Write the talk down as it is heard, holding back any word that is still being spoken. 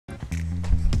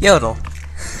Yodel.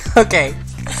 Okay,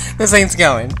 this thing's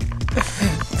going.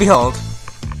 Behold.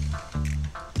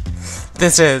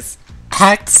 This is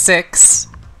Act 6,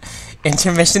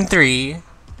 Intermission 3,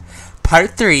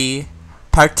 Part 3,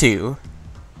 Part 2.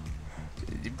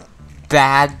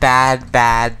 Bad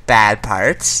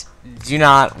parts. Do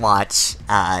not watch.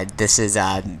 This is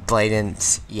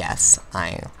blatant. Yes,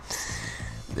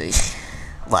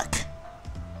 look.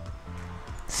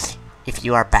 If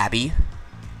you are Babby,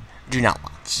 do not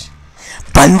watch.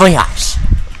 Bon voyage!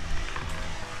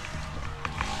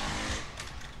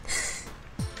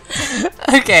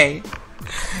 Okay.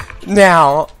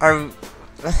 Now,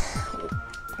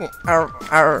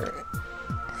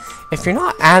 if you're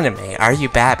not anime, are you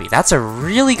Babby? That's a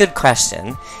really good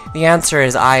question. The answer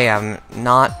is I am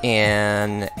not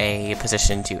in a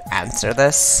position to answer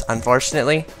this,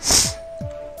 unfortunately.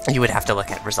 You would have to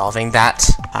look at resolving that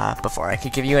before I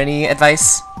could give you any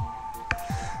advice.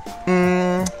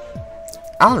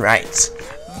 Alright.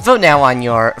 Vote now on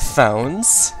your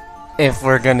phones. If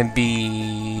we're gonna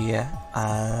be...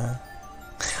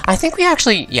 I think we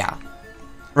actually... yeah.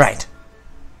 Right.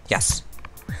 Yes.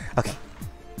 Okay.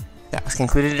 That was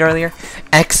concluded earlier.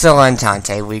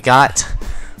 Excellentante. We got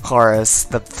Horus,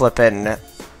 the flippin'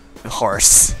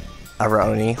 horse.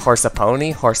 Aroni.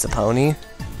 Horse-a-pony? Horse-a-pony?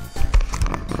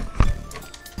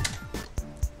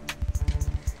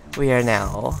 We are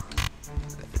now...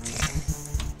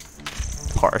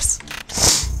 horse.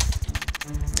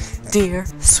 Dear,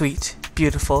 sweet,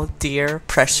 beautiful, dear,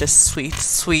 precious, sweet,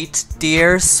 sweet,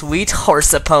 dear, sweet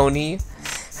horse-a-pony.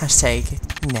 Hashtag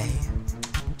nay.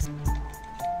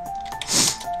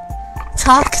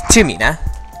 Talk to me, now.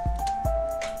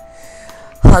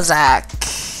 Hozak.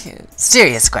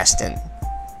 Serious question.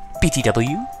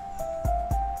 BTW?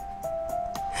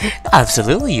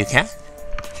 Absolutely, you can.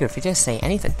 Sure, if you just say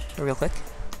anything, real quick.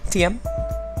 TM?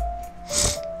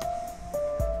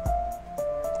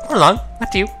 Or long, up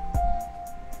to you.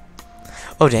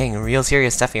 Oh dang, real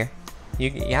serious stuff here.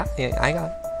 Yeah, I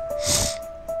got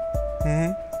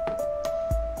it.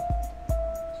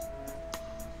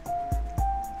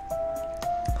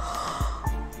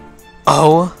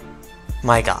 Oh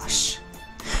my gosh.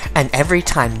 And every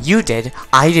time you did,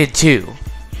 I did too.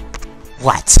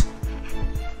 What?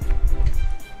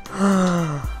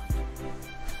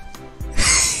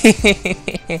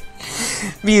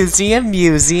 Museum.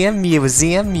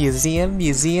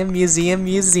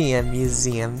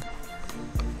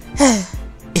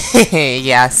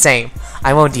 Yeah, same.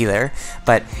 I won't either,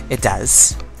 but it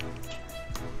does.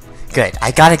 Good.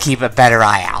 I gotta keep a better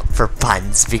eye out for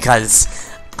puns because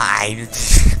I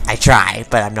try,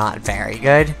 but I'm not very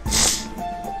good.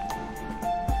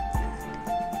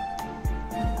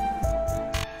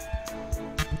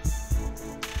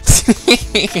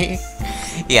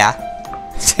 Yeah.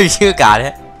 You got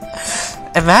it.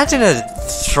 Imagine a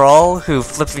troll who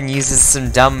flippin' uses some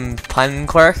dumb pun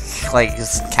quirk, like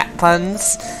cat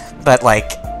puns, but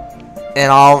like in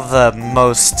all the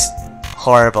most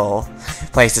horrible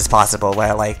places possible,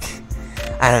 where like,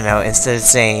 I don't know, instead of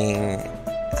saying,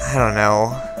 I don't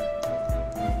know,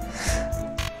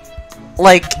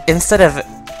 like instead of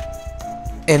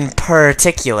in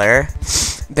particular,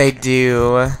 they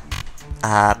do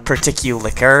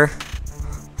particulicar.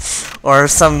 Or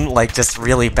some, like, just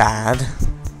really bad.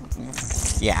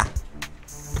 Yeah.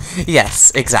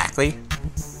 Yes, exactly.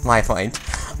 My point.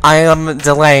 I am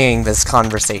delaying this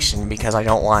conversation because I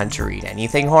don't want to read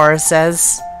anything Horace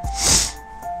says.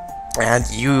 And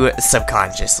you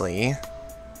subconsciously...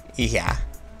 yeah.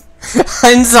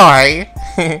 I'm sorry.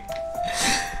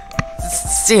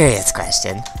 Serious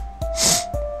question.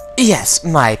 Yes,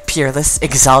 my peerless,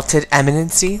 exalted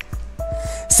eminency.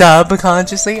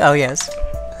 Subconsciously? Oh, yes.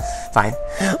 Fine.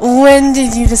 When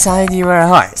did you decide you were a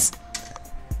horse?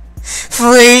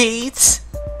 Fleet!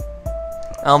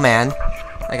 Oh man.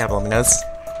 I gotta blow my nose.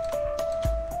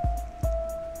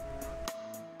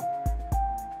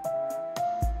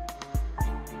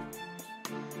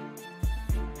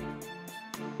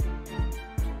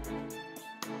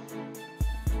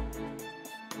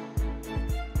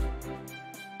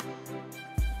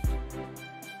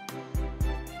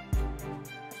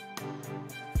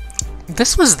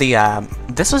 This was the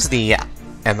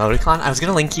emoticon. I was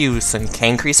gonna link you some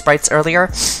Kankri sprites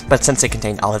earlier, but since it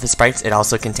contained all of his sprites, it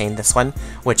also contained this one,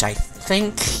 which I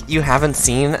think you haven't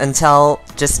seen until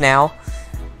just now,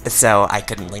 so I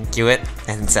couldn't link you it,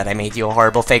 and instead I made you a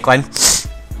horrible fake one.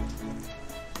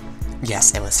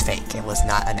 Yes, it was fake. It was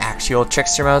not an actual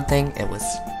trickster mode thing. It was,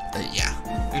 yeah.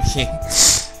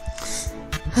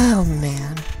 Oh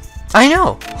man. I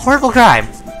know! Horrible crime!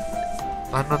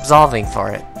 I'm absolving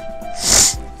for it.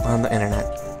 On the internet.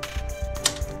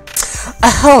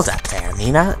 Hold up there,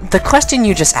 Mina. The question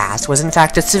you just asked was in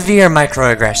fact a severe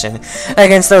microaggression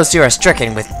against those who are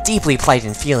stricken with deeply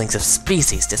plighted feelings of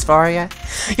species dysphoria.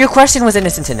 Your question was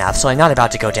innocent enough, so I'm not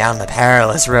about to go down the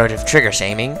perilous road of trigger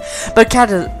shaming. But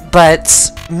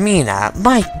Mina,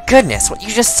 my goodness, what you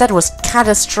just said was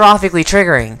catastrophically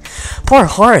triggering. Poor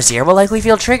Horace here will likely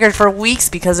feel triggered for weeks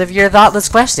because of your thoughtless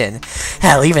question.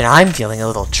 Hell, even I'm feeling a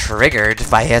little triggered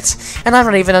by it, and I'm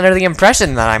not even under the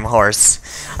impression that I'm hoarse.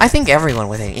 I think everyone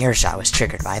within earshot was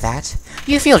triggered by that.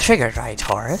 You feel triggered, right,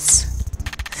 Horace?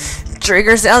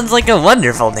 Trigger sounds like a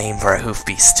wonderful name for a hoof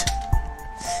beast.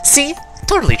 See?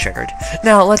 Totally triggered.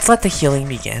 Now, let's let the healing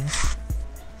begin.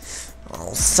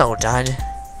 Oh, so done.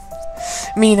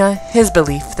 Mina, his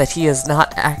belief that he is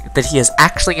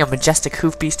actually a majestic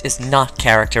hoof beast is not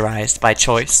characterized by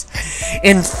choice.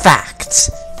 In fact,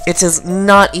 it is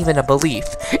not even a belief.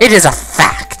 It is a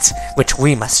fact, which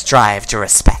we must strive to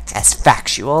respect as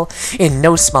factual, in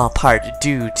no small part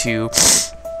due to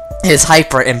his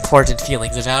hyper-important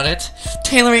feelings about it.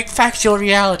 Tailoring factual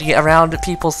reality around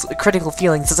people's critical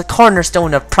feelings is a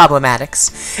cornerstone of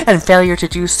problematics, and failure to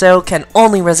do so can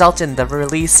only result in the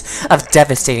release of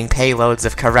devastating payloads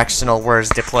of correctional words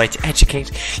deployed to educate,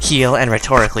 heal, and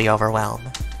rhetorically overwhelm.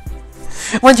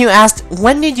 When you asked,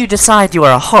 when did you decide you were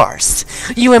a horse,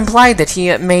 you implied that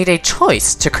he made a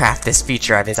choice to craft this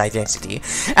feature of his identity,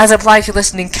 as applied to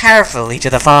listening carefully to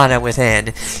the fauna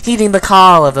within, heeding the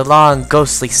call of the long,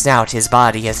 ghostly snout his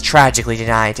body has tragically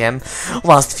denied him,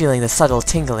 whilst feeling the subtle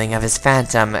tingling of his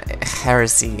phantom,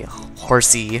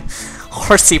 horsey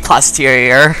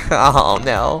posterior. Oh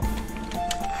no.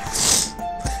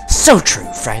 So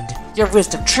true, friend. Your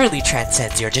wisdom truly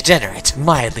transcends your degenerate,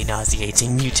 mildly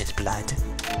nauseating mutant blood.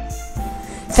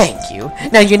 Thank you.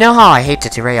 Now, you know how I hate to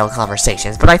derail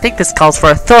conversations, but I think this calls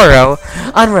for a thorough,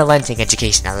 unrelenting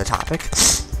education on the topic.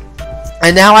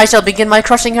 And now I shall begin my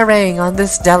crushing harangue on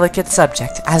this delicate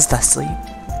subject, as thusly.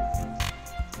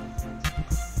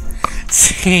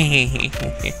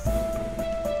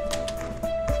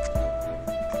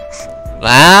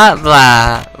 Blah,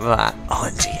 blah, blah.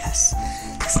 OMG, yes.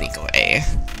 Sneak away.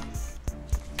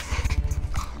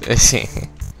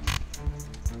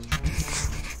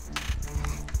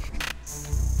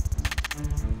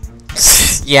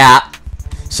 Yeah,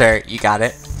 sure, you got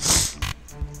it.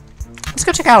 Let's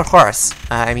go check out Horace.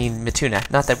 I mean, Mituna.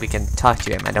 Not that we can talk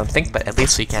to him, I don't think, but at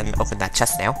least we can open that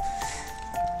chest now.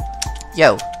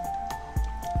 Yo.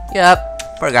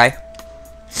 Yep, poor guy.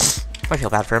 I feel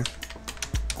bad for him.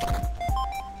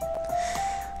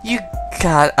 You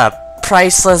got a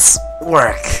priceless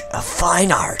work of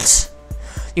fine art.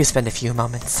 You spend a few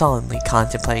moments solemnly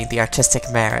contemplating the artistic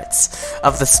merits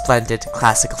of the splendid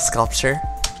classical sculpture.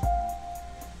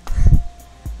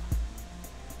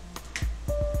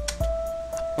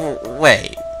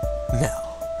 Wait, no.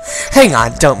 Hang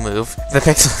on, don't move. The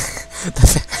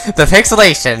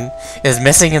pixelation is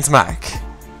missing its mark.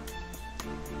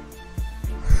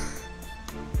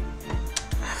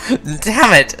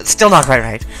 Damn it, still not quite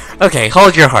right. Okay,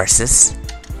 hold your horses.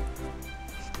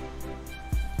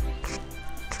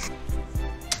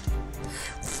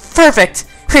 Perfect!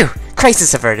 Phew!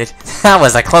 Crisis averted. That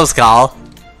was a close call.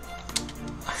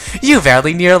 You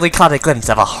very nearly caught a glimpse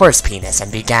of a horse penis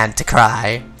and began to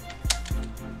cry.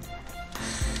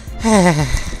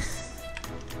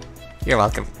 You're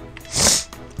welcome.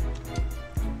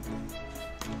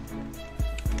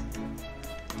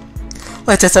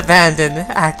 Let us abandon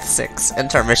Act 6,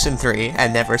 Intermission 3,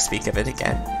 and never speak of it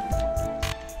again.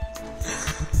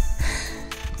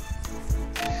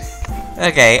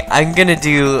 Okay, I'm gonna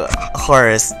do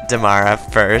Horace Damara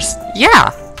first.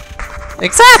 Yeah!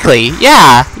 Exactly!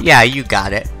 Yeah, you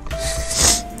got it.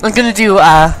 I'm gonna do,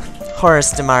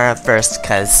 Horace Damara first,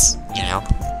 cause, you know,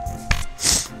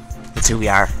 it's who we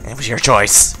are, and it was your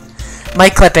choice.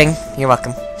 Mic clipping, you're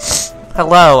welcome.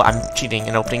 Hello, I'm cheating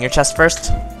and opening your chest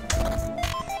first.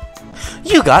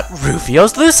 You got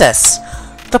Rufio's Lucis!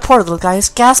 The poor little guy is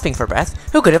gasping for breath.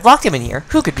 Who could have locked him in here?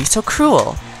 Who could be so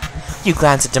cruel? You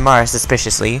glance at Damara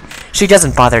suspiciously. She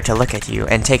doesn't bother to look at you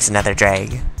and takes another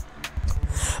drag.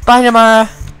 Bye, Damara!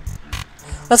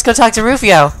 Let's go talk to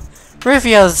Rufio!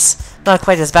 Rufio's not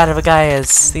quite as bad of a guy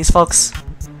as these folks.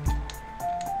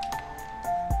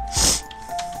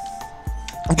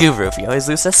 Goo Rufio is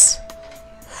Lucis.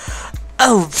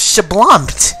 Oh,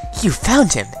 shablomped! You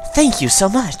found him! Thank you so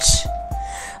much!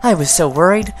 I was so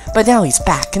worried, but now he's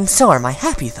back and so are my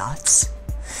happy thoughts.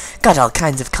 Got all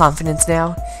kinds of confidence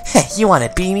now. Heh, you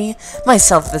wanna be me? My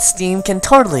self-esteem can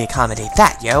totally accommodate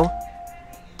that, yo.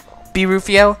 Be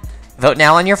Rufio? Vote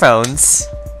now on your phones.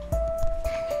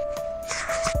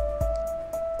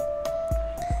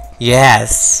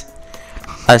 Yes.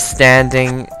 A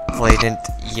standing, blatant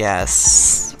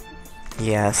yes.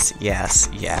 Yes, yes,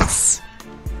 yes.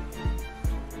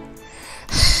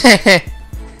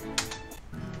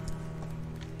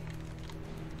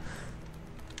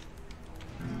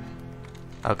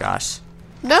 Oh gosh.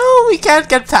 No, we can't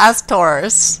get past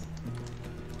Taurus.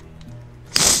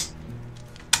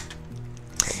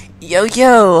 Yo,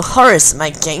 yo, Horace,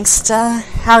 my gangsta.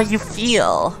 How you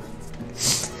feel?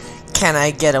 Can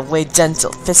I get a way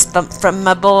gentle fist bump from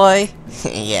my boy?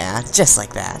 Yeah, just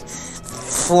like that.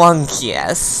 Flunk,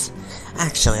 yes.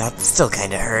 Actually, I'm still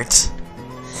kinda hurt.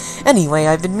 Anyway,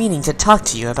 I've been meaning to talk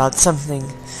to you about something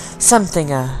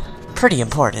pretty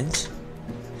important.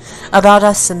 About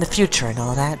us in the future and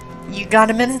all that. You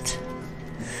got a minute?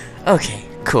 Okay,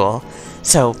 cool.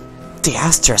 So, the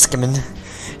asterisk,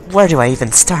 where do I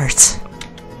even start?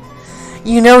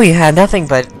 You know we had nothing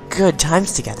but good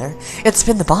times together. It's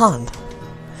been the bomb.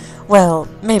 Well,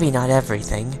 maybe not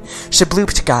everything.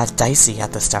 Shablooped got dicey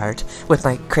at the start, with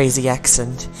my crazy ex,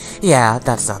 and yeah,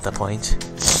 that's not the point.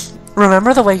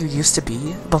 Remember the way you used to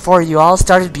be, before you all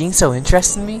started being so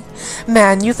interested in me?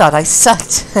 Man, you thought I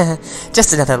sucked.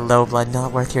 Just another low blood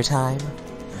not worth your time.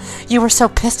 You were so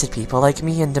pissed at people like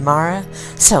me and Damara.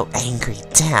 So angry,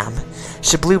 damn.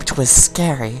 Shablooped was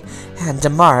scary, and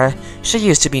Damara, she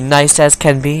used to be nice as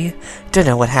can be. Don't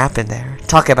know what happened there.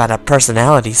 Talk about a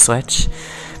personality switch.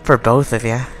 For both of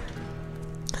you.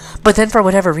 But then for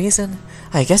whatever reason,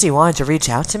 I guess you wanted to reach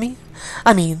out to me?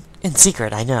 I mean, in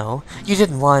secret, I know. You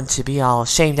didn't want to be all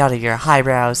shamed out of your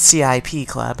highbrow CIP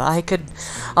club. I could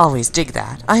always dig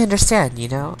that. I understand, you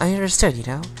know? I understood, you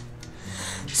know?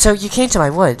 So you came to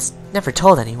my woods, never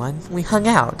told anyone. We hung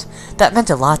out. That meant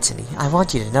a lot to me. I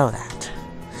want you to know that.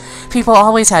 People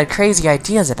always had crazy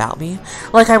ideas about me.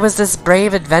 Like I was this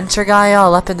brave adventure guy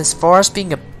all up in this forest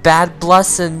being a bad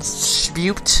bluss and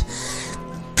shbuped.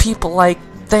 People, like,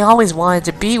 they always wanted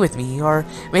to be with me, or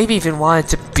maybe even wanted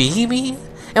to be me.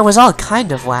 It was all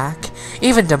kind of whack.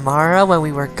 Even Damara, when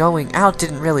we were going out,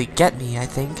 didn't really get me, I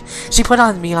think. She put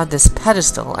on me on this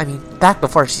pedestal, back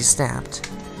before she snapped.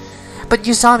 But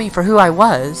you saw me for who I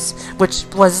was, which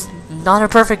was not a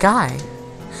perfect guy.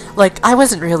 Like, I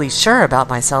wasn't really sure about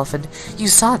myself, and you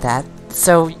saw that,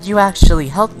 so you actually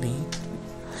helped me.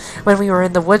 When we were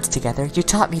in the woods together, you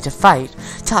taught me to fight,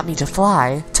 taught me to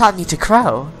fly, taught me to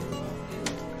crow.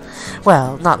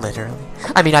 Well, not literally.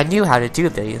 I knew how to do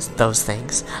those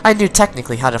things. I knew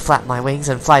technically how to flap my wings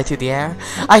and fly through the air.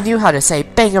 I knew how to say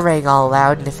bangarang all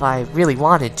loud and if I really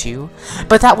wanted to.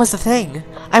 But that was the thing.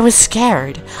 I was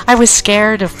scared. I was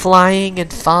scared of flying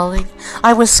and falling.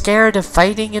 I was scared of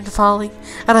fighting and falling.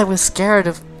 And I was scared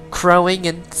of crowing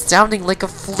and sounding like a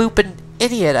floopin'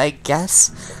 idiot, I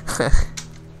guess.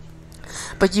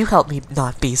 But you helped me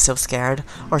not be so scared,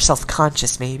 or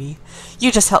self-conscious maybe.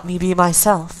 You just helped me be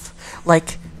myself.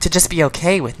 Like, to just be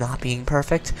okay with not being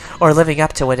perfect, or living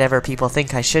up to whatever people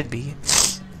think I should be.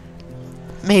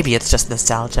 Maybe it's just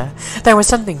nostalgia. There was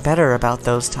something better about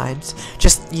those times.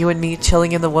 Just you and me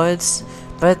chilling in the woods.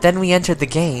 But then we entered the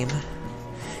game.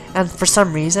 And for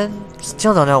some reason,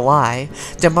 still don't know why,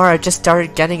 Damara just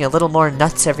started getting a little more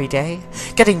nuts every day.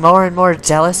 Getting more and more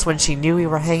jealous when she knew we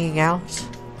were hanging out.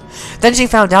 Then she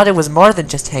found out it was more than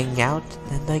just hanging out,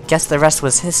 and I guess the rest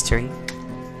was history.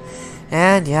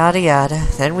 And yada yada.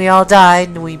 Then we all died,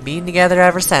 and we've been together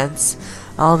ever since.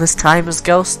 All this time as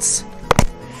ghosts.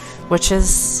 Which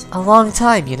is a long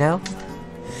time, you know?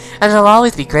 And I'll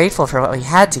always be grateful for what we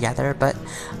had together, but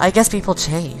I guess people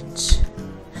change.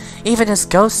 Even as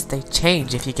ghosts, they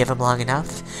change if you give them long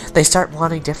enough. They start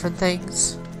wanting different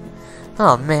things.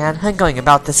 Oh man, I'm going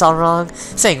about this all wrong.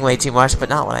 Saying way too much, but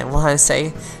not what I want to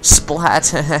say.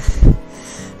 Splat.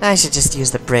 I should just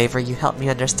use the bravery you helped me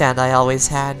understand I always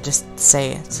had. Just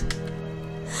say it.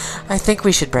 I think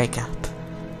we should break up.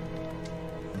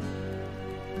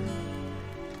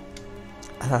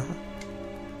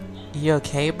 You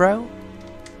okay, bro?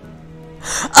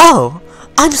 Oh!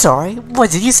 I'm sorry,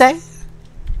 what did you say?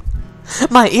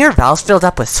 My ear valves filled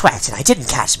up with sweat, and I didn't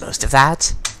catch most of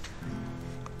that.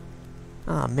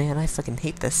 Oh man, I fucking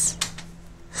hate this.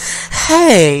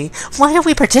 Hey! Why don't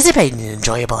we participate in an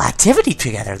enjoyable activity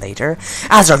together later?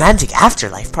 As romantic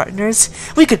afterlife partners,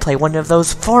 we could play one of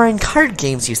those foreign card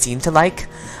games you seem to like.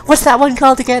 What's that one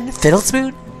called again? Fiddle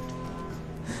Spoon?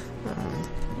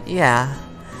 Yeah.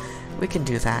 We can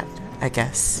do that, I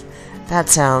guess. That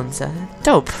sounds,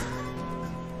 dope.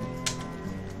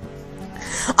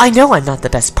 I know I'm not the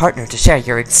best partner to share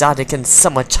your exotic and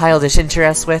somewhat childish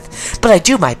interests with, but I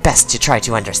do my best to try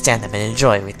to understand them and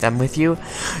enjoy them with you.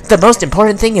 The most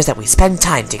important thing is that we spend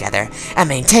time together and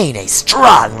maintain a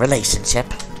strong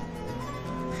relationship.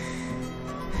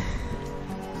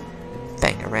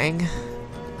 ring.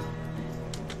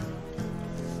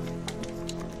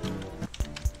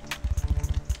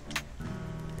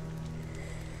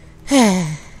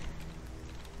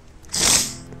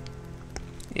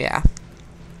 Yeah.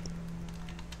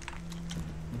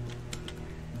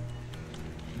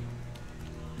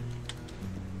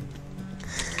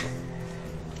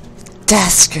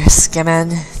 Dancestor skimming.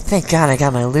 Thank God I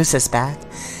got my Lucis back.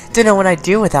 Didn't know what I'd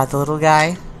do without the little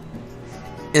guy.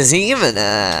 Is he even,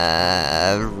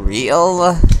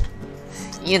 real?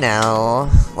 You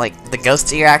know, like the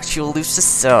ghost of your actual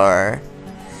Lucis, or...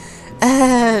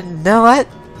 know what?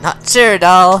 Not sure at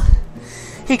all.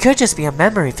 He could just be a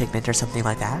memory figment or something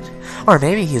like that. Or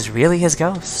maybe he's really his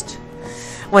ghost.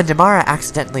 When Damara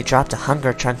accidentally dropped a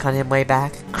hunger trunk on him way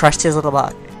back, crushed his little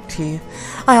body,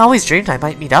 I always dreamed I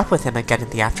might meet up with him again in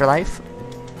the afterlife.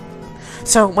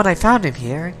 So when I found him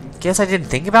here, guess I didn't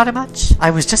think about it much.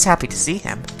 I was just happy to see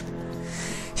him.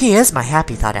 He is my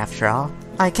happy thought after all.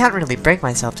 I can't really bring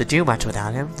myself to do much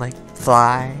without him, like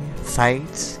fly,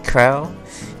 fight, crow,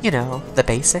 you know, the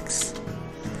basics.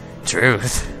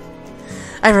 Truth.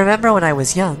 I remember when I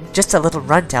was young, just a little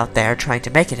runt out there trying to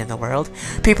make it in the world,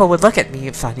 people would look at me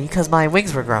funny because my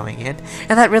wings were growing in,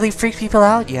 and that really freaked people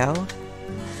out, yo.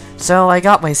 So I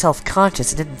got myself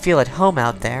conscious and didn't feel at home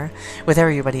out there, with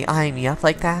everybody eyeing me up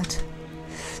like that.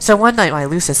 So one night my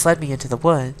Lucis led me into the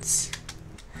woods,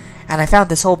 and I found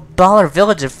this whole baller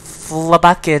village of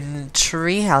flabuckin'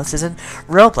 tree houses and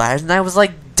rope ladders, and I was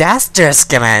like, Dancestor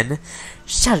skimming!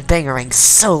 Shouted Bangarang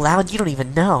so loud you don't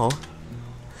even know.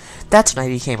 That's when I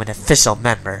became an official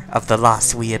member of the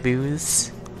Lost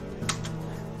Weeaboos.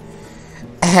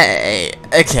 Hey,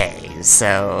 okay,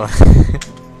 so...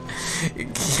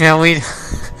 Can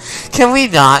we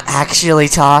not actually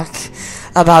talk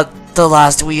about the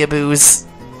Lost Weeaboos?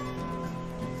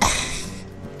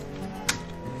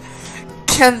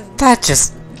 Can that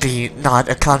just be not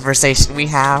a conversation we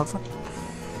have?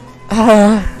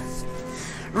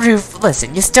 Roof,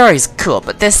 listen, your story's cool,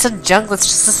 but there's some junk that's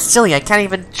just so silly I can't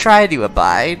even try to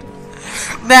abide.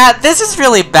 Matt, this is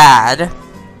really bad.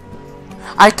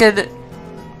 I could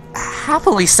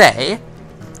happily say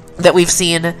that we've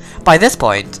seen, by this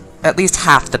point, at least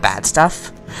half the bad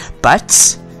stuff,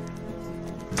 but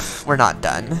we're not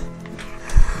done.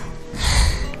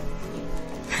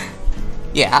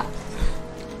 Yeah.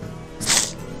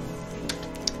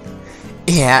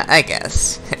 Yeah, I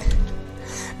guess.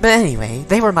 But anyway,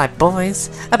 they were my boys.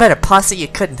 I bet a posse you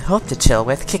couldn't hope to chill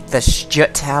with, kick the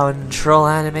Shut-Town troll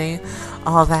anime,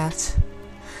 all that.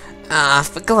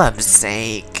 For Glub's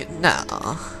sake,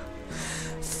 no.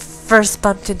 First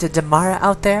bumped into Damara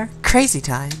out there, crazy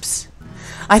times.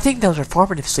 I think those were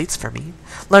formative sleeps for me.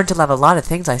 Learned to love a lot of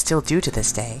things I still do to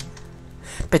this day.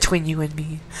 Between you and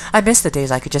me, I miss the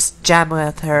days I could just jam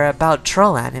with her about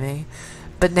troll anime.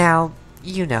 But now,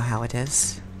 you know how it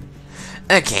is.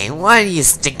 Okay, why are you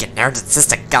stinking nerds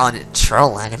insist on calling it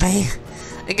troll anime?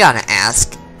 I gotta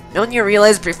ask, don't you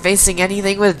realize prefacing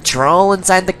anything with troll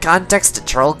inside the context of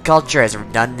troll culture is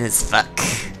redundant as fuck?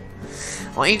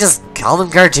 Why don't you just call them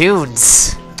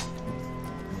cartoons?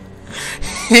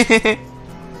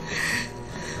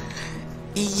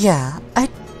 Yeah, I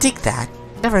dig that.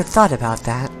 Never thought about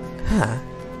that. Huh.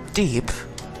 Deep.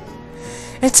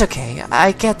 It's okay,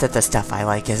 I get that the stuff I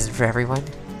like isn't for everyone.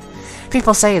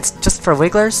 People say it's just for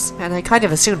wigglers, and I kind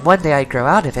of assumed one day I'd grow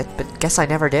out of it, but guess I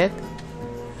never did.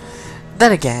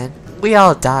 Then again, we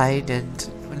all died,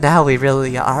 and now we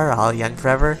really are all young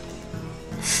forever.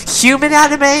 Human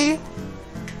anime?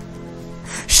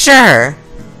 Sure!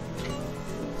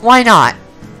 Why not?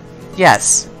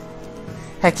 Yes.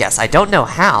 Heck yes, I don't know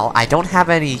how. I don't have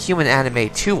any human anime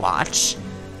to watch.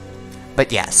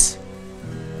 But yes.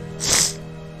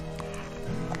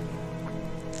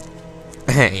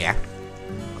 Yeah.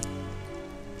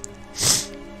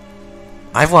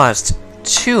 I've watched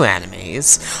 2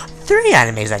 animes. 3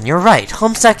 animes, and you're right.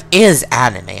 Homestuck is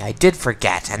anime. I did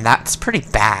forget, and that's pretty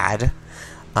bad.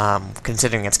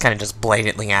 Considering it's kind of just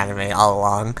blatantly anime all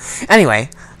along. Anyway,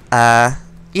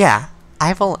 yeah.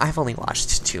 I've only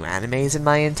watched 2 animes in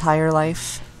my entire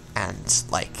life. And,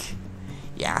 like,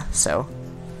 yeah, so...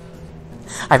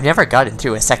 I've never gotten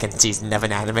through a second season of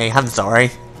an anime, I'm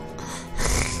sorry.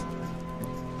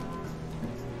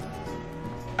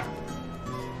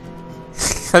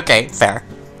 Okay, fair.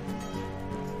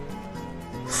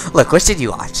 Look, which did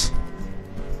you watch?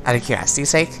 Out of curiosity's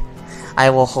sake? I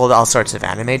will hold all sorts of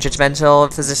anime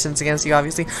judgmental positions against you,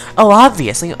 obviously. Oh,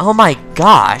 obviously. Oh my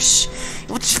gosh.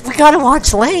 We gotta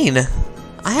watch Lane.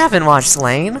 I haven't watched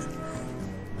Lane.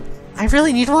 I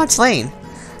really need to watch Lane.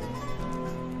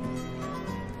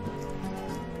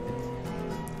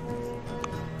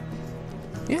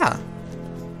 Yeah.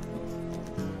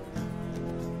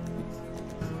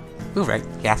 Ooh, right.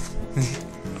 Yeah.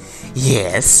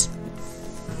 Yes.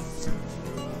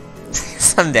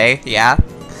 Someday, yeah.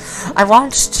 I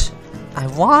watched... I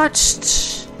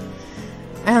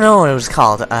don't know what it was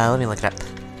called. Let me look it up.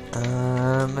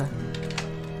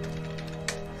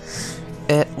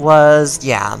 It was,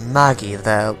 yeah, Magi,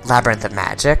 the Labyrinth of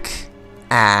Magic,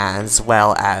 as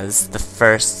well as the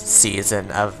first season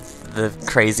of the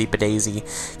crazy Badaisy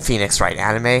Phoenix Wright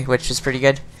anime, which is pretty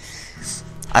good.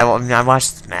 I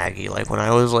watched Maggie, like, when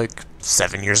I was, like,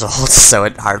 7 years old, so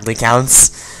it hardly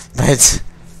counts. But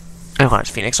I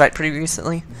watched Phoenix Wright pretty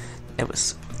recently. It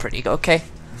was pretty okay.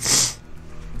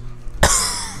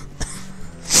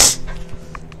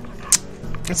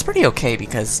 It's pretty okay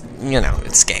because, you know,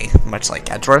 it's gay, much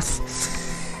like Edgeworth.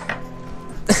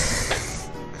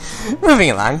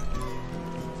 Moving along.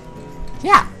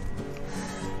 Yeah.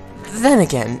 Then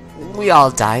again, we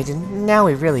all died, and now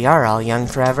we really are all young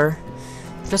forever.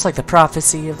 Just like the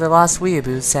prophecy of the lost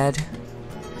weeaboos said.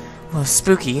 Oh,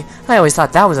 spooky. I always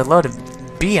thought that was a load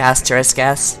of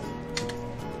B****s.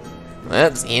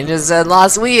 Whoops, you just said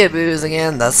lost weeaboos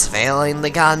again, thus failing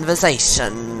the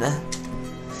conversation.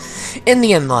 In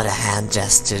the immortal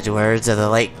hand-gestured words of the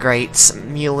late great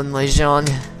Mulin Lejeune,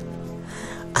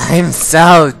 I'm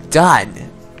so done.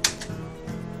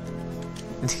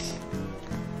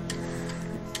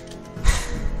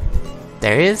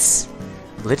 There is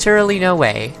literally no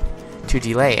way to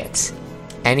delay it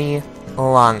any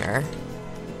longer.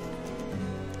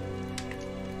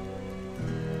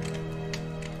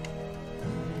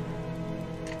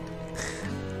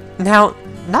 Now,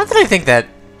 not that I think that...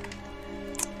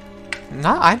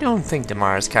 I don't think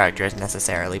Damara's character is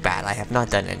necessarily bad. I have not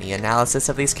done any analysis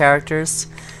of these characters.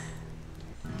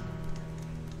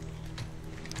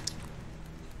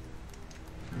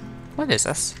 What is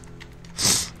this?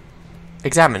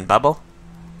 Examine bubble.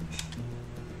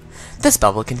 This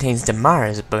bubble contains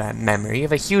Damara's memory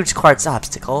of a huge quartz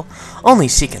obstacle. Only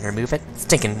she can remove it.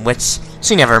 Stinking witch.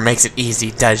 She never makes it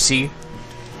easy, does she?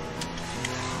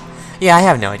 Yeah, I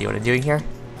have no idea what I'm doing here.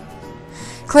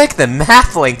 Click the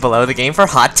map link below the game for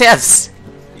hot tips!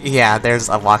 Yeah, there's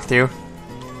a walkthrough.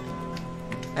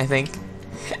 I think.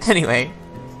 Anyway.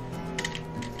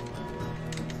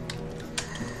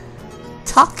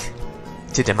 Talk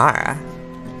to Damara.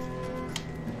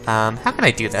 How can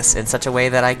I do this in such a way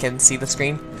that I can see the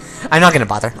screen? I'm not gonna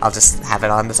bother. I'll just have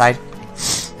it on the side.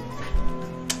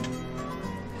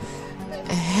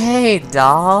 Hey,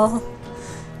 doll.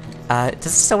 Does it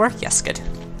still work? Yes, good.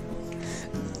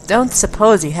 Don't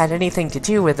suppose you had anything to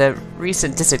do with the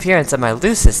recent disappearance of my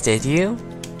Lucis, did you?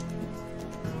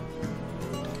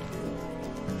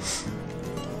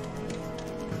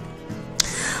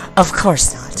 Of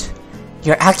course not.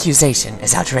 Your accusation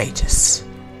is outrageous.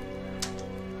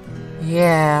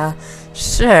 Yeah,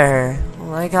 sure.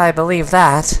 Like I believe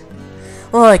that.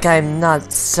 Like I'm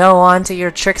not so onto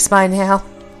your tricks by now.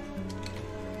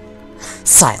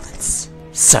 Silence.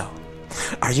 So,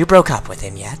 are you broke up with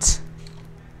him yet?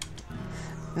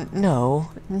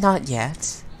 No, not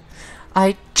yet.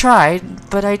 I tried,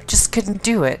 but I just couldn't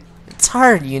do it. It's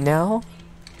hard, you know.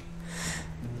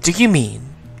 Do you mean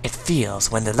it feels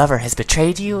when the lover has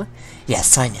betrayed you?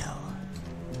 Yes, I know.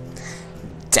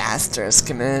 Dancestors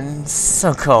come in.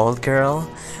 So cold, girl.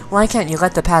 Why can't you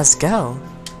let the past go?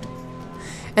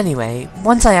 Anyway,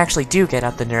 once I actually do get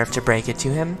up the nerve to break it to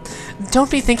him, don't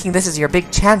be thinking this is your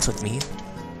big chance with me.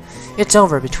 It's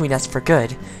over between us for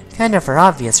good, kind of for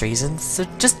obvious reasons, so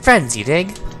just friends, you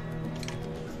dig?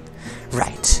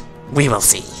 Right. We will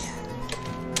see.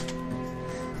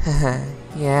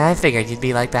 Yeah, I figured you'd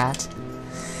be like that.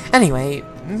 Anyway,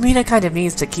 Mina kind of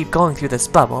needs to keep going through this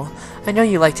bubble. I know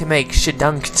you like to make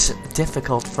shedunkt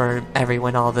difficult for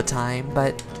everyone all the time,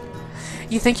 but...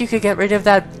 You think you could get rid of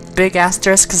that big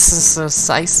asterisk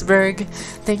iceberg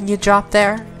thing you dropped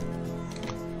there?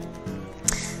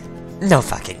 No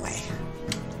fucking way.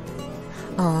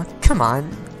 Aw, come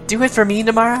on. Do it for me,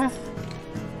 Damara?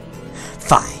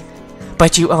 Fine.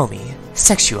 But you owe me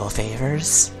sexual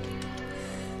favors.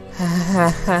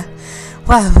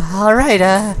 Well,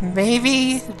 alright,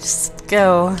 maybe. Just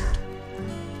go.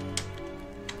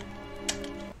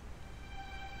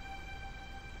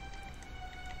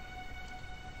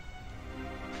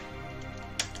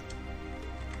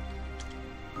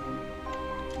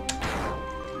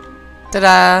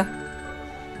 Ta-da!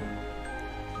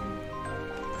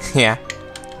 Yeah.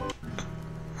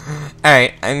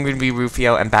 Alright, I'm gonna be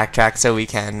Rufio and backtrack so we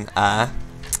can,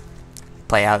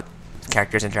 play out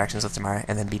characters' interactions with Damara,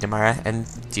 and then be Damara, and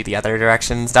do the other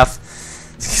direction stuff.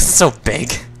 It's so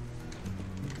big.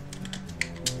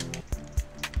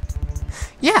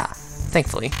 Yeah,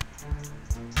 thankfully.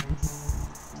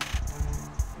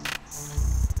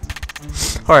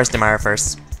 Or is Damara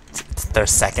first? They're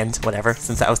second, whatever,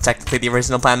 since that was technically the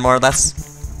original plan, more or less.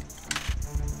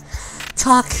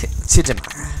 Talk to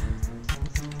Damara.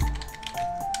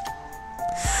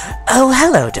 Oh,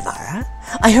 hello, Damara.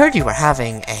 I heard you were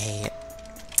having a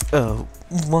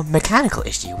mechanical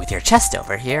issue with your chest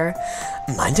over here.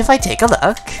 Mind if I take a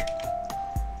look?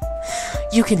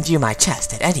 You can view my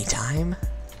chest at any time.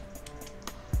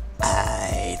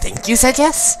 I think you said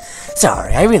yes?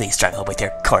 Sorry, I really struggle with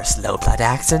your coarse low-blood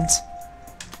accent.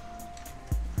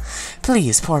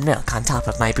 Please pour milk on top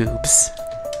of my boobs.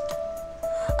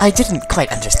 I didn't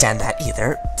quite understand that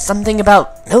either. Something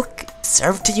about milk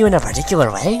served to you in a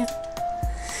particular way?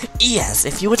 Yes,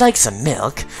 if you would like some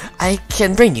milk, I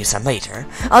can bring you some later.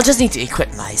 I'll just need to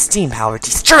equip my steam-powered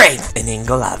strengthening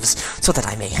gloves so that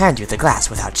I may hand you the glass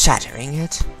without shattering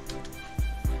it.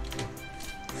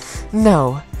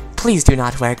 No, please do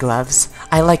not wear gloves.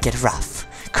 I like it rough.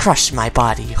 Crush my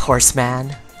body,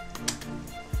 horseman.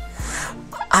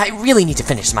 I really need to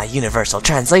finish my universal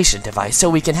translation device so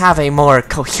we can have a more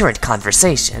coherent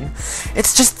conversation.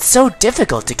 It's just so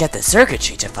difficult to get the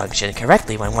circuitry to function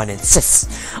correctly when one insists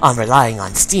on relying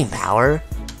on steam power.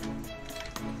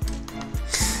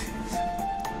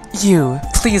 You,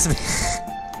 please...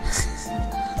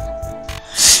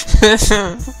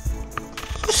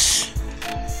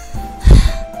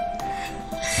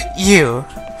 You,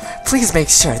 please make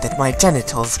sure that my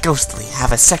genitals ghostly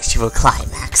have a sexual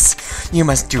climax. You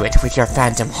must do it with your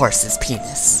phantom horse's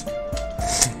penis.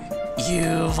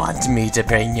 You want me to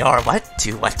bring your what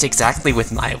to what exactly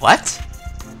with my what?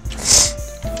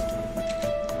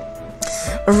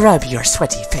 Rub your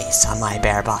sweaty face on my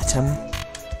bare bottom.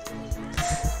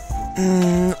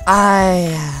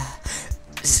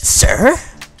 Sir?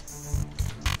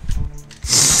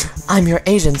 I'm your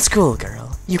Asian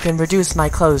schoolgirl. You can reduce my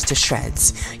clothes to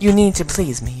shreds. You need to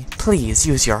please me. Please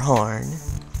use your horn.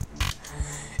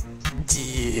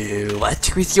 Do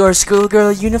what with your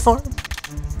schoolgirl uniform?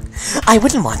 I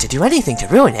wouldn't want to do anything to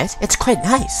ruin it. It's quite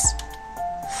nice.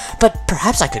 But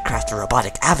perhaps I could craft a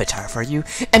robotic avatar for you,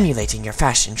 emulating your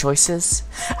fashion choices.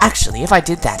 Actually, if I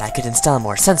did that, I could install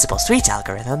more sensible speech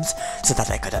algorithms, so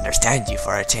that I could understand you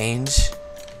for a change.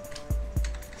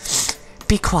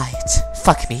 Be quiet.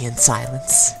 Fuck me in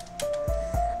silence.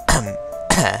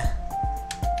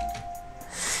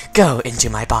 Go into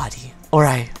my body, or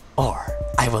I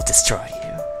will destroy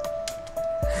you.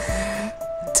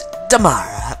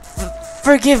 Damara,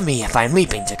 forgive me if I'm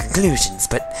leaping to conclusions,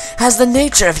 but has the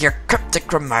nature of your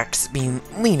cryptic remarks been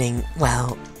leaning,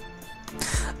 well,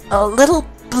 a little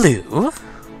blue?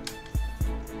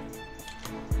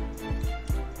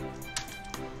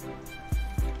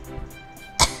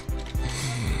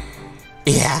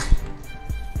 Yeah.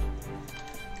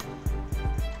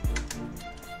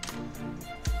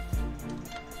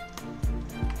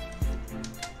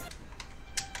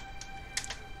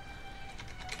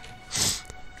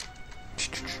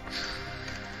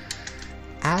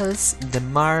 As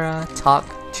Damara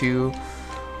talked to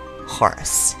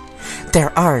Horace.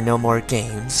 There are no more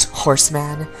games,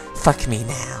 horseman. Fuck me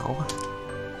now.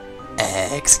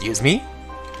 Excuse me?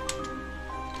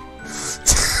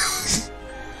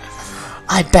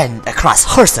 I bend across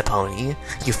horse-a-pony.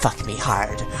 You fuck me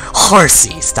hard.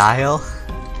 Horsey style.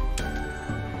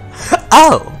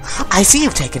 Oh! I see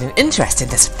you've taken an interest in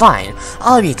this fine,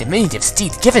 albeit diminutive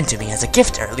steed given to me as a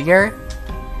gift earlier.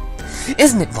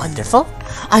 Isn't it wonderful?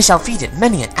 I shall feed it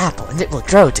many an apple, and it will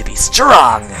grow to be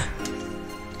strong!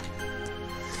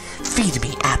 Feed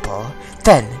me apple,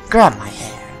 then grab my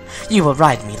hair. You will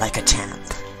ride me like a champ.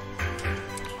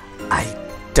 I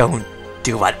don't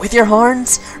do what with your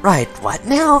horns? Ride what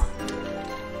now?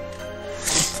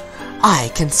 I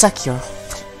can suck your...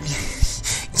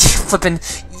 Flippin',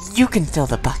 you can fill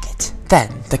the bucket,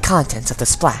 then the contents of the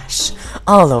splash,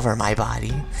 all over my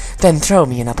body, then throw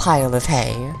me in a pile of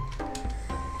hay.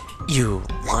 You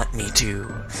want me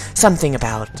to... something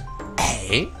about...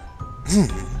 hay?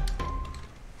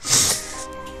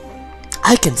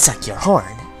 I can suck your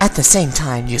horn, at the same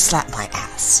time you slap my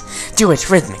ass. Do it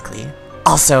rhythmically.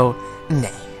 Also,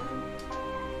 nay.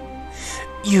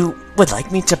 You would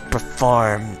like me to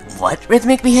perform what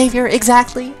rhythmic behavior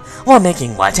exactly? While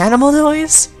making what animal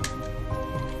noise?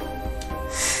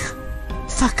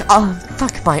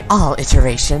 Fuck my all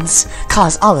iterations.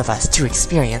 Cause all of us to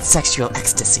experience sexual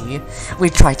ecstasy.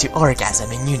 We try to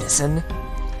orgasm in unison.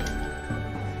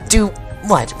 Do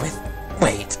what with...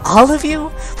 Wait, all of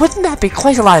you? Wouldn't that be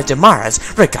quite a lot of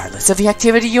Damaras, regardless of the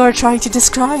activity you are trying to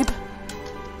describe?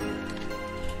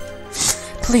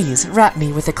 Please, wrap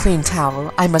me with a clean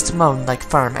towel. I must moan like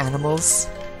farm animals.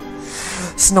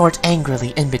 Snort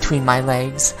angrily in between my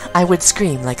legs. I would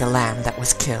scream like a lamb that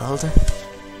was killed.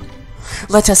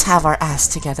 Let us have our ass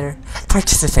together.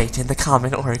 Participate in the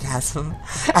common orgasm.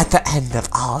 At the end of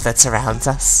all that surrounds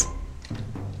us.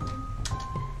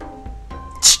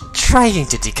 Trying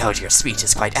to decode your speech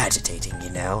is quite agitating, you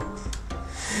know.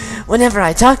 Whenever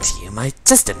I talk to you, my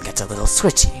system gets a little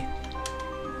switchy.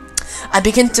 I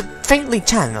begin to faintly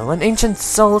channel an ancient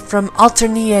soul from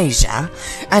Alterniasia,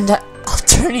 and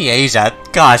Alterniasia?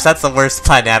 Gosh, that's the worst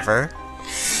pun ever.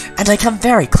 And I come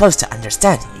very close to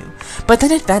understanding you, but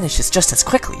then it vanishes just as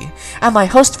quickly, and my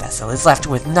host vessel is left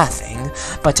with nothing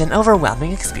but an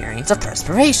overwhelming experience of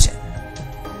perspiration.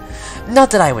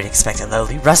 Not that I would expect a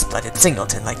lowly rust-blooded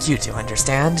singleton like you to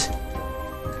understand.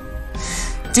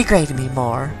 Degrade me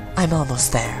more. I'm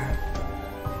almost there.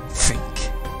 Freak.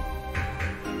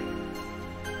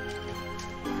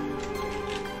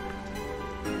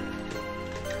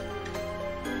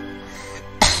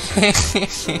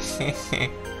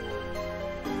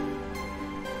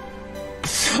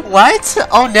 What?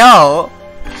 Oh no!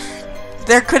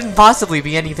 There couldn't possibly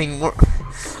be anything more.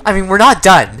 I mean, we're not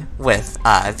done with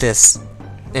this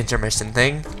intermission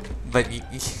thing, but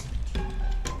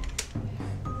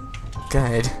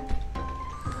good.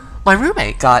 My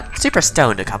roommate got super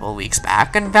stoned a couple weeks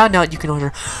back and found out you can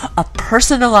order a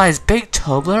personalized big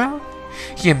Toblerone.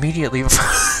 He immediately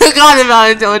forgot about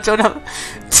it until it showed up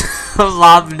to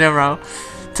Lob Nero.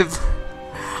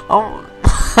 Oh,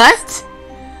 what?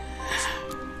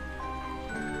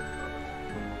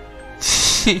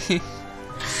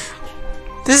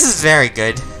 This is very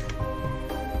good.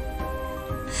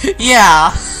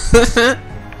 Yeah.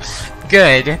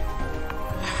 Good.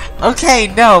 Okay,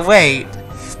 no, wait.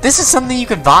 This is something you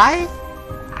can buy?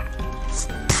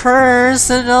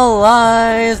 Personalized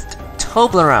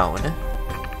Toblerone.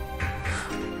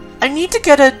 I need to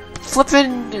get a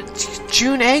flippin'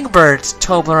 June Egbert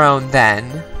Toblerone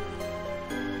then.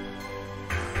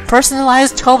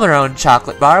 Personalized Toblerone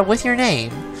chocolate bar with your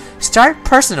name. Start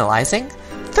personalizing.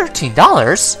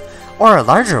 $13? Or a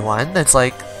larger one that's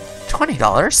like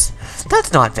 $20?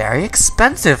 That's not very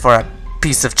expensive for a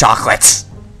piece of chocolate.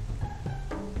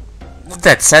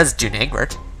 That says June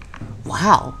Egbert.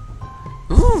 Wow.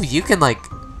 Ooh, you can like...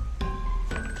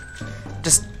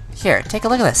 Just, here, take a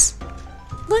look at this.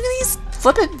 Look at these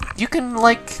flippin'... You can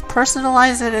like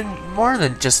personalize it in more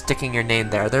than just sticking your name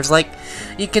there. There's like...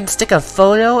 You can stick a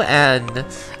photo and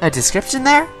a description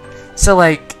there. So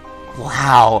like...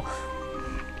 Wow.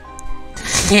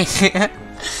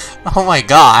 Oh my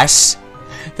gosh.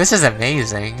 This is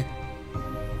amazing.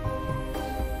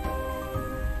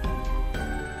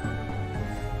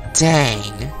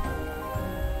 Dang.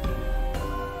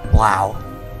 Wow.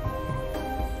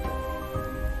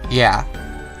 Yeah.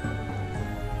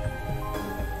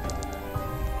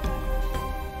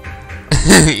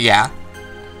 Yeah.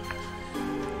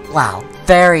 Wow.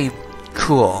 Very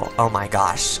cool. Oh my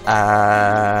gosh.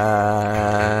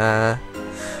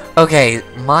 Okay,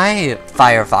 my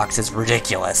Firefox is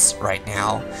ridiculous right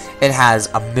now. It has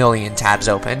a million tabs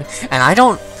open, and I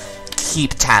don't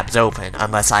keep tabs open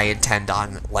unless I intend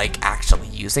on, like, actually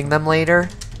using them later.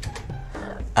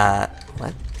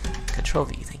 What? Control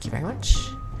V, thank you very much.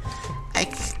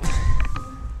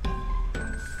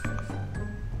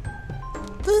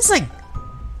 This thing!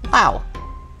 Wow.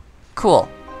 Cool.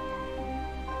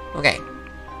 Okay.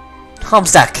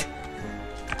 Homestuck!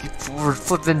 We're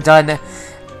flipping done.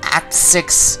 Act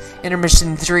 6,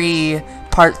 Intermission 3,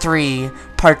 Part 3,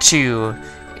 Part 2,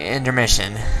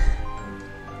 Intermission.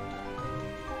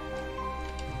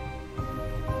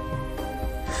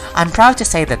 I'm proud to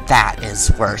say that that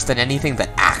is worse than anything that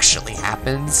actually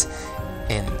happens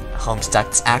in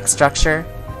Homestuck's act structure.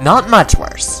 Not much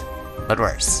worse, but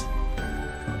worse.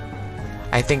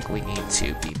 I think we need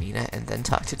to be Mina and then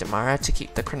talk to Damara to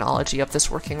keep the chronology of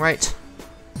this working right.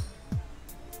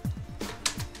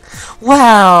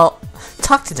 Well,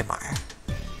 talk to Damara.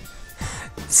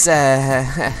 So,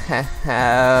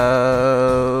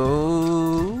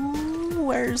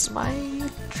 where's my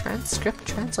transcript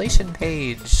translation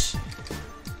page?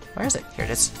 Where is it? Here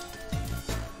it is.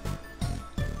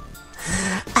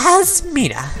 As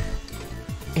Mina.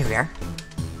 Here we are.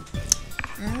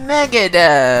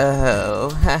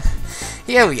 Megado.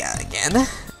 Here we are again.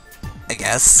 I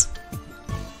guess.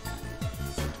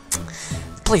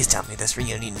 Please tell me this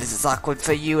reunion is as awkward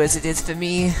for you as it is for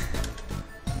me.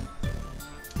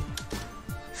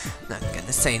 Not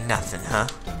gonna say nothing, huh?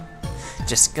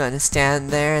 Just gonna stand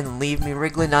there and leave me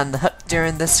wriggling on the hook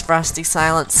during this frosty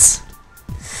silence.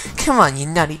 Come on, you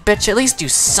nutty bitch, at least do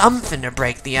something to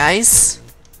break the ice.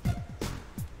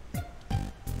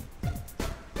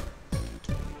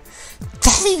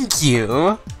 Thank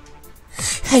you!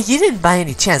 Hey, you didn't by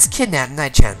any chance kidnap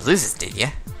Night Translucent, did you?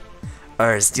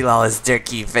 Or steal all his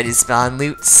dirty fetish spawn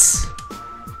loots?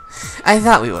 I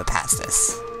thought we would pass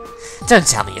this. Don't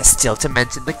tell me you're still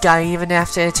tormenting the guy even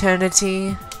after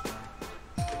eternity.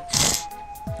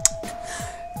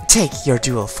 Take your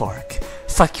dual fork.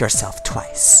 Fuck yourself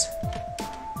twice.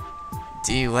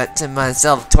 Do what to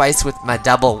myself twice with my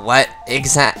double what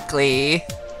exactly?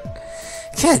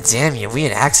 God damn you, we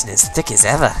in accident as thick as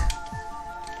ever.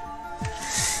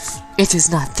 It is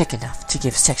not thick enough to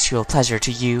give sexual pleasure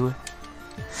to you.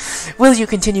 Will you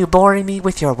continue boring me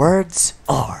with your words,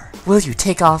 or will you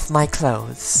take off my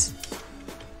clothes?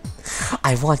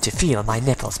 I want to feel my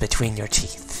nipples between your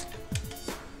teeth.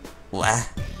 What?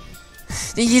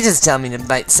 Did you just tell me to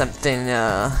bite something,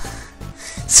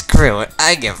 Screw it,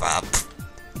 I give up.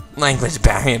 Language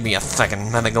barrier be a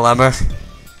fucking mother glubber.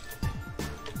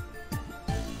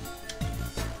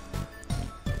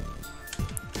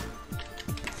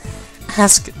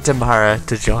 Ask Damara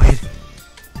to join.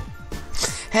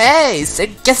 Hey, so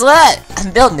guess what?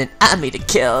 I'm building an army to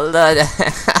kill the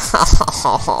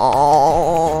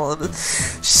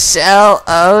Shell,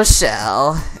 oh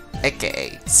Shell.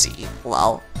 Okay, see,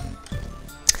 well,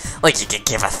 like you could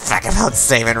give a fuck about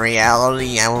saving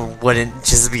reality. I wouldn't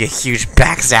just be a huge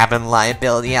backstabbing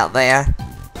liability out there.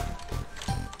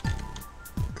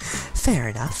 Fair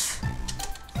enough.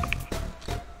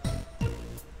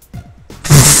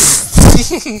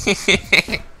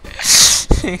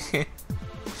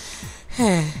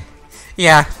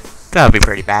 Yeah, that would be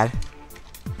pretty bad.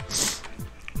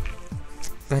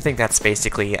 I think that's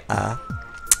basically,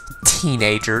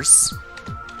 teenagers.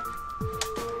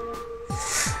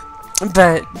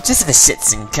 But, just for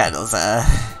shits and cuddles,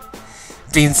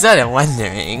 been sort of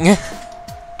wondering,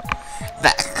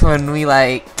 back when we,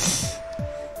 like,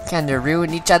 kinda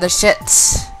ruined each other's shit,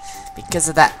 because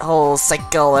of that whole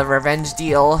cycle of revenge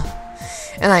deal,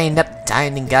 and I ended up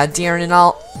dying in God tier and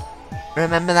all.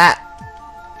 Remember that?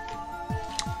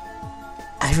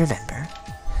 I remember.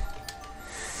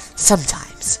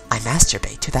 Sometimes I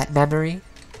masturbate to that memory.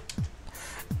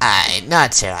 I'm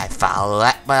not sure I follow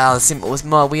that, but I'll assume it was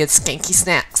more weird skanky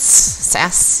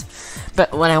sass.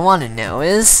 But what I want to know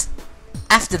is,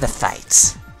 after the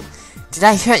fight, did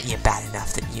I hurt you bad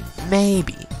enough that you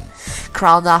maybe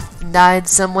crawled off and died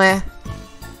somewhere?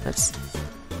 That's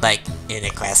like in a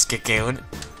glass cocoon.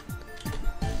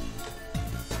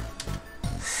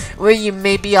 Were you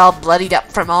maybe all bloodied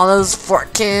up from all those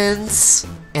forkins?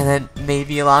 And then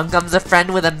maybe along comes a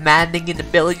friend with a maddening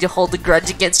inability to hold a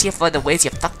grudge against you for the ways you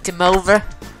fucked him over?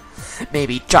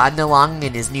 Maybe trotting along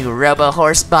in his new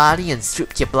robo-horse body and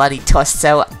swooped your bloody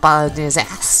torso up on his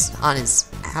ass? On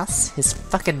his ass? His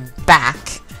fucking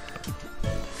back?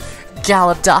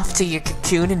 Galloped off to your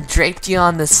cocoon and draped you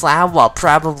on the slab while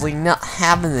probably not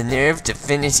having the nerve to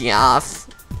finish you off?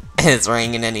 Is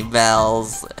ringing any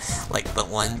bells? Like the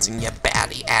ones in your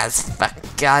batty ass fuck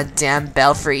goddamn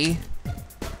belfry?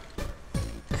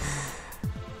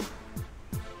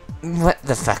 What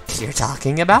the fuck you're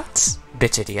talking about?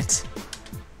 Bitch idiot.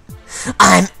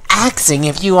 I'm asking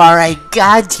if you are a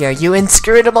god tier, you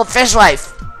inscrutable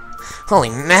fishwife!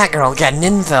 Holy mackerel, getting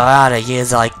info out of you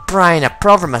is like prying a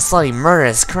pearl from a slutty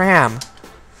murderous clam.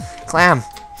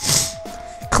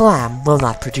 Clam will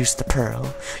not produce the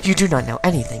pearl. You do not know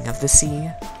anything of the sea.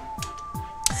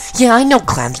 Yeah, I know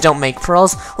clams don't make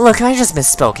pearls. Look, I just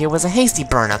misspoke. It was a hasty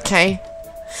burn, okay?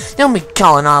 Don't be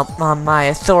calling out on my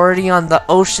authority on the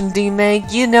ocean,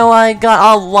 D-Meg. You know I got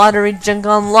all watery junk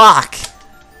on lock.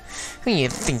 Who you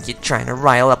think you're trying to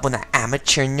rile up with that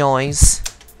amateur noise?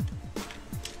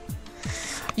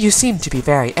 You seem to be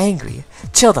very angry.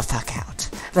 Chill the fuck out.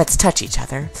 Let's touch each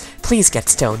other. Please get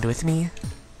stoned with me.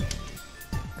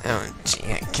 Oh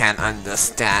gee, I can't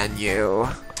understand you.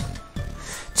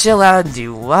 Chill out and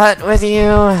do what with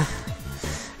you?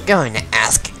 Going to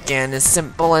ask again as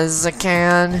simple as I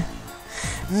can.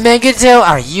 Megado,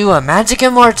 are you a magic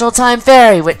immortal time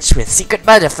fairy witch with secret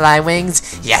butterfly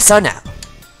wings? Yes or no?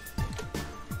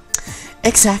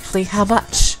 Exactly how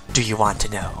much do you want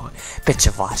to know, bitch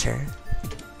of water?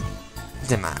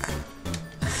 Damar.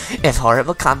 If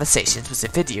Horrible Conversations was a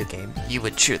video game, you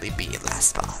would truly be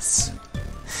last boss.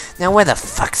 Now where the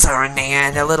fuck's our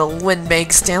Nan, a little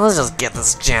windbag stand? Let's just get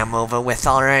this jam over with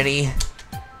already.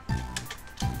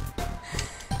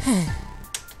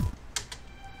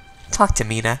 Talk to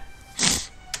Mina.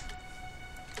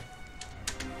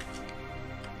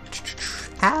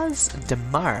 As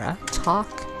Damara,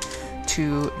 talk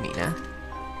to Mina.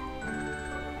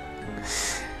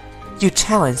 You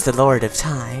challenge the Lord of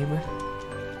Time.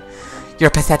 Your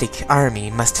pathetic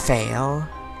army must fail.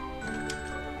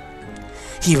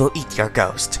 He will eat your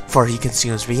ghost, for he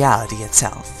consumes reality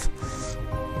itself.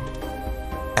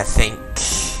 I think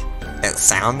it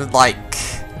sounded like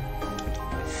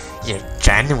you're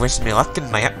trying to wish me luck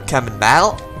in my upcoming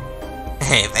battle?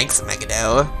 Hey, thanks,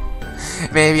 Megado.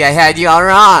 Maybe I had you all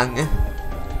wrong.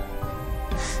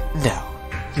 No,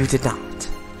 you did not.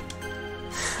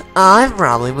 I'm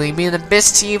probably being a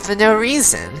bitch to you for no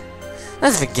reason.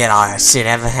 Let's forget all that shit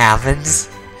ever happens.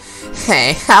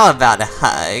 Hey, how about a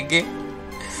hug?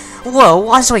 Whoa,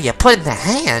 watch what you put in the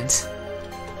hand!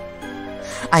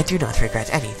 I do not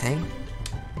regret anything.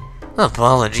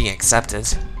 Apology accepted.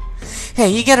 Hey,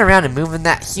 you get around to moving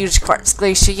that huge quartz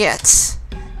glacier yet?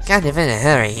 Kind of in a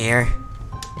hurry here.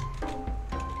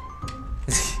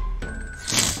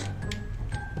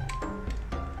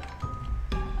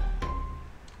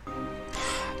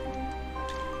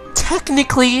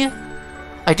 Technically,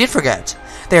 I did forget.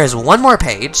 There's one more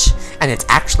page, and it's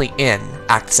actually in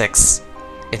Act 6,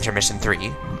 Intermission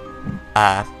 3.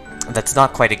 That's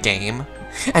not quite a game.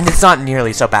 And it's not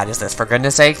nearly so bad as this, for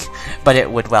goodness sake. But it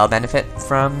would well benefit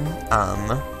from,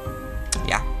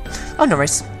 yeah. Oh, no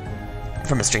worries.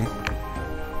 From a stream.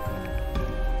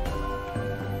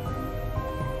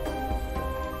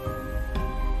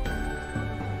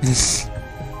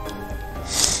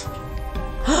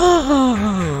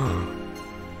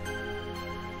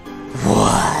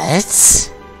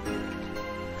 What?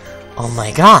 Oh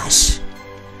my gosh.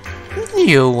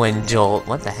 You and Joel,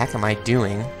 what the heck am I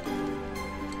doing?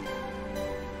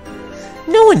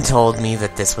 No one told me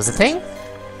that this was a thing.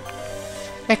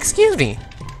 Excuse me.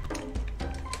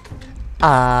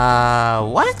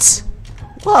 What?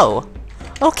 Whoa.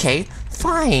 Okay,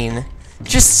 fine.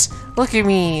 Just look at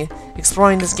me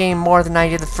exploring this game more than I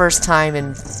did the first time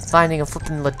and finding a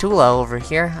flippin' Latula over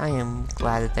here. I am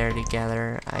glad that they're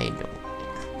together.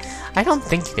 I don't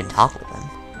think you can talk with them.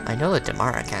 I know that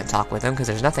Damara can't talk with them because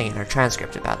there's nothing in her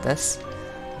transcript about this.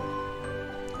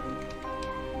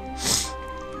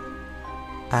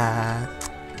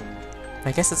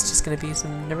 I guess it's just gonna be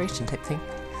some narration type thing.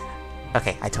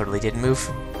 Okay, I totally didn't move.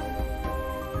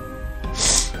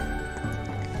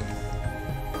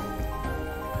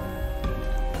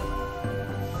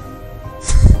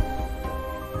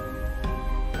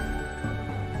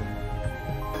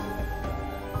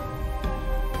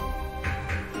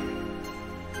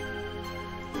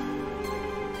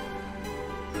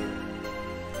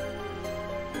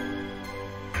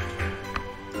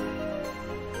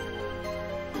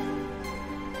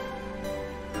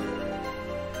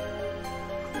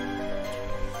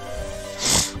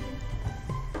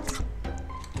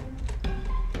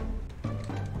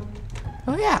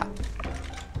 Oh yeah.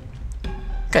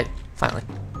 Good, finally.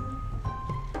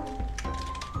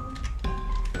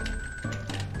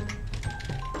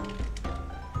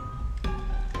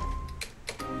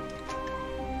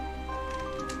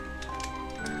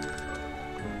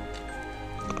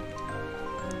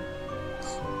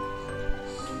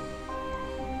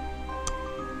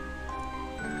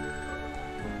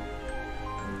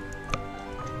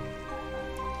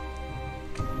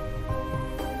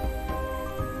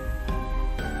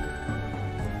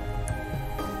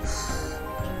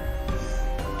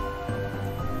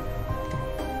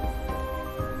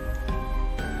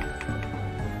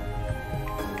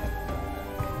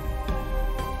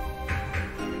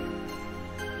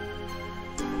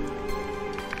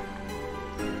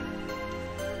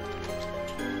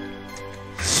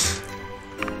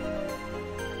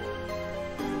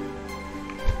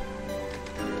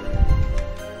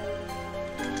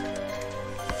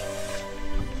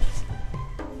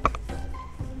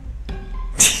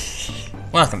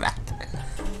 Welcome back.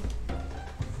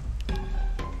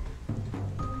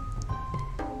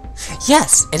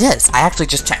 Yes, it is. I actually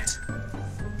just checked.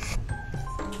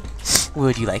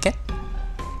 Would you like it?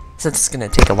 Since it's gonna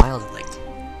take a while to, like,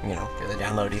 you know, do the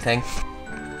downloady thing.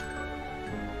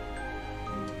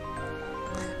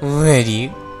 Would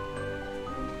you?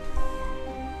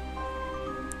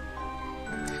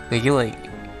 Would you like?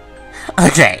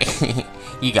 Okay,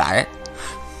 you got it.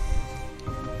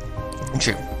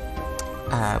 True.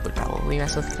 Would probably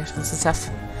mess with connections and stuff.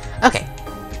 Okay.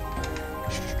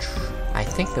 I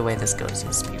think the way this goes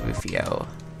is be Rufio,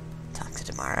 talk to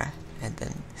Damara, and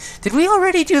then... Did we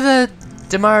already do the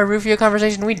Damara-Rufio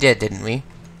conversation? We did, didn't we?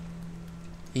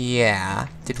 Yeah.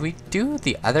 Did we do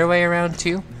the other way around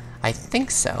too? I think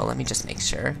so. Let me just make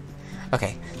sure.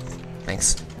 Okay.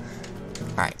 Thanks.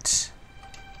 Alright.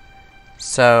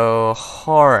 So,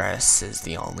 Horace is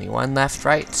the only one left,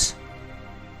 right?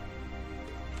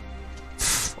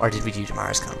 Or did we do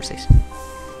Damara's conversation?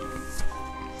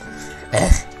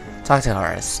 Talk to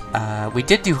Horace. We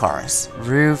did do Horace.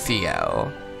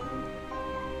 Rufio.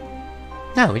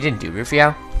 No, we didn't do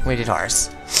Rufio. We did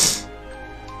horse.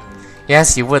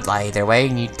 Yes, you would lie either way,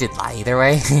 and you did lie either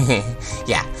way.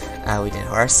 Yeah, we did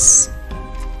horse.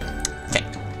 Okay.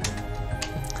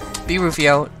 Be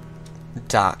Rufio.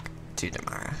 Talk to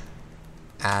Damara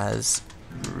as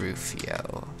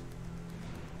Rufio.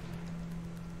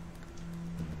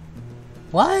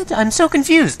 What? I'm so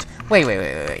confused. Wait,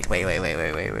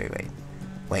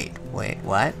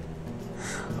 what?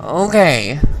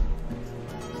 Okay.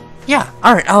 Yeah,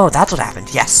 alright. Oh, that's what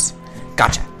happened. Yes.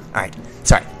 Gotcha. Alright.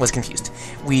 Sorry, was confused.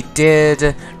 We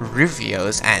did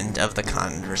Rufio's end of the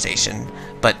conversation,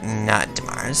 but not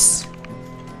Damara's.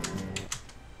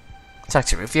 Talk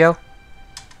to Rufio.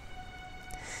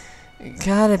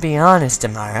 Gotta be honest,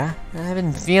 Damara. I've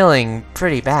been feeling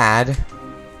pretty bad.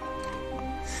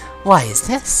 Why is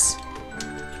this?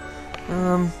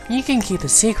 You can keep a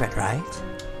secret, right?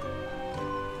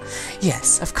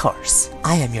 Yes, of course.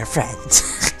 I am your friend.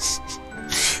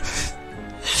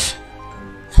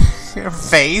 Your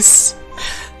face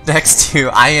next to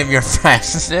I am your friend.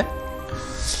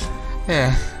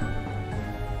 Yeah.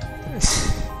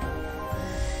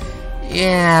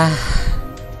 Yeah.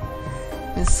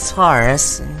 It's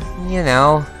Horace, and, you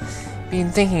know,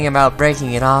 been thinking about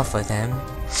breaking it off with him.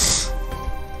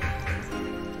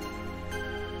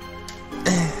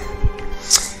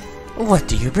 What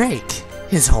do you break?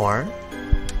 His horn?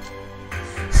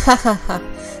 Hahaha.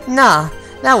 Nah,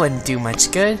 that wouldn't do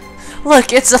much good.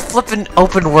 Look, it's a flippin'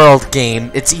 open world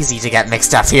game. It's easy to get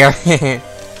mixed up here.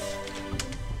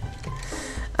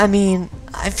 I mean,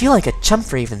 I feel like a chump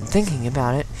for even thinking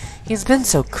about it. He's been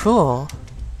so cool.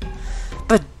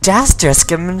 But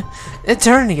Dancestor,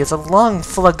 eternity is a long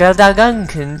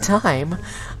flagagunkin time.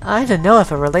 I don't know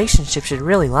if a relationship should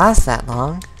really last that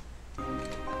long.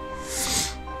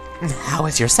 How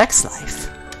is your sex life?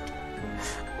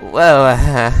 Whoa,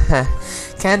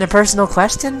 kinda personal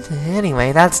question?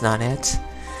 Anyway, that's not it.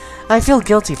 I feel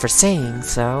guilty for saying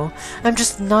so. I'm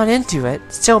just not into it.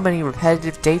 So many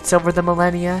repetitive dates over the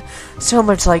millennia. So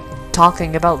much like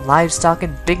talking about livestock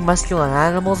and big muscular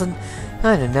animals, and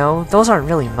I don't know, those aren't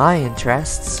really my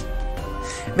interests.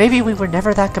 Maybe we were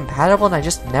never that compatible and I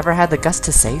just never had the guts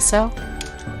to say so?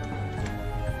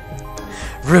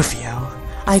 Rufio,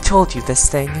 I told you this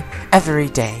thing. Every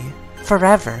day.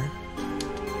 Forever.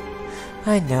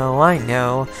 I know. I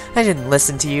didn't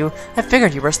listen to you. I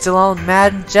figured you were still all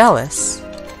mad and jealous.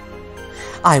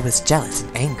 I was jealous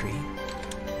and angry.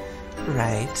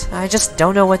 Right. I just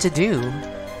don't know what to do.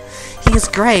 He's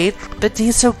great, but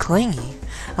he's so clingy.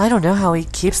 I don't know how he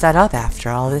keeps that up after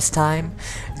all this time.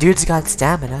 Dude's got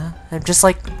stamina. I'm just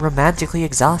like romantically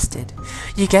exhausted.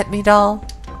 You get me, doll?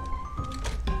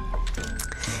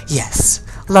 Yes.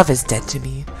 Love is dead to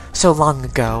me. So long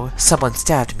ago, someone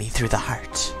stabbed me through the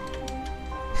heart.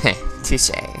 Heh,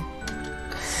 touché.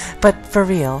 But for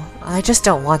real, I just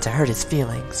don't want to hurt his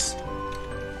feelings.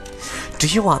 Do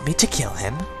you want me to kill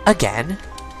him? Again?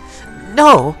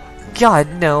 No! God,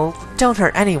 no. Don't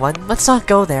hurt anyone. Let's not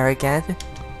go there again.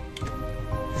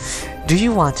 Do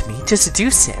you want me to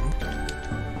seduce him?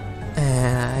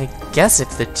 I guess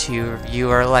if the two of you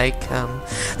are like,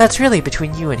 that's really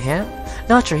between you and him.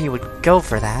 Not sure he would go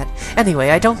for that. Anyway,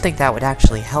 I don't think that would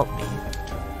actually help me.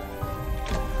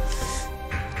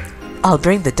 I'll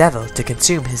bring the devil to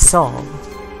consume his soul.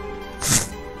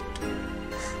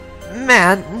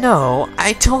 Man, no.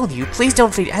 I told you, please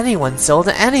don't feed anyone's soul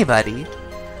to anybody.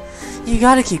 You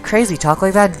gotta keep crazy talk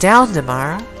like that down,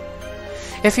 Damara.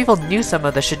 If people knew some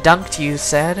of the shadunk you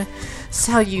said,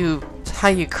 how you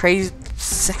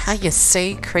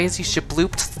say crazy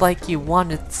shablooped like you want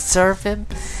to serve him.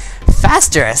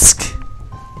 Fasterisk!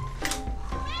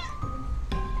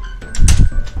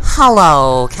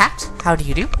 Hello, cat. How do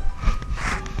you do?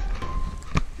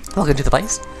 Welcome to the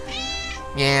place.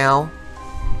 Meow.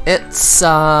 It's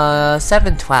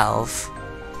 7:12.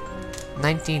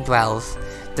 1912.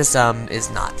 This is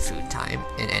not food time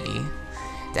in any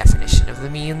definition of the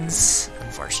means,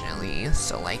 unfortunately.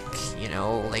 So like, you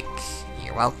know, like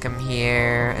you're welcome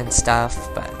here and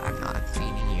stuff, but I'm not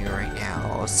feeding you right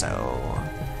now, so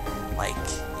like,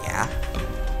 yeah.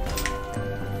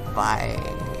 Bye.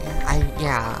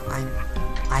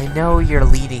 I know you're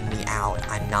leading me out.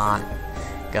 I'm not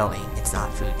going. It's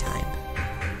not food time.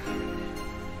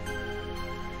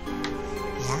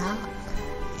 Yeah.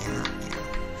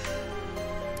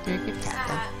 You're a good cat,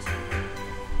 then.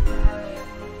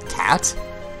 Cat?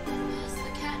 Yes,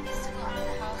 the cat needs to go out of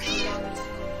the house and go.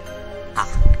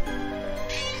 Ah.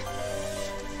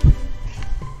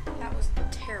 That was a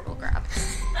terrible grab.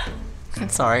 I'm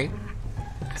sorry.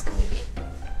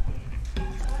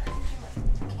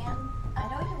 I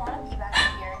know you want to be back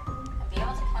here and be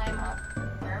able to climb up.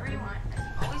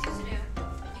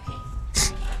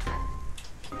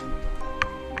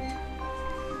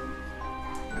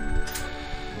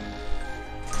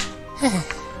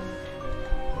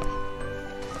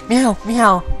 Meow,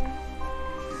 meow.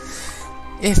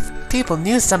 If people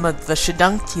knew some of the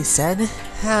shadunk you said,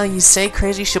 how you say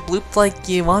crazy shabloop like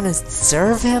you want to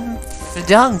serve him?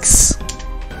 Fdunks.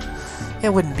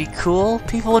 It wouldn't be cool.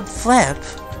 People would flip.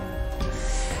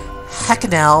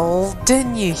 Heckanel,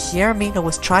 didn't you hear Mina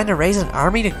was trying to raise an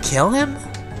army to kill him?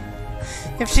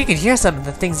 If she could hear some of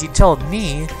the things you told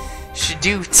me,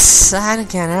 Shadoots, I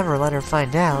can't ever let her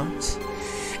find out.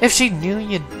 If she knew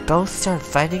you'd both start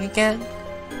fighting again,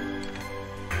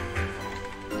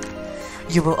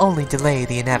 you will only delay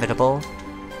the inevitable.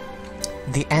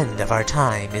 The end of our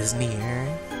time is near.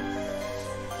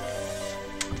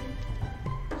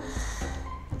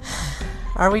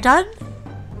 Are we done?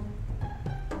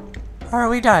 Are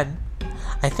we done?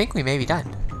 I think we may be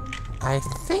done. I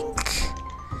think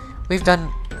we've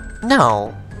done...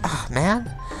 No. Oh,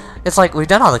 man. It's like we've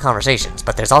done all the conversations,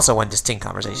 but there's also one distinct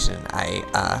conversation.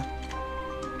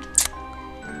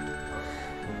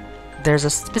 There's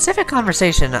a specific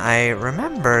conversation I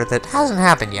remember that hasn't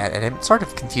happened yet, and it sort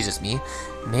of confuses me.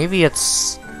 Maybe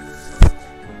it's...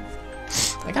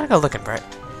 I gotta go looking for it.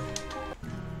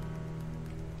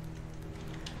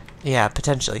 Yeah,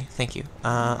 potentially. Thank you.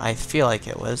 I feel like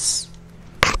it was...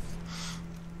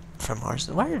 from Horace.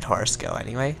 Where did Horace go,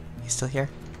 anyway? He's still here?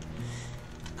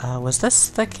 Was this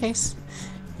the case?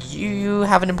 You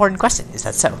have an important question, is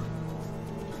that so?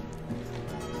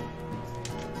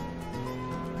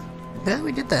 Yeah,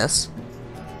 we did this.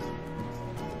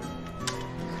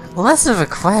 Less of a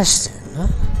question.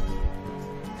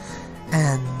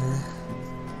 And...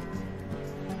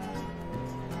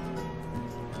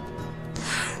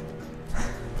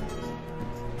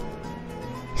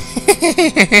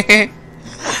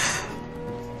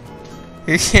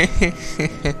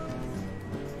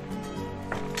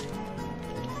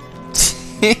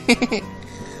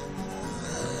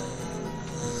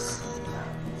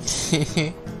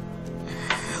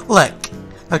 Look,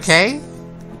 okay?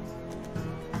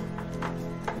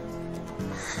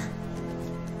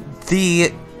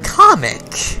 The comic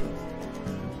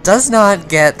does not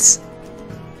get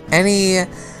any,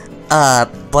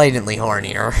 blatantly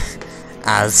hornier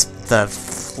as the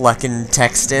fucking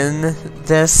text in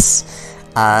this,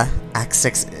 Act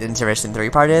 6 Intermission 3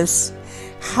 part is.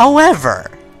 However,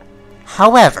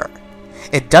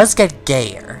 it does get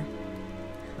gayer.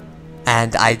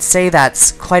 And I'd say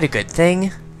that's quite a good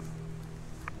thing.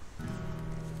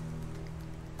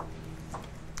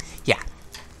 Yeah.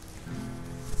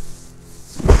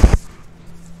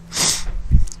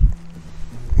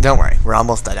 Don't worry, we're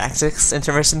almost at Act 6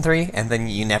 Intermission 3, and then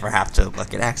you never have to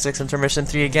look at Act 6 Intermission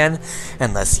 3 again,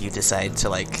 unless you decide to,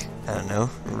 like, I don't know,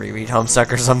 reread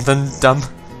Homestuck or something dumb.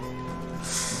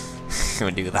 You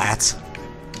would do that.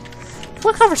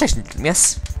 What conversation?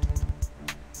 Yes?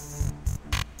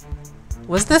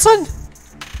 Was this one?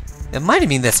 It might have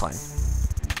been this one.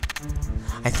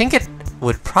 I think it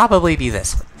would probably be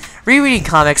this one. Rereading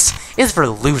comics is for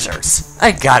losers.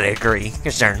 I gotta agree,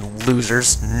 because they're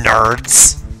losers,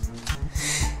 nerds.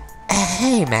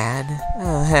 Hey, man.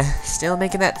 Still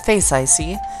making that face, I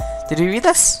see. Did you read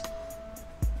this?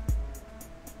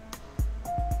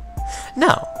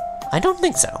 No, I don't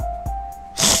think so.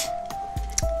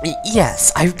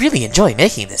 Yes, I really enjoy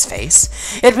making this face.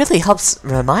 It really helps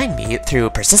remind me,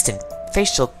 through persistent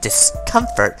facial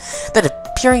discomfort, that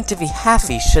appearing to be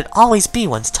happy should always be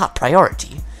one's top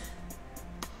priority.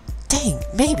 Dang,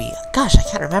 maybe. Gosh, I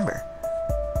can't remember.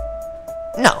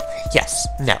 No. Yes.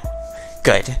 No.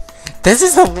 Good. This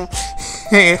is the...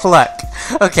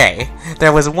 Look. Okay.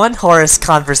 There was one Horace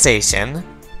conversation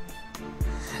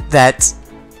that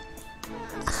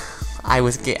I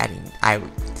was getting...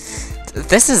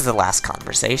 This is the last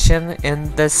conversation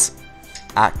in this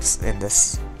act, in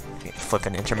this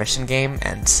flippin' intermission game,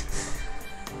 and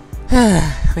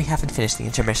we haven't finished the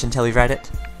intermission till we've read it.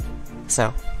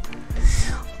 So,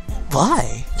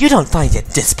 why? You don't find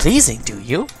it displeasing, do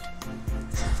you?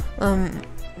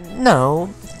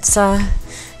 No. It's,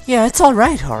 yeah, it's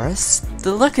alright, Horace.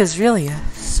 The look is really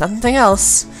something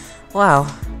else. Wow.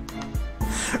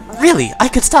 Really, I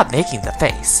could stop making the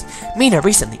face. Mina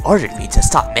recently ordered me to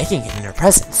stop making it in her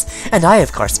presence, and I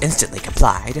of course instantly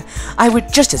complied. I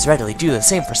would just as readily do the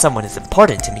same for someone as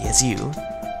important to me as you.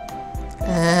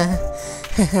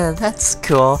 That's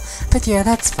cool. But yeah,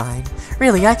 that's fine.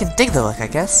 Really, I can dig the look, I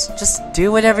guess. Just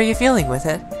do whatever you're feeling with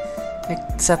it.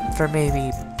 Except for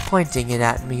maybe pointing it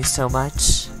at me so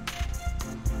much.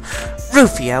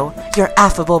 Rufio, your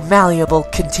affable, malleable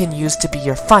continues to be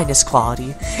your finest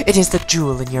quality. It is the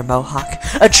jewel in your mohawk,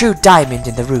 a true diamond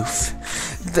in the roof.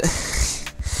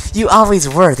 You always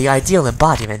were the ideal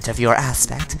embodiment of your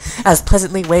aspect, as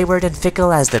pleasantly wayward and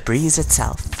fickle as the breeze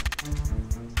itself.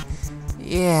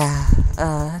 Yeah,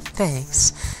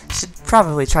 thanks. Should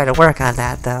probably try to work on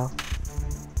that, though.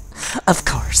 Of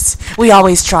course, we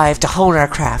always strive to hone our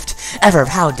craft, ever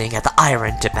pounding at the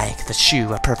iron to make the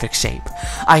shoe a perfect shape.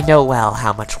 I know well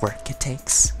how much work it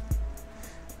takes.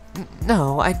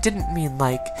 No, I didn't mean,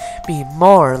 be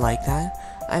more like that.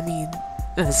 I mean,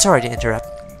 sorry to interrupt.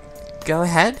 Go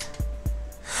ahead.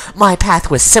 My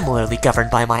path was similarly governed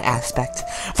by my aspect.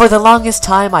 For the longest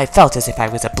time, I felt as if I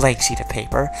was a blank sheet of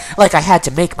paper, like I had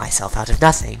to make myself out of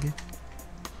nothing.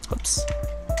 Oops.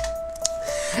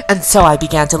 And so I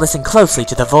began to listen closely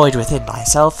to the void within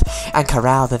myself, and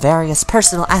corral the various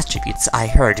personal attributes I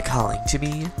heard calling to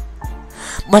me.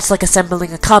 Much like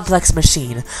assembling a complex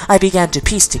machine, I began to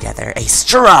piece together a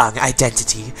strong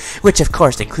identity, which of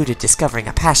course included discovering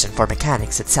a passion for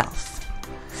mechanics itself.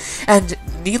 And,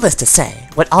 needless to say,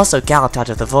 what also galloped out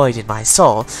of the void in my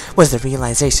soul was the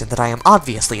realization that I am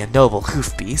obviously a noble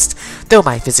hoof beast, though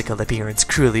my physical appearance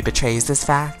cruelly betrays this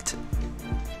fact.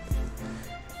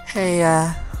 Hey,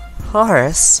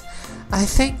 Horace, I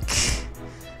think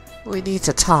we need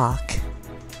to talk.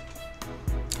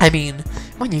 I mean,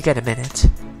 when you get a minute.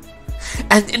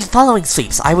 And in following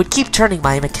sleeps, I would keep turning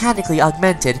my mechanically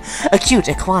augmented, acute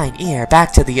equine ear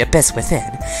back to the abyss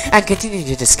within, and continue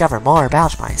to discover more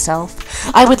about myself.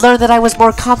 I would learn that I was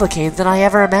more complicated than I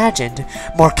ever imagined,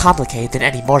 more complicated than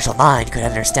any mortal mind could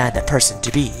understand a person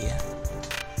to be.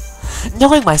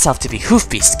 Knowing myself to be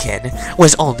Hoofbeastkin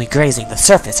was only grazing the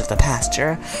surface of the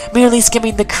pasture, merely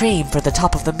skimming the cream for the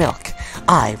top of the milk.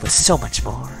 I was so much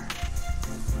more.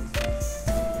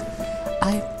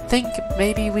 I think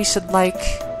maybe we should,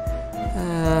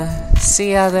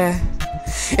 see other...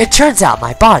 It turns out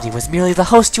my body was merely the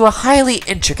host to a highly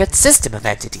intricate system of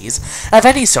entities, of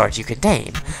any sort you could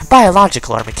name,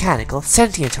 biological or mechanical,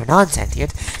 sentient or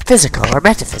non-sentient, physical or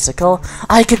metaphysical.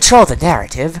 I control the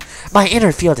narrative. My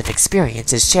inner field of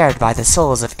experience is shared by the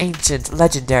souls of ancient,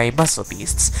 legendary muscle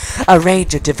beasts, a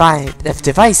range of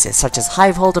devices such as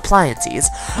hive-hold appliances,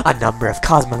 a number of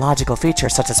cosmological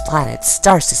features such as planets,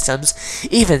 star systems,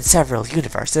 even several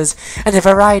universes, and a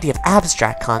variety of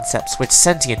abstract concepts which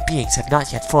sentient beings have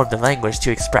not yet formed the language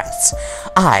to express.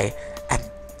 I am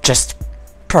just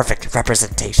perfect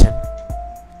representation.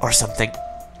 Or something.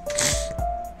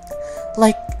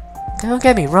 Don't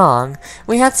get me wrong,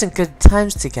 we had some good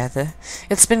times together.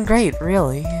 It's been great,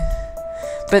 really.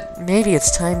 But maybe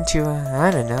it's time to, I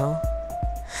don't know.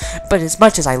 But as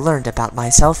much as I learned about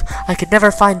myself, I could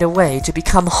never find a way to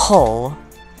become whole.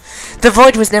 The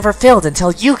void was never filled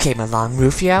until you came along,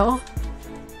 Rufio.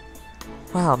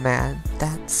 Wow, man,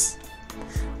 that's...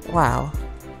 wow.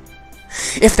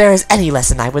 If there is any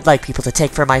lesson I would like people to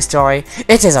take from my story,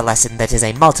 it is a lesson that is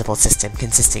a multiple system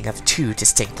consisting of two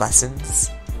distinct lessons.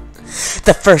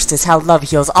 The first is how love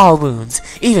heals all wounds,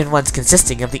 even ones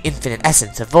consisting of the infinite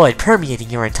essence of void permeating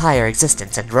your entire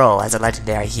existence and role as a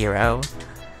legendary hero.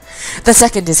 The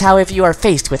second is how if you are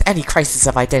faced with any crisis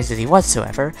of identity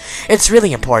whatsoever, it's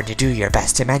really important to do your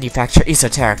best to manufacture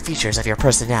esoteric features of your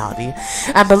personality,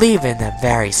 and believe in them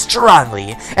very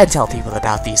strongly, and tell people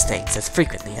about these things as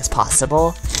frequently as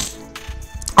possible.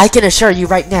 I can assure you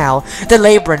right now, the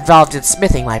labor involved in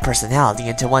smithing my personality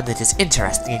into one that is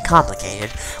interesting and complicated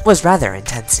was rather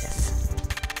intensive.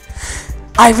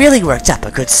 I really worked up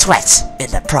a good sweat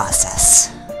in the process.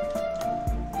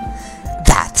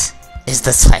 That is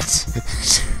the sweat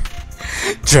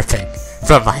dripping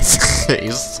from my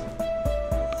face.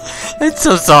 I'm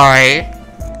so sorry.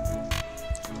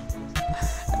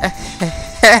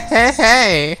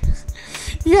 Hey,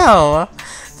 yo,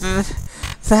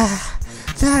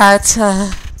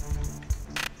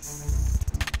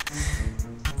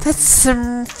 that's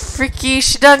some freaky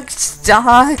shdunks,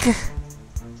 dog.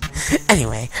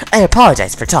 Anyway, I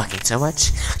apologize for talking so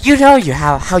much. You know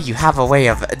how you have a way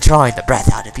of drawing the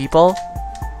breath out of people.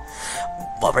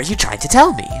 What were you trying to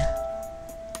tell me?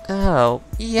 Oh,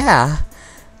 yeah.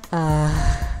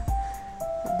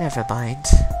 Never mind.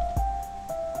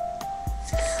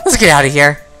 Let's get out of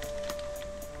here.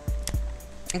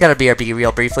 I gotta BRB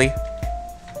real briefly.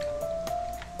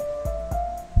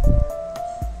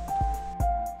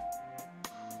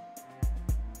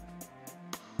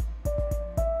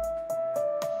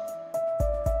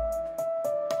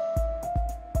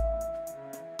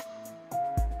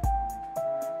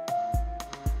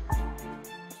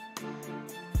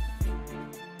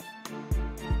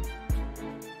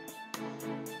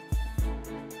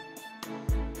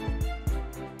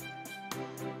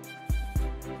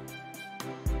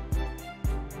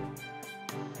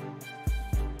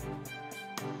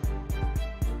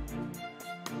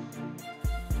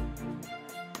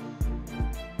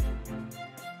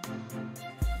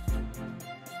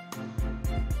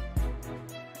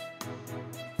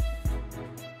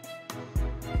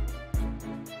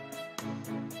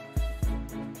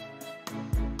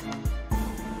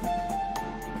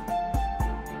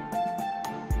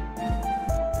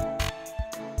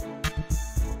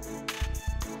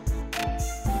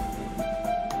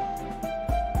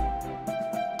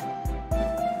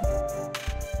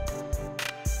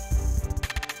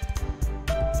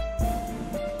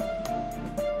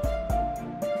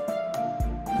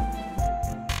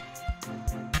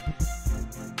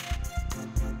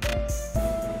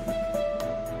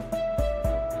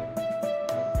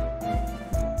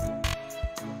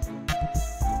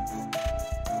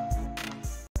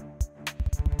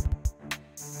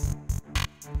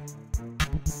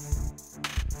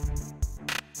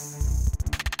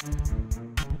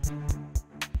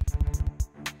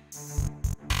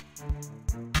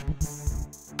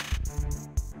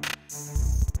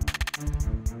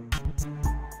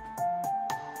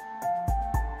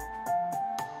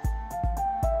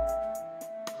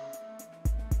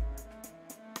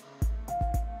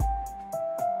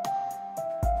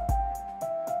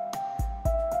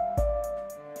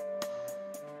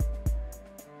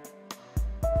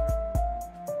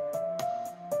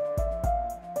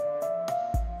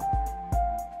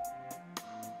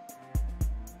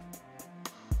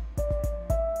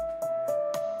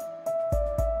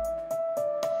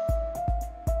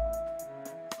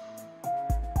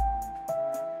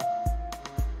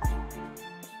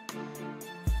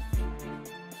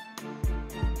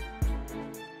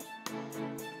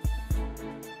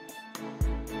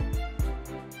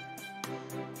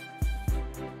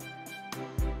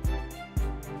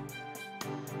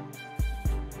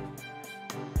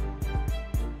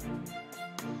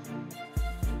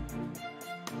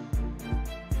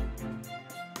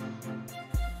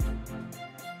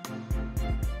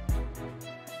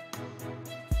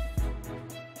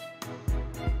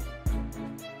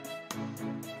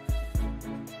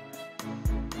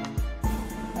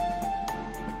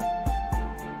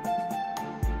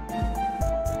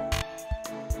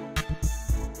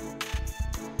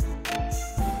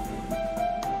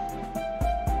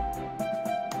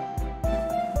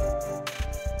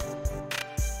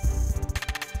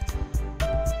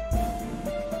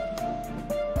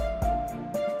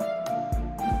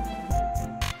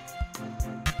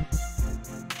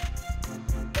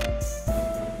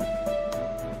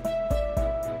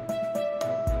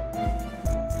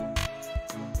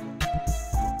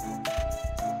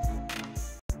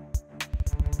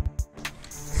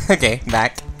 Okay,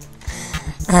 back.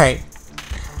 Alright.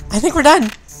 I think we're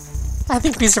done. I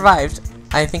think we survived.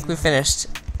 I think we finished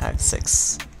Act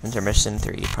 6, Intermission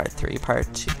 3, Part 3,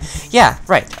 Part 2. Yeah,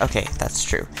 right. Okay, that's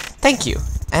true. Thank you.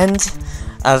 End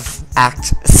of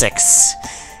Act 6,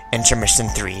 Intermission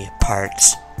 3, Part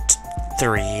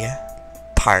 3,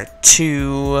 Part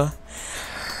 2,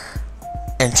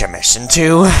 Intermission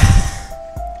 2.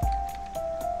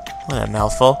 What a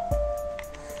mouthful.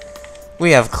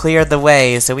 We have cleared the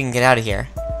way so we can get out of here.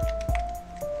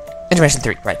 Intermission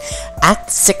 3, right.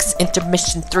 Act 6,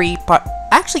 Intermission 3, Part...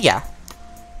 Actually, yeah.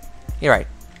 You're right.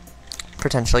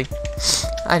 Potentially.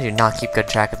 I do not keep good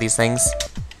track of these things.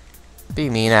 Be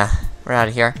mean, we're out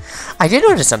of here. I did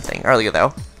notice something earlier,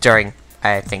 though. During,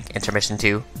 I think, Intermission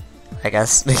 2. I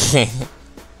guess.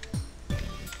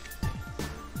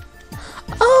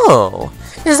 Oh!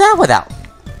 Is that without...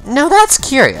 No, that's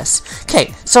curious.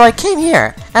 Okay, so I came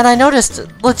here, and I noticed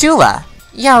Ladula.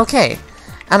 Yeah, okay.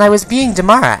 And I was being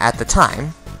Damara at the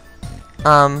time.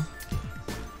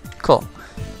 Cool.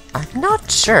 I'm not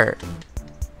sure.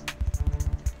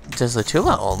 Does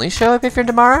Latula only show up if you're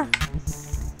Damara?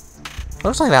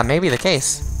 Looks like that may be the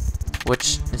case.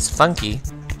 Which is funky.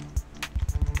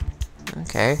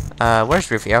 Okay, where's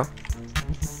Rufio?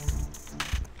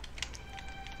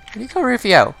 Where'd you go,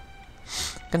 Rufio?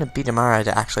 I'm gonna beat Damara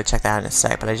to actually check that out in a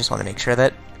sec, but I just want to make sure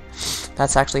that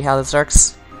that's actually how this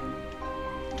works.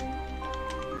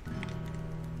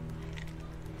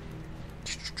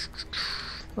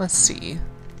 Let's see.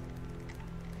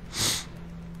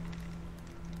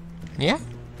 Yeah?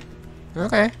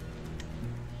 Okay.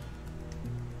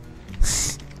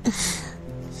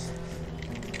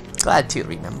 Glad to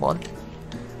remember.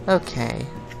 Okay.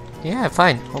 Yeah,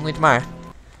 fine. Only tomorrow.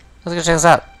 Let's go check this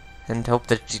out. And hope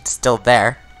that she's still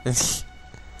there. Since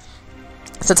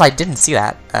I didn't see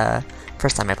that,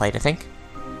 first time I played, I think.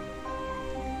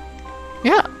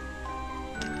 Yeah.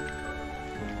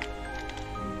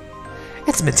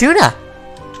 It's Matuna!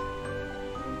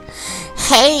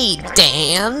 Hey,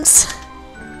 Dans!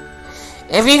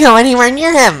 If you go anywhere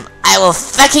near him, I will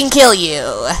fucking kill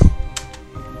you!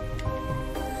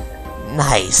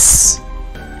 Nice.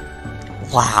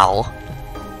 Wow.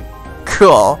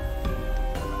 Cool.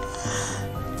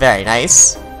 Very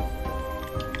nice.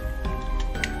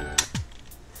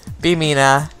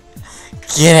 Bimina,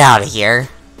 get out of here.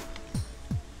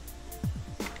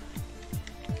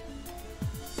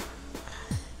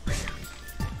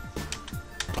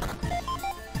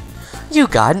 You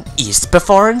got an East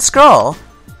Before Scroll.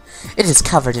 It is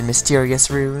covered in mysterious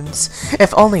runes.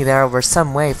 If only there were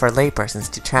some way for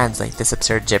laypersons to translate this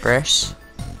absurd gibberish.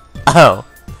 Oh.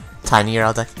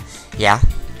 Tiny-year-old duck. Yeah.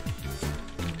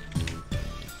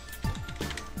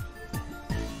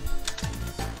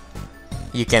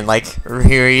 You can, like,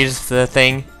 reread the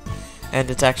thing and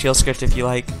its actual script if you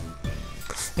like.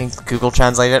 And Google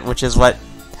Translate it, which is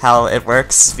how it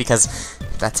works, because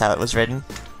that's how it was written.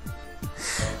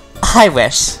 I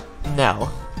wish. No.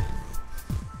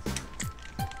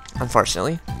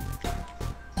 Unfortunately.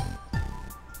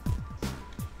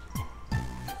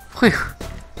 Whew.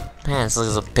 Man, this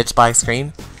looks like a pitch black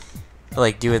screen. We're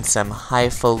like doing some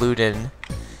highfalutin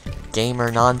gamer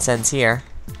nonsense here.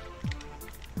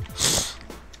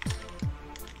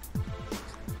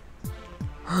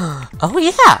 Oh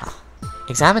yeah!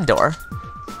 Examine door.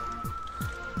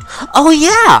 Oh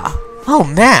yeah! Oh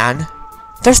man!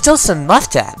 There's still some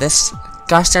left at this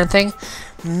gosh darn thing.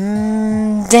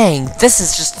 Dang, this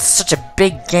is just such a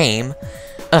big game.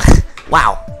 Ugh,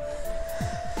 wow.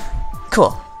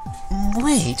 Cool.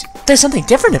 Wait, there's something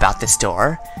different about this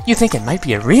door. You think it might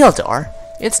be a real door.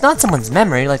 It's not someone's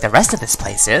memory like the rest of this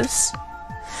place is.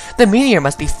 The meteor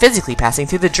must be physically passing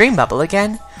through the dream bubble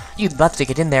again. You'd love to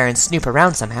get in there and snoop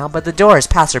around somehow, but the door is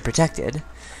password protected.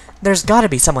 There's gotta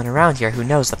be someone around here who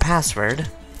knows the password.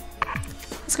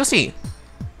 Let's go see.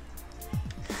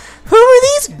 Who are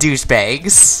these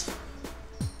douchebags?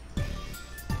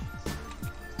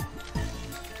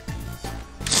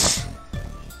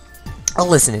 I'll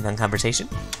listen in on conversation.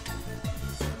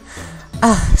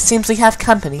 Seems we have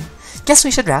company. Guess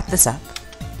we should wrap this up.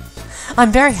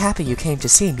 I'm very happy you came to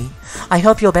see me. I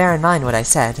hope you'll bear in mind what I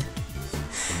said.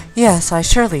 Yes, I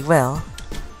surely will.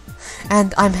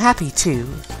 And I'm happy too.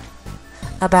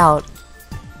 About...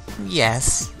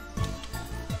 yes.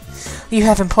 You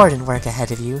have important work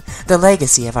ahead of you. The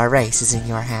legacy of our race is in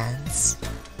your hands.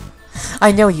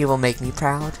 I know you will make me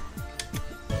proud.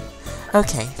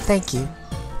 Okay, thank you.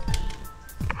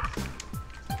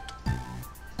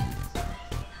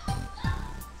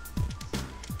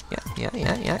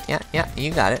 Yeah,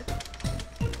 you got it.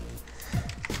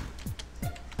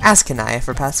 Ask Kanaya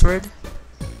for password.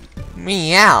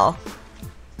 Meow.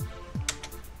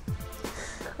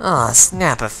 Aw,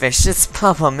 snap a fish, it's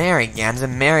Papa Marigams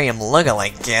and Miriam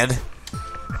lookalike kid.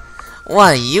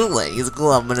 What are you ladies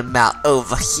glubbing about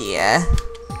over here?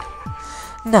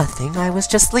 Nothing, I was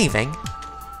just leaving.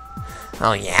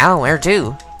 Oh yeah, where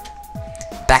to?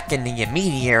 Back into your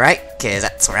meteorite, 'cause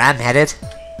that's where I'm headed.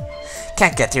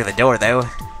 Can't get through the door though.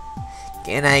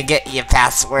 Can I get your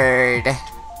password?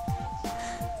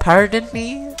 Pardon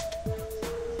me?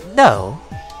 No.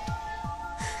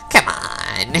 Come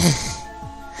on.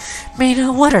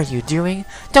 Mina, what are you doing?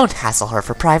 Don't hassle her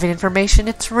for private information,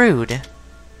 it's rude.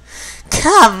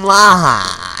 Come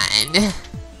on!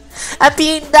 I'm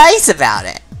being nice about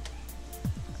it!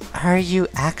 Are you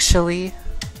actually?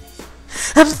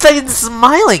 I'm fucking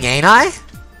smiling, ain't I?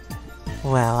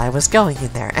 Well, I was going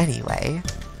in there anyway.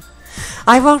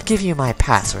 I won't give you my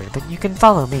password, but you can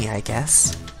follow me, I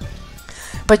guess.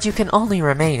 But you can only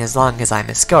remain as long as I'm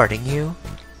escorting you.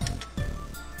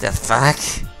 The fuck?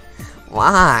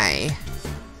 Why?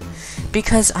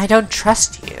 Because I don't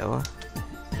trust you.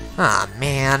 Aw,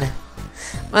 man.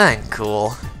 I'm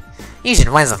cool. You should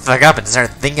wise the fuck up and start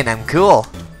thinking I'm cool.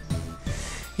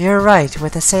 You're right,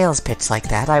 with a sales pitch like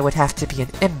that, I would have to be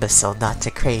an imbecile not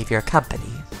to crave your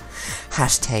company.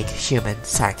 Hashtag human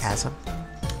sarcasm.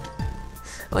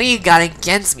 What you got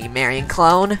against me, Marion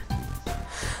Clone?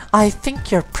 I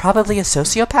think you're probably a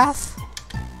sociopath?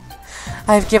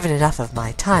 I've given enough of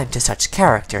my time to such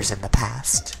characters in the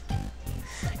past.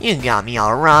 You got me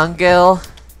all wrong, girl.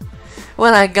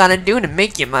 What I gotta do to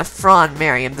make you my fraud,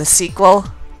 Miriam the sequel?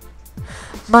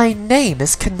 My name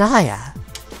is Kanaya.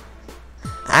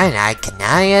 I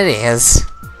Kanaya it is.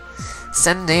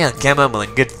 Someday I'll come up with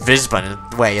a good fish bun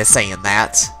way of saying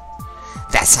that.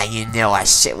 That's how you know our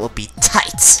shit will be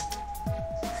tight.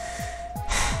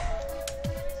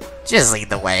 Just lead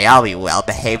the way, I'll be well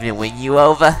behaved and win you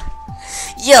over.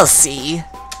 You'll see.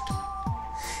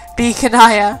 Be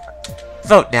Kanaya.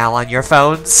 Vote now on your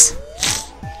phones.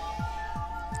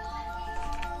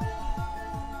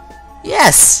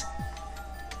 Yes!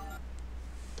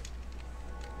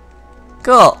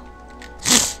 Cool.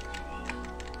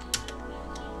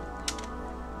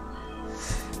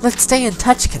 Let's stay in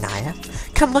touch, Kanaya.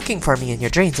 Come looking for me in your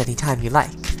dreams anytime you like.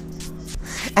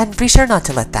 And be sure not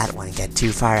to let that one get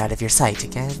too far out of your sight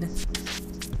again.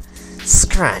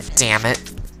 Scrap, damn it.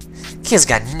 Kid's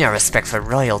got no respect for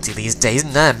royalty these days,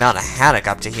 none about a haddock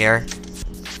up to here.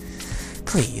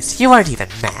 Please, you aren't even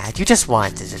mad, you just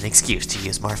wanted an excuse to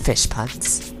use more fish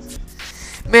puns.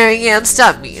 Marianne,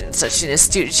 stop being such an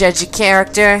astute judgy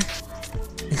character.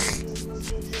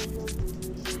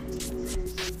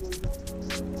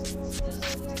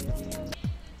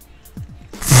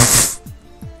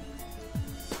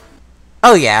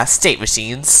 Oh yeah, state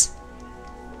machines.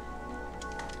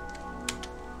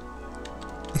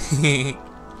 It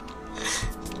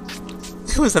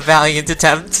was a valiant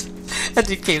attempt, and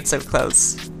you came so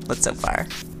close, but so far.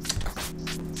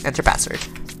 Enter password.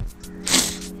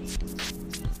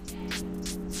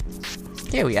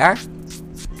 Here we are.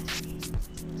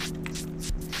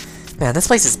 Man, this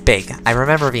place is big. I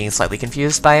remember being slightly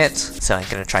confused by it, so I'm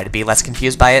gonna try to be less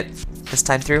confused by it this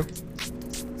time through.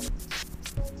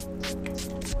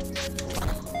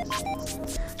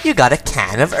 You got a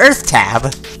can of Earth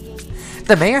Tab!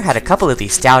 The mayor had a couple of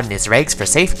these down in his regs for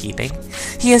safekeeping.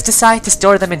 He has decided to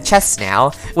store them in chests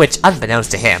now, which,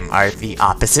 unbeknownst to him, are the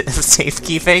opposite of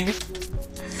safekeeping.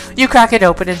 You crack it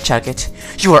open and chug it.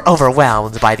 You are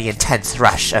overwhelmed by the intense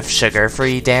rush of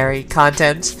sugar-free dairy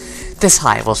content. This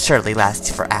high will surely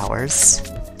last for hours.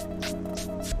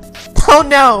 Oh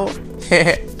no!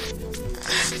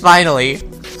 Finally.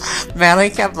 Man, I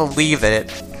can't believe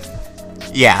it.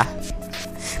 Yeah.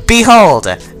 Behold,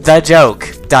 the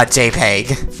joke.jpg.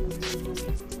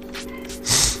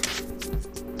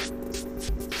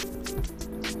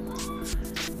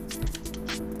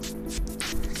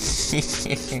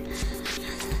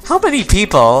 How many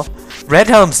people read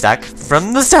Homestuck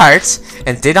from the start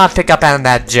and did not pick up on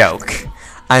that joke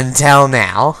until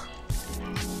now?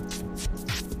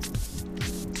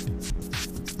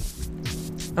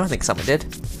 I don't think someone did.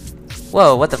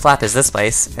 Whoa, what the flap is this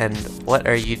place? And what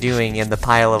are you doing in the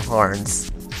pile of horns,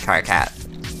 Carcat?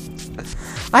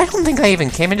 I don't think I even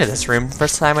came into this room the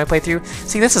first time I played through.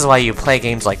 See, this is why you play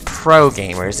games like pro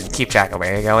gamers and keep track of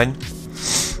where you're going.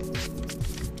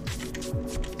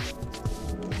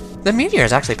 The meteor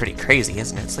is actually pretty crazy,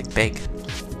 isn't it? It's like big.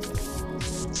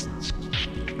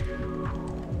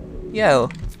 Yo.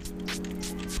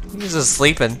 He's just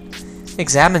sleeping.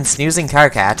 Examine snoozing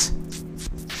Carcat.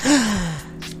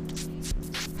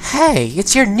 Hey,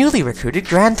 it's your newly recruited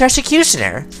Grand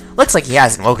Threshucutioner! Looks like he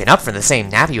hasn't woken up from the same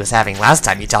nap he was having last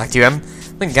time you talked to him.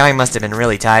 The guy must have been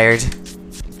really tired.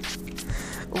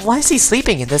 Why is he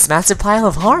sleeping in this massive pile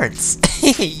of horns?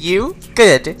 You?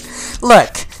 Good.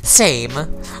 Look, same.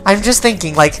 I'm just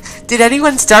thinking, like, did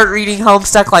anyone start reading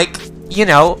Homestuck, like, you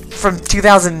know, from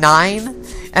 2009?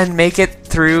 And make it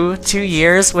through 2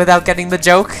 years without getting the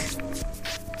joke?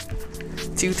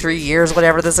 2, 3 years,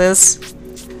 whatever this is?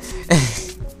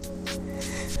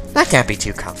 That can't be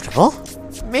too comfortable.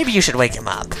 Maybe you should wake him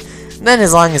up. Then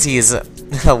as long as he's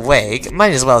awake,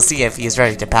 might as well see if he's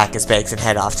ready to pack his bags and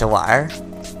head off to war.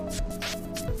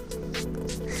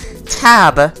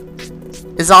 Tab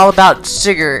is all about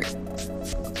sugar,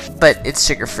 but it's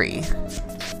sugar-free.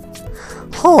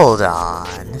 Hold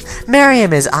on.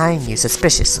 Miriam is eyeing you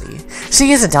suspiciously.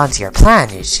 She isn't onto your plan,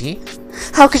 is she?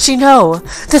 How could she know?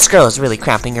 This girl is really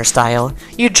cramping your style.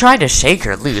 You'd try to shake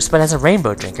her loose, but as a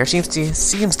rainbow drinker, she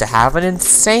seems to have an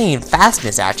insane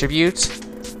fastness attribute.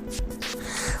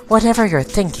 Whatever you're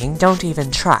thinking, don't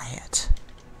even try it.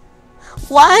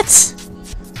 What?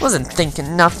 Wasn't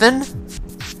thinking nothing.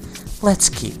 Let's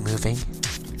keep moving.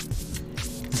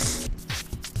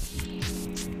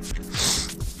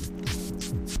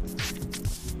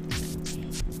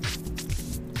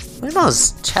 Look at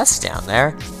those chests down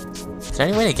there. Is there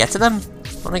any way to get to them?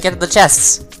 I want to get to the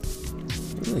chests.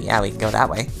 Ooh, yeah, we can go that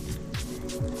way.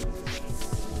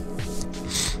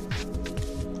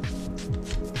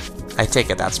 I take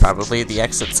it that's probably the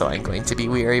exit, so I'm going to be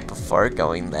wary before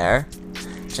going there.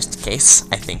 Just in case.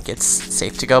 I think it's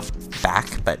safe to go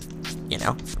back, but, you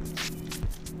know.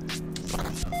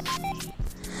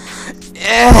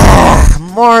 Ugh,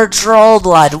 more troll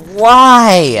blood.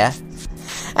 Why?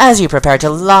 As you prepare to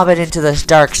lob it into the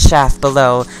dark shaft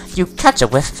below, you catch a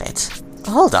whiff of it.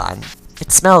 Hold on.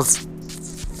 It smells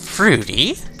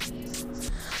fruity?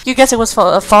 You guess it was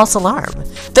a false alarm.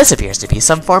 This appears to be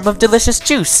some form of delicious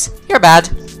juice. You're bad.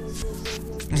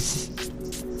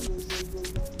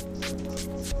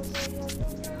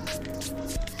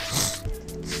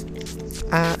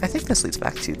 I think this leads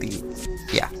back to the...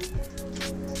 yeah.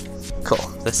 Cool.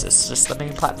 This is just the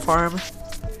main platform.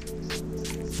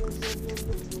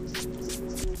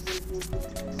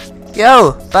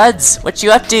 Yo, buds, what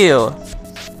you up to?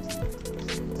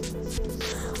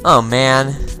 Oh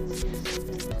man.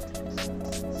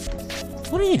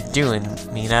 What are you doing,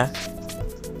 Mina?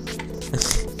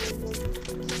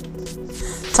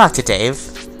 Talk to Dave.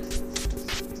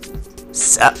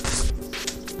 Sup?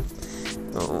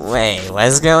 Wait,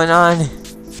 what's going on?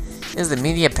 Is the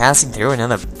media passing through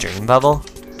another dream bubble?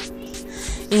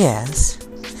 Yes.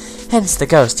 Hence the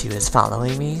ghost who is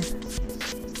following me.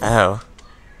 Oh.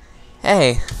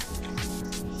 Hey.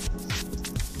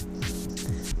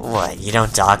 What, you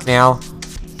don't talk now?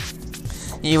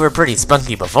 You were pretty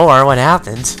spunky before, what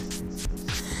happened?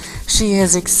 She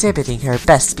is exhibiting her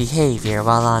best behavior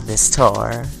while on this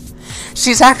tour.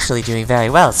 She's actually doing very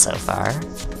well so far.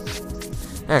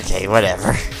 Okay,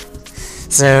 whatever.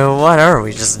 So, what are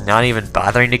we, just not even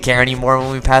bothering to care anymore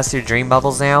when we pass through dream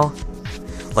bubbles now?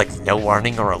 Like, no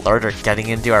warning or alert or getting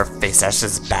into our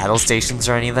Facetious battle stations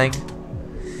or anything?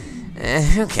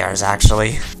 Who cares,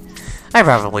 actually? I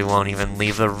probably won't even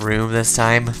leave the room this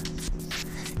time.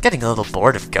 Getting a little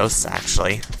bored of ghosts,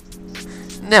 actually.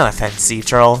 No offense, sea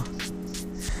troll.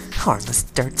 Harmless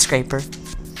dirt scraper.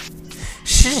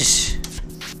 Shh.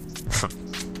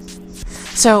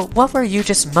 So, what were you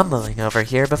just mumbling over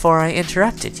here before I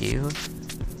interrupted you?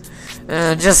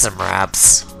 Just some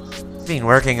raps. Been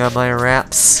working on my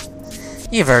raps.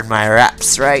 You've heard my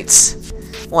raps, right?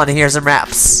 Want to hear some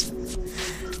raps?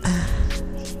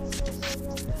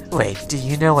 Wait, do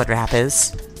you know what rap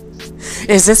is?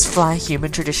 Is this fly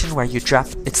human tradition where you drop...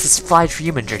 It's this fly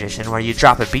human tradition where you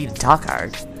drop a beat and talk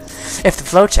hard. If the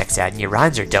flow checks out and your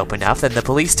rhymes are dope enough, then the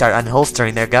police start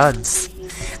unholstering their guns.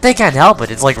 They can't help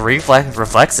it, it's like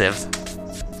reflexive.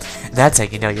 That's how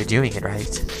you know you're doing it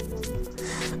right.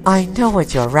 I know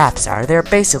what your raps are. They're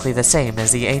basically the same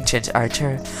as the ancient art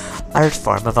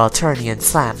form of Alternian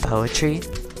slam poetry,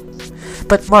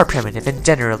 but more primitive and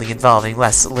generally involving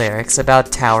less lyrics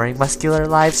about towering muscular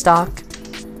livestock.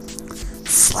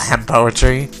 Slam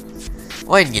poetry?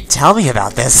 Why didn't you tell me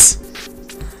about this?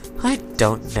 I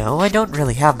don't know. I don't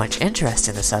really have much interest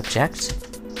in the subject.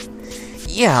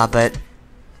 Yeah, but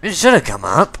it should have come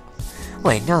up.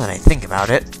 Wait, now that I think about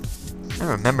it, I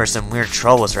remember some weird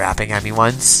troll was rapping at me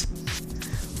once.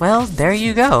 Well, there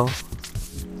you go.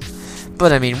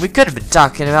 But I mean, we could have been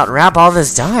talking about rap all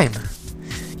this time.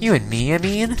 You and me, I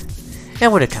mean.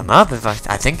 It would have come up if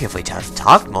I think if we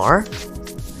talked more.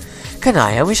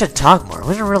 Kanaya, we should talk more.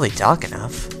 We don't really talk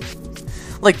enough.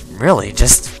 Like, really,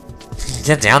 just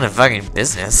Get down to fucking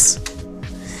business.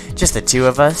 Just the two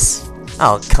of us,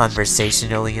 all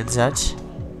conversationally and such.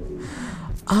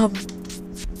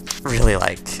 Really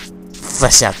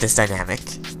flesh out this dynamic.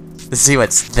 See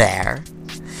what's there.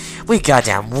 We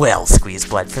goddamn well squeeze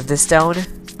blood from this stone.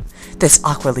 This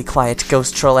awkwardly quiet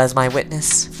ghost troll as my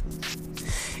witness.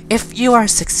 If you are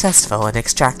successful in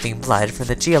extracting blood from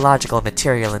the geological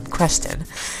material in question,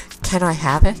 can I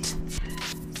have it?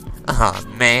 Oh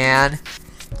man.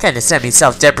 Kinda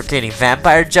semi-self-deprecating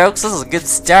vampire jokes? This is a good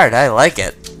start, I like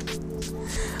it.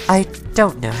 I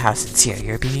don't know how sincere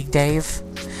you're being, Dave.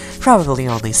 Probably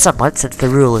only somewhat, since the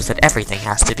rule is that everything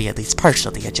has to be at least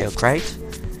partially a joke, right?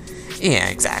 Yeah,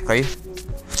 exactly.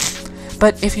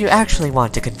 But if you actually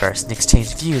want to converse and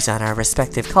exchange views on our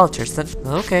respective cultures, then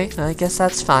okay, I guess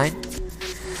that's fine.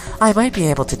 I might be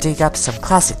able to dig up some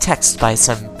classic texts by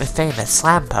some famous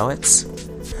slam poets.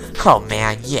 Oh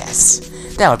man, yes.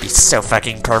 That would be so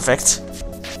fucking perfect.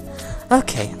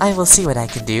 Okay, I will see what I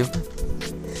can do.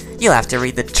 You'll have to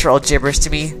read the troll gibberish to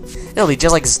me. It'll be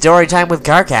just like story time with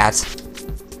Garcat.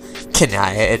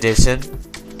 Kanaya edition.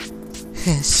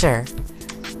 Sure.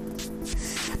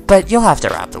 But you'll have to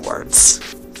rap the words.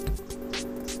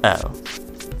 Oh.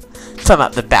 Plumb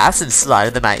up the bass and slaughter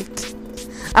the mic.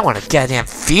 I want to goddamn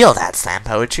feel that slam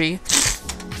poetry.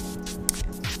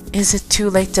 Is it too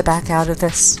late to back out of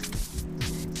this?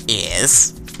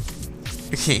 Yes.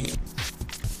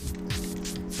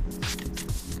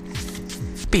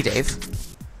 B Dave.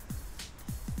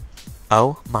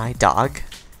 Oh, my dog.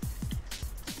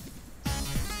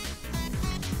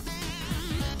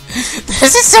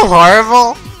 This is so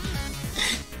horrible!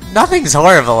 Nothing's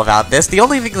horrible about this. The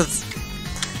only thing that's...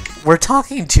 We're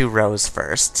talking to Rose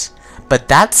first, but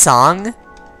that song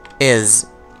is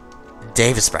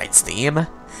Dave's Sprite's theme.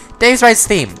 Dave's Sprite's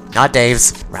theme, not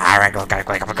Dave's.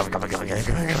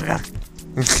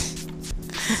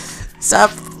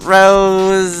 Sup,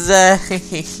 Rose?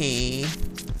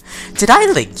 Did I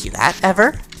link you that,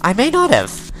 ever? I may not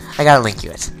have. I gotta link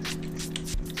you it.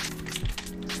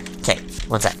 Okay,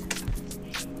 one sec.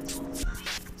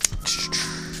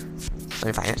 Let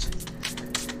me find it.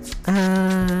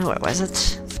 Where was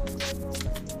it?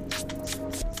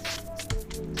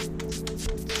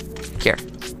 Here.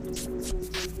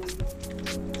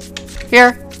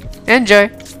 Here. Enjoy.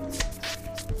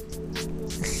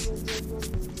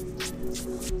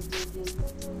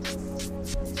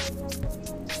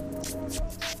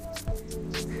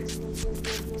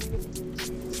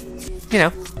 You know.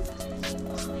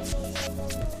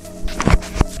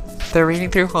 They're reading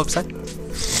through website.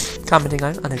 Commenting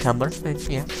on a Tumblr, and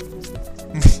yeah.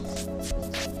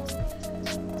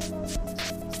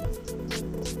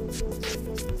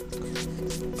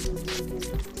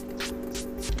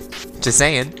 Just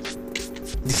saying.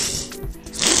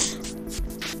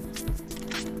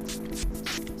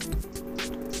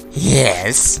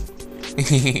 Yes.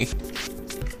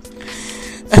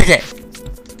 Okay.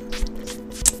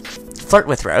 Flirt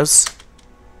with Rose.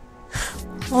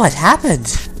 What happened?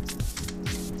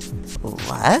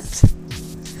 What?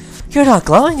 You're not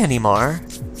glowing anymore.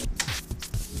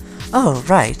 Oh,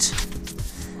 right.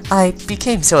 I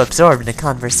became so absorbed in a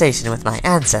conversation with my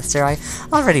ancestor, I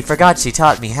already forgot she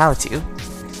taught me how to.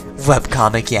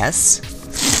 Webcomic, yes.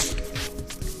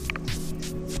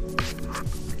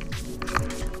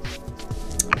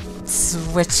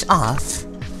 Switch off?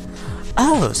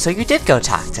 Oh, so you did go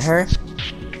talk to her?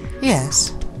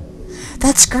 Yes.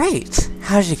 That's great.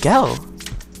 How'd you go?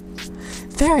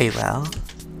 Very well.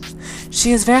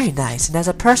 She is very nice, and as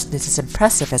a person is as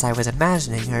impressive as I was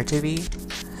imagining her to be.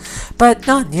 But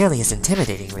not nearly as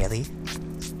intimidating, really.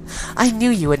 I knew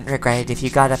you wouldn't regret it if you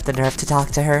got up the nerve to talk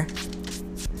to her.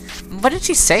 What did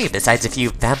she say, besides a few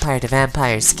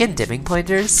vampire-to-vampire skin-dipping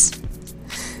pointers?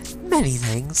 Many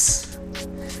things.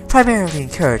 Primarily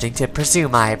encouraging to pursue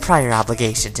my prior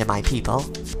obligation to my people.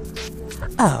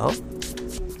 Oh.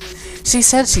 She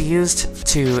said she used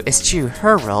to eschew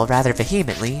her role rather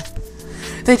vehemently.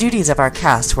 The duties of our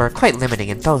caste were quite limiting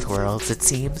in both worlds, it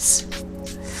seems.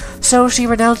 So she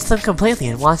renounced them completely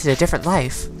and wanted a different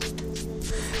life.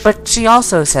 But she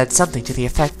also said something to the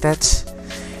effect that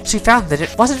she found that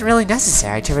it wasn't really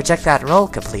necessary to reject that role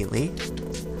completely.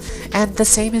 And the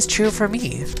same is true for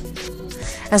me.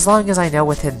 As long as I know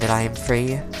within that I am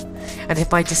free, and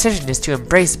if my decision is to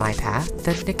embrace my path,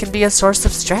 then it can be a source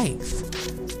of strength.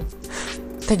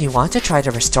 Then you want to try to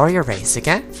restore your race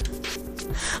again?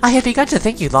 I had begun to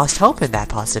think you lost hope in that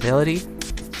possibility.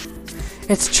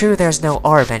 It's true there's no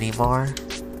orb anymore.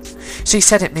 She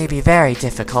said it may be very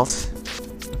difficult.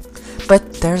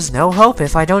 But there's no hope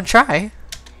if I don't try.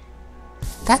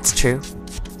 That's true.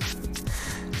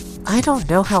 I don't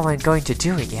know how I'm going to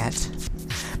do it yet,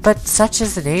 but such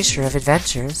is the nature of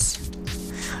adventures.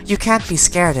 You can't be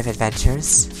scared of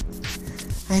adventures.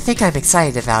 I think I'm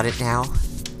excited about it now.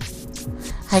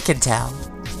 I can tell.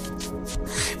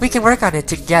 We can work on it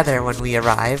together when we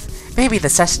arrive. Maybe the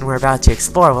session we're about to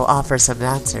explore will offer some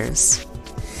answers.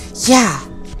 Yeah!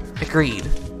 Agreed.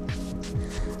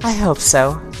 I hope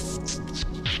so.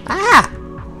 Ah!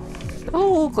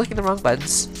 Oh, clicking the wrong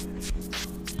buttons.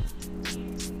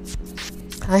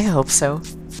 I hope so.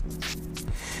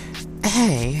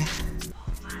 Hey.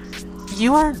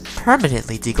 You aren't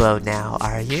permanently deglowed now,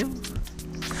 are you?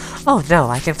 Oh no,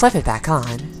 I can flip it back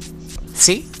on.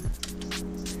 See?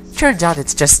 Turns out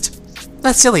it's just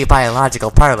a silly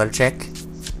biological parlor trick.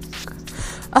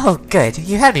 Oh good,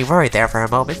 you had me worried there for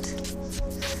a moment.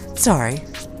 Sorry.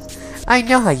 I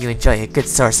know how you enjoy a good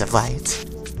source of light.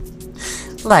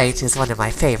 Light is one of my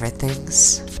favorite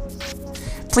things.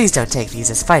 Please don't take these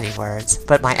as fighting words,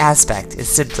 but my aspect is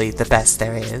simply the best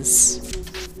there is.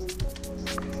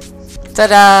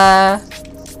 Ta-da!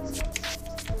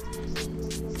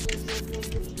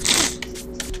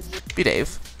 Be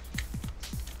Dave.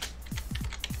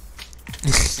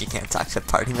 You can't talk to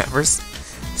party members.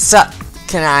 Sup?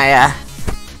 Can I,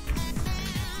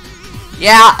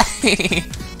 Yeah!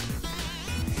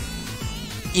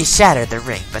 You shattered the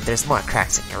ring, but there's more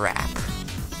cracks in your wrap.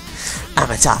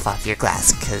 I'ma top off your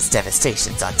glass, cause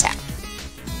Devastation's on tap.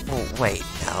 Oh, wait,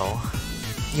 no.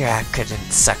 Your app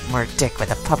couldn't suck more dick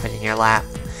with a puppet in your lap.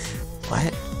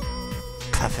 What?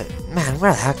 Puppet? Man,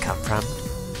 where'd that come from?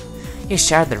 You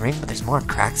shattered the ring, but there's more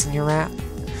cracks in your wrap?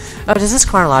 Oh, does this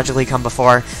chronologically come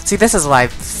before? See, this is why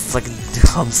flicking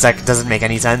Homestuck doesn't make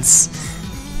any sense.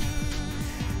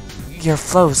 Your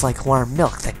flow's like warm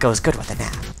milk that goes good with a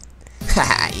nap.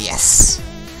 Haha, yes.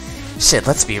 Shit,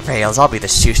 let's be rails, I'll be the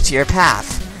shoosh to your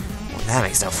path. Well, that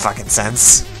makes no fucking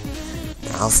sense.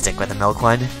 I'll stick with the milk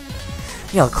one.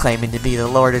 You're claiming to be the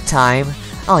lord of time.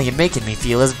 All you're making me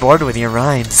feel is bored with your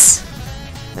rhymes.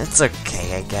 It's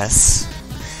okay, I guess.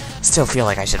 Still feel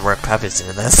like I should work puppets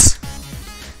into this.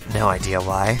 No idea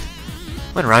why.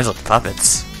 What rhymes with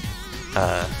puppets?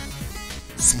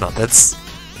 Smuppets.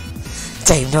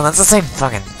 Dave, no, that's the same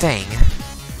fucking thing.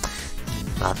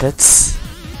 Muppets?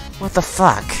 What the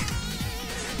fuck?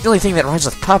 The only thing that rhymes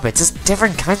with puppets is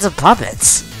different kinds of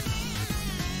puppets.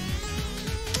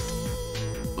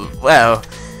 Whoa.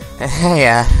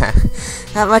 Hey,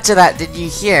 how much of that did you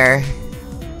hear?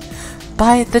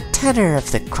 By the tenor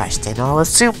of the question, I'll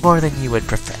assume more than you would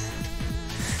prefer.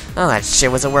 Oh, that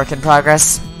shit was a work in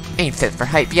progress. Ain't fit for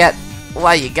hype yet.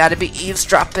 Why you gotta be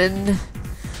eavesdropping?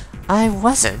 I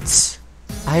wasn't.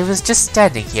 I was just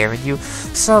standing here and you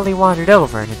slowly wandered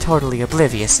over in a totally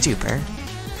oblivious stupor.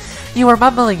 You were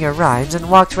mumbling your rhymes and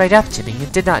walked right up to me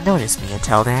and did not notice me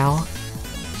until now.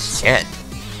 Shit.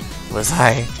 Was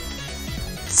I...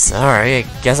 Sorry, I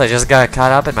guess I just got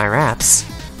caught up in my raps.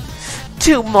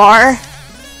 2 more?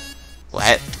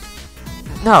 What?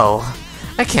 No,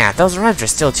 I can't. Those rhymes are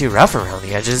still too rough around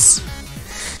the edges.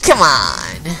 Come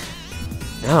on!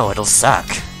 No, it'll suck.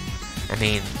 I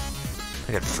mean,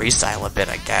 I could freestyle a bit,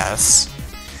 I guess.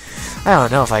 I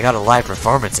don't know if I got a live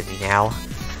performance in me now.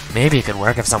 Maybe it could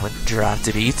work if someone dropped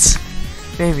a beat.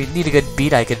 Maybe need a good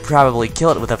beat, I could probably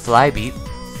kill it with a fly beat.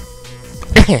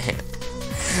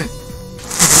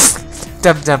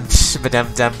 Dum dum sh ba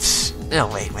dum dum sh. No,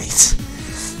 wait.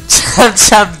 Chum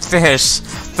chum fish,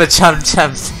 ba chum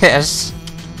chum fish.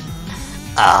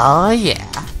 Oh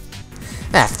yeah.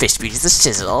 That fish beat is a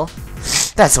shizzle.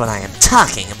 That's what I am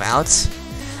talking about.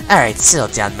 Alright, settle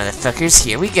down, motherfuckers,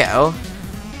 here we go.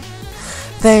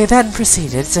 They then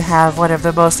proceeded to have one of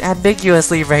the most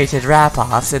ambiguously rated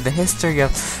rap-offs in the history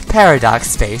of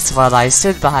Paradox Space while I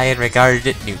stood by and regarded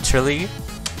it neutrally.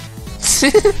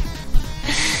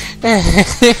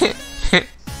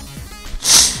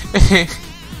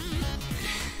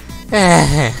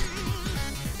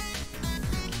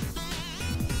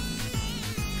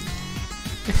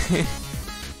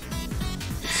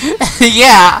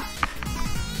 Yeah!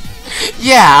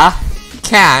 Yeah!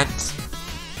 Can't.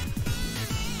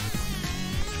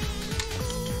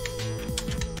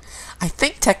 I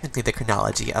think technically the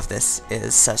chronology of this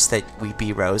is such that we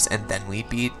beat Rose and then we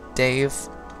beat Dave.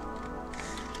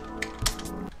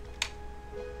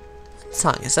 What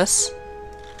song is this?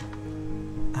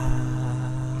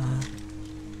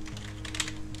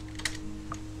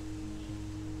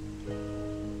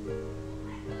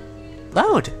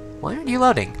 Load! Why aren't you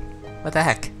loading? What the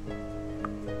heck?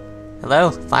 Hello?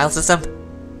 File system?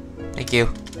 Thank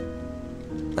you.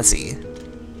 Let's see.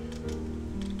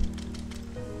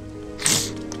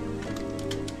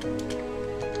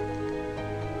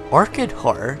 Orchid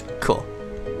Horror? Cool.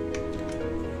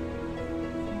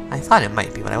 I thought it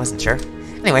might be, but I wasn't sure.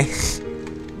 Anyway.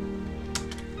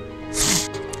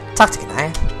 Talk to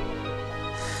Kanaya.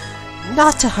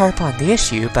 Not to harp on the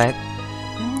issue, but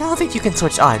now that you can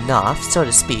switch on and off, so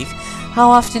to speak, how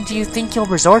often do you think you'll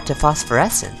resort to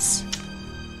phosphorescence?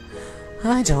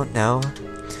 I don't know.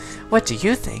 What do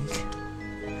you think?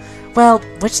 Well,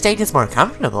 which state is more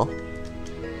comfortable?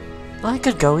 I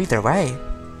could go either way.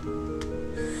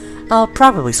 I'll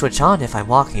probably switch on if I'm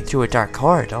walking through a dark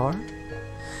corridor.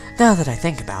 Now that I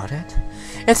think about it,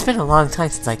 it's been a long time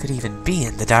since I could even be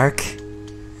in the dark.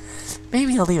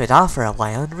 Maybe I'll leave it off for a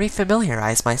while and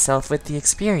refamiliarize myself with the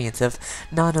experience of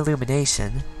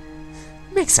non-illumination.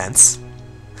 Makes sense.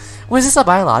 Was this a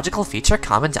biological feature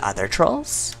common to other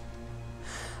trolls?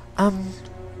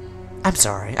 I'm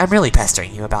sorry, I'm really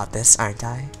pestering you about this, aren't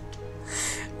I?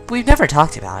 We've never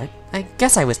talked about it. I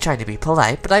guess I was trying to be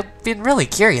polite, but I've been really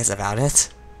curious about it.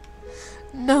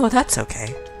 No, that's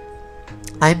okay.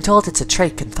 I'm told it's a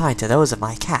trait confined to those of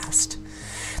my caste.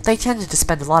 They tended to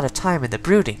spend a lot of time in the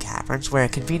brooding caverns, where a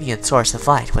convenient source of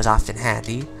light was often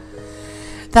handy.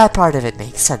 That part of it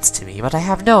makes sense to me, but I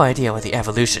have no idea what the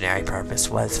evolutionary purpose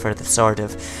was for the sort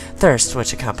of thirst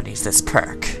which accompanies this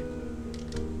perk.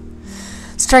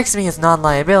 Strikes me as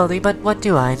non-liability, but what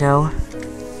do I know?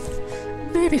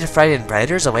 Maybe to frighten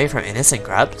predators away from innocent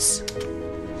grubs?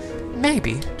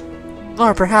 Maybe.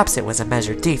 Or perhaps it was a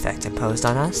measured defect imposed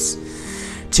on us,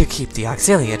 to keep the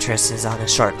auxiliatresses on a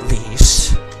short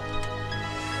leash.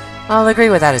 I'll agree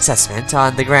with that assessment,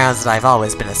 on the grounds that I've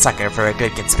always been a sucker for a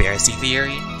good conspiracy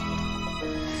theory.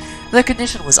 The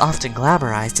condition was often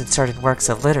glamorized in certain works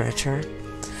of literature,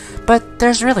 but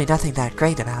there's really nothing that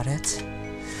great about it.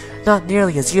 Not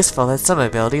nearly as useful as some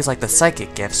abilities like the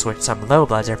psychic gifts which some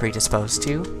lowbloods are predisposed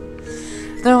to.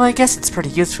 Though I guess it's pretty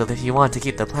useful if you want to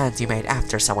keep the plans you made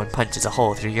after someone punches a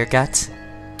hole through your gut.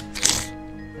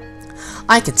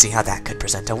 I can see how that could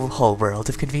present a whole world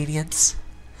of convenience.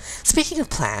 Speaking of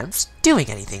plans, doing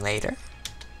anything later?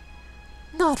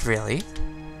 Not really.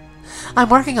 I'm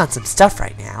working on some stuff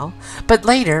right now, but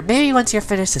later, maybe once you're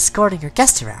finished escorting your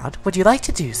guests around, would you like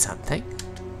to do something?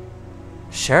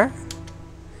 Sure.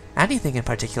 Anything in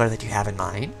particular that you have in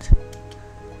mind?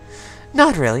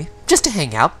 Not really, just to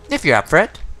hang out, if you're up for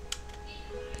it.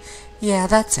 Yeah,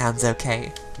 that sounds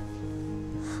okay.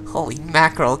 Holy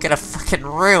mackerel, get a fucking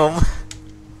room!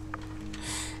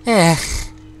 Eh.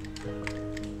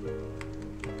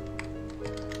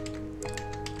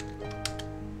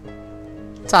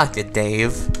 Talk to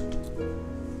Dave.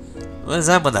 What's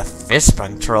up with the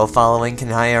fist-bump troll following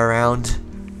Kanaya around?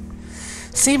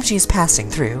 Seems she's passing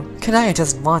through. Kanaya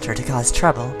doesn't want her to cause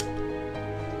trouble.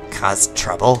 Cause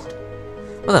trouble?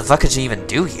 What the fuck could she even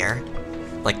do here?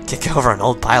 Like, kick over an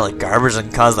old pile of garbage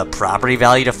and cause the property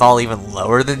value to fall even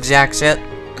lower than jack shit?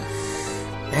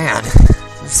 Man,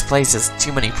 this place has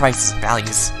too many prices and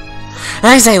values.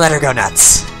 I say let her go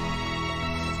nuts!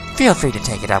 Feel free to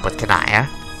take it up with Kanaya.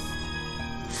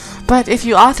 But if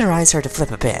you authorize her to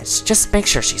flip a bitch, just make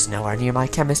sure she's nowhere near my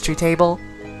chemistry table.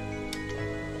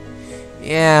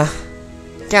 Yeah,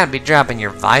 can't be dropping your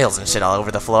vials and shit all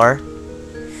over the floor.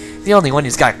 The only one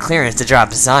who's got clearance to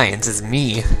drop science is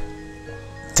me.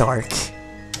 Dork.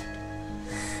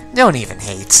 Don't even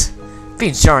hate.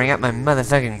 Been shoring up my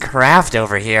motherfucking craft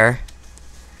over here.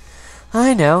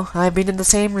 I know, I've been in the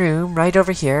same room, right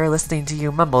over here, listening to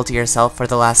you mumble to yourself for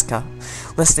the last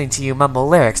listening to you mumble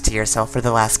lyrics to yourself for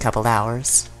the last couple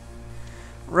hours.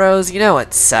 Rose, you know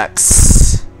what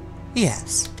sucks?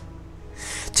 Yes.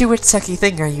 To which sucky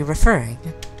thing are you referring?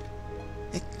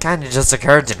 It kinda just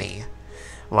occurred to me.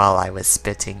 While I was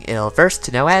spitting ill verse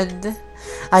to no end,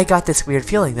 I got this weird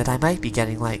feeling that I might be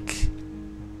getting, like,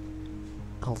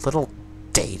 a little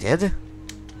dated.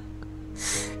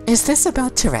 Is this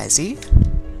about Terezi?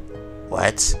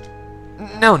 What?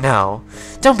 No.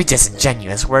 Don't be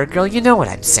disingenuous, word girl. You know what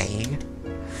I'm saying.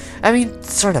 I mean,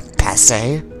 sort of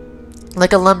passe.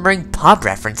 Like a lumbering pub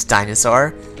reference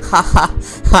dinosaur. Ha ha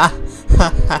ha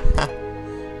ha ha ha.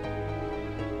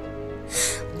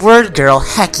 Word girl,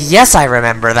 heck yes I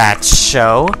remember that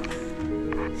show.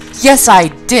 Yes I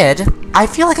did. I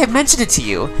feel like I mentioned it to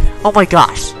you. Oh my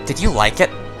gosh, did you like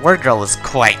it? Word girl was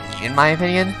quite neat in my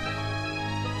opinion.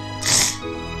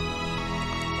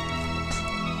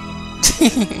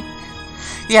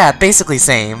 Yeah, basically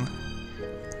same.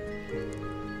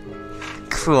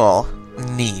 Cool.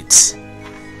 Neat.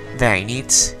 Very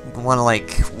neat. Wanna,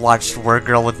 like, watch Word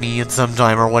Girl with me at some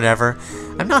time or whatever.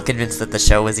 I'm not convinced that the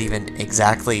show was even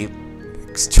exactly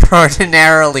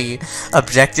extraordinarily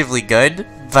objectively good,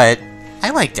 but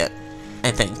I liked it,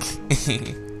 I think.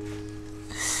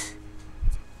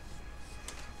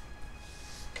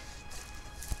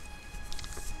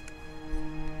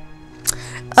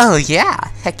 Oh yeah,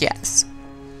 heck yes.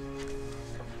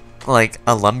 Like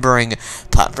a lumbering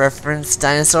pop reference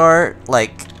dinosaur,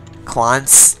 like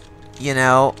Quants, you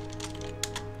know.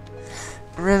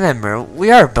 Remember, we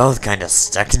are both kind of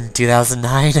stuck in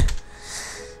 2009.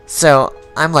 So,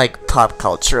 I'm like pop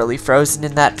culturally frozen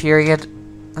in that period.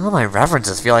 All my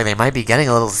references feel like they might be getting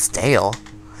a little stale.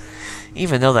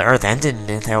 Even though the Earth ended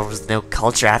and there was no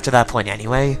culture after that point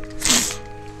anyway.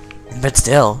 But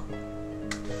still,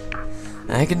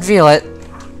 I can feel it.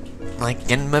 Like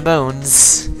in my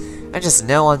bones. I just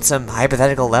know on some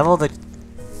hypothetical level that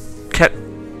kept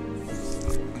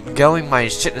going my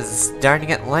shit is starting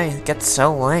to get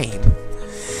so lame.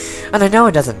 And I know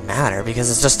it doesn't matter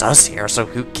because it's just us here, so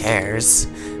who cares?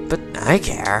 But I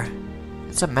care.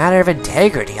 It's a matter of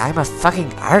integrity. I'm a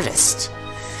fucking artist.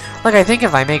 Like, I think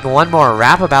if I make one more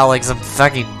rap about, like, some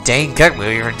fucking Dane Cook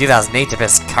movie from 2008 to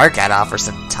piss Carcat off or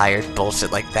some tired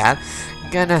bullshit like that,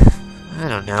 I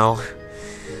don't know.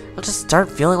 I'll just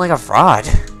start feeling like a fraud.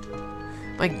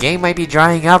 My game might be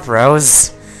drying up,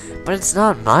 Rose. But it's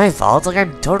not my fault. Like,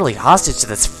 I'm totally hostage to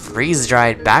this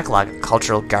freeze-dried backlog of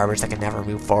cultural garbage that can never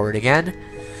move forward again.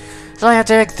 So I have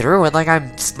to dig through it like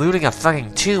I'm looting a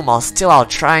fucking tomb while still out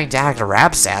trying to act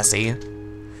rap sassy.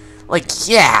 Like,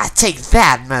 yeah, take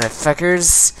that,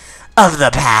 motherfuckers of the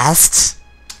past.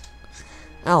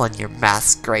 I'll in your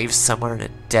mass grave somewhere in a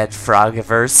dead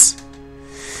frogiverse.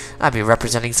 I'd be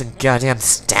representing some goddamn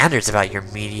standards about your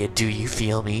media, do you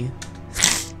feel me?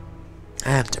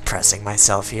 I'm depressing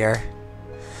myself here.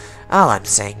 All I'm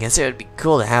saying is it would be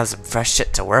cool to have some fresh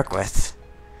shit to work with.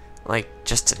 Like,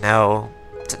 just to know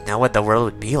what the world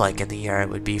would be like in the year it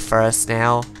would be for us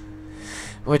now.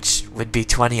 Which would be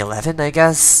 2011, I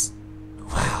guess?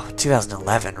 Wow,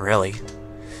 2011, really?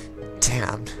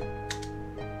 Damn.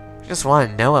 Just want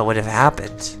to know what would have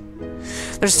happened.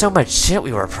 There's so much shit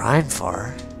we were primed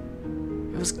for.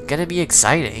 It was gonna be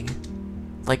exciting.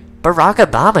 Like, Barack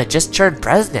Obama just turned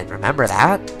president, remember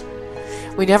that?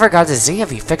 We never got to see if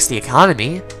he fixed the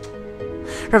economy.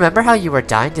 Remember how you were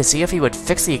dying to see if he would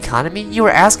fix the economy? You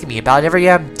were asking me about it every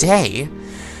damn day.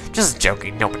 Just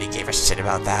joking, nobody gave a shit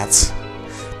about that.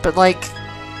 But like,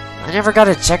 I never got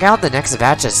to check out the next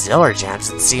batch of Ziller Jams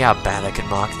and see how bad I could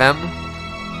mock them.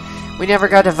 We never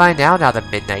got to find out how the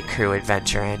Midnight Crew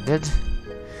adventure ended.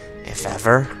 If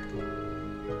ever.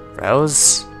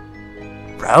 Rose?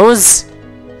 Rose?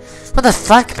 What the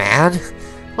fuck, man?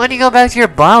 Why do you go back to your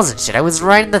bottles and shit? I was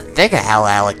right in the thick of hell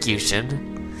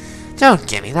allocution. Don't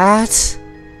give me that.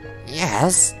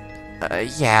 Yes.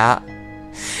 Yeah.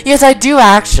 Yes, I do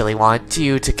actually want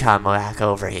you to come back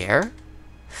over here.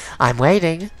 I'm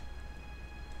waiting.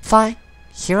 Fine.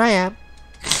 Here I am.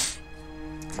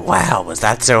 Wow, was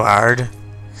that so hard?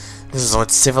 This is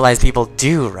what civilized people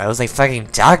do, Rose. They fucking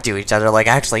talk to each other like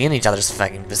actually in each other's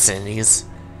fucking vicinities.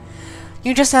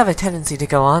 You just have a tendency to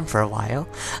go on for a while.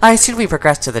 I assume we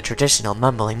progress to the traditional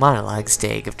mumbling monologue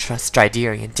stage of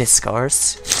Striderian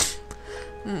discourse.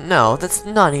 No, that's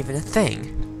not even a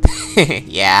thing.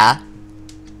 Yeah.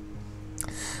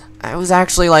 I was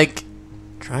actually, like,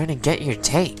 trying to get your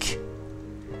take.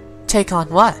 Take on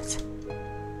what?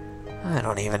 I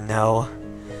don't even know.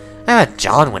 I bet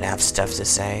John would have stuff to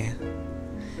say.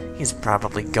 He's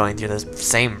probably going through the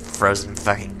same frozen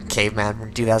fucking caveman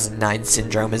from 2009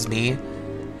 syndrome as me.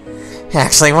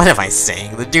 Actually, what am I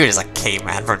saying? The dude is a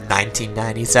caveman from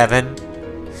 1997.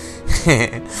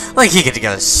 Like, he could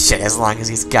go to shit as long as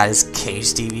he's got his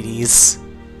Cage DVDs.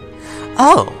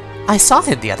 Oh, I saw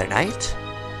him the other night.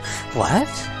 What?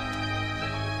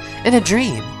 In a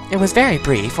dream. It was very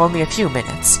brief, only a few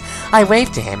minutes. I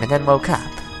waved to him and then woke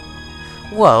up.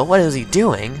 Whoa, what is he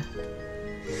doing?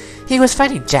 He was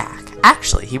fighting Jack.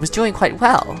 Actually, he was doing quite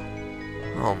well.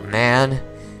 Oh man,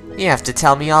 you have to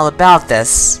tell me all about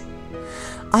this.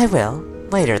 I will.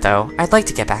 Later, though. I'd like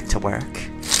to get back to work.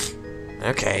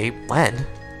 Okay, when?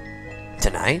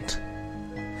 Tonight?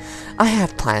 I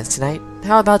have plans tonight.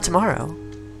 How about tomorrow?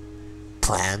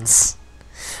 Plans?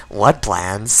 What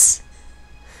plans?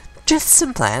 Just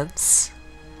some plans.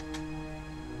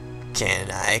 Can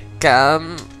I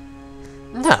come?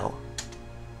 No.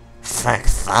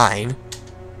 Fine.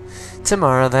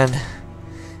 Tomorrow, then.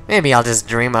 Maybe I'll just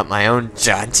dream up my own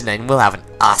John tonight and we'll have an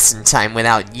awesome time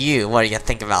without you. What do you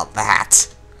think about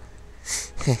that?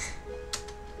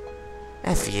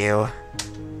 F you.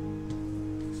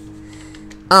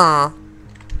 Aw.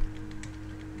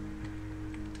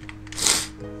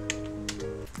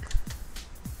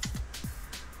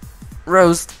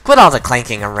 Rose, quit all the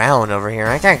clanking around over here.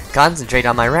 I can't concentrate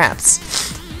on my raps.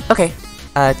 Okay,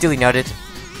 duly noted.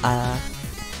 I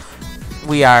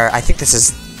think this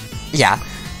is, yeah.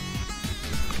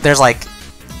 There's like,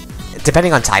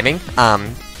 depending on timing,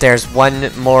 there's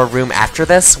one more room after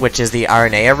this, which is the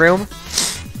RNA room,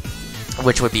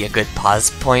 which would be a good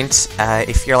pause point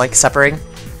if you're like suppering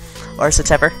or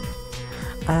whatever.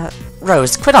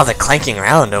 Rose, quit all the clanking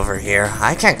around over here.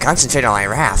 I can't concentrate on my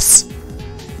rafts.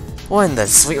 What in the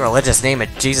sweet religious name of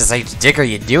Jesus H. Dick are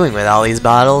you doing with all these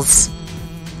bottles?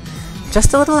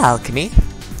 Just a little alchemy.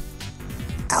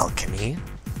 Alchemy?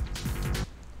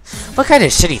 What kind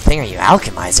of shitty thing are you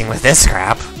alchemizing with this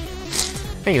crap?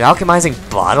 Are you alchemizing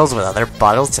bottles with other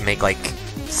bottles to make, like,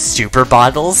 super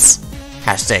bottles?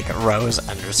 Hashtag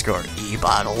Rose_E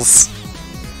bottles.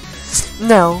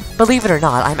 No, believe it or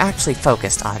not, I'm actually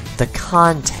focused on the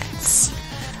contents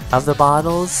of the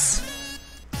bottles.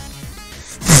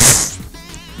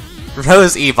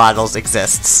 Rose E bottles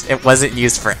exists. It wasn't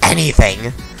used for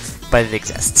anything, but it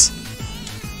exists.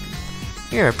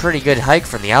 You're a pretty good hike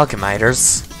from the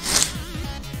alchemiters.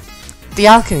 The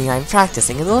alchemy I'm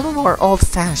practicing is a little more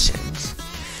old-fashioned.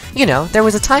 You know, there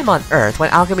was a time on Earth when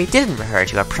alchemy didn't refer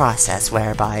to a process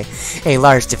whereby a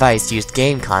large device used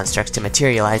game constructs to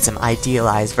materialize some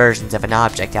idealized versions of an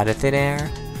object out of thin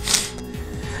air.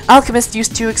 Alchemists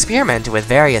used to experiment with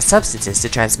various substances to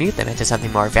transmute them into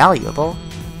something more valuable.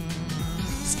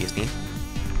 Excuse me.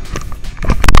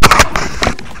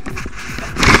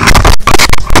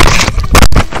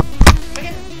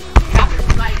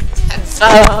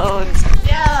 Headphones!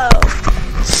 No!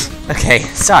 Okay,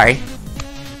 sorry.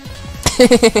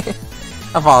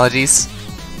 Apologies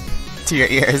to your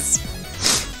ears.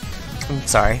 I'm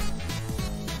sorry.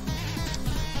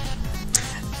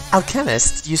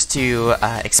 Alchemists used to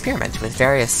experiment with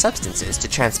various substances to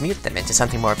transmute them into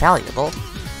something more valuable.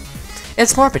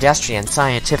 Its more pedestrian,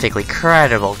 scientifically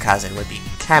credible cousin would be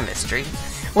chemistry,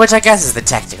 which I guess is the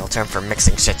technical term for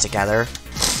mixing shit together.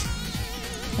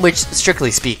 Which,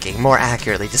 strictly speaking, more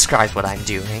accurately describes what I'm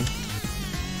doing.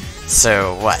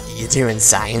 So, what, you doing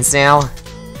science now?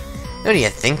 Who do you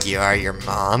think you are, your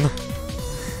mom?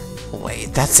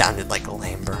 Wait, that sounded like a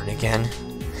lame burn again.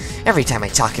 Every time I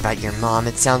talk about your mom,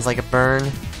 it sounds like a burn.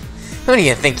 Who do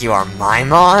you think you are, my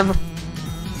mom?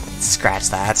 Scratch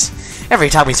that. Every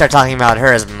time we start talking about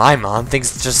her as my mom,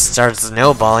 things just start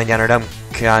snowballing down her dumb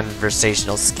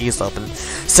conversational ski slope, and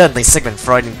suddenly Sigmund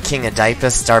Freud and King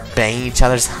Oedipus start banging each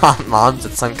other's hot moms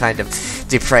at some kind of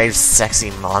depraved,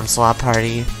 sexy mom swap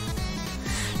party.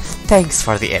 Thanks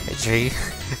for the imagery.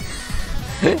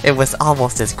 It was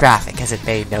almost as graphic as it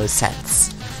made no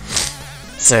sense.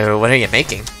 So, what are you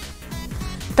making?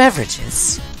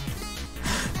 Beverages.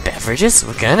 Beverages?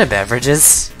 What kind of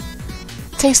beverages?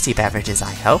 Tasty beverages,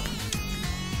 I hope.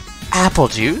 Apple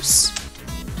juice?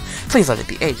 Please let it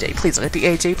be AJ, please let it be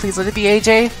AJ, please let it be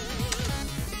AJ.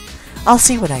 I'll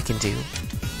see what I can do.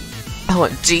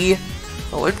 OMG.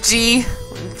 OMG.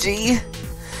 OMG.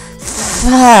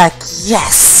 Fuck,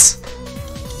 yes!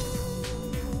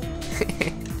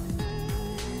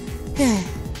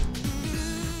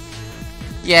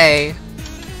 Yay.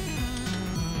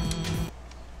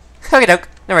 Okie doke,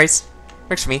 no worries.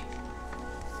 Works for me.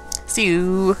 See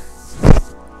you.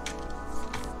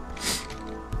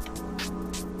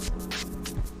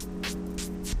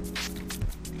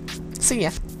 See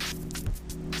ya.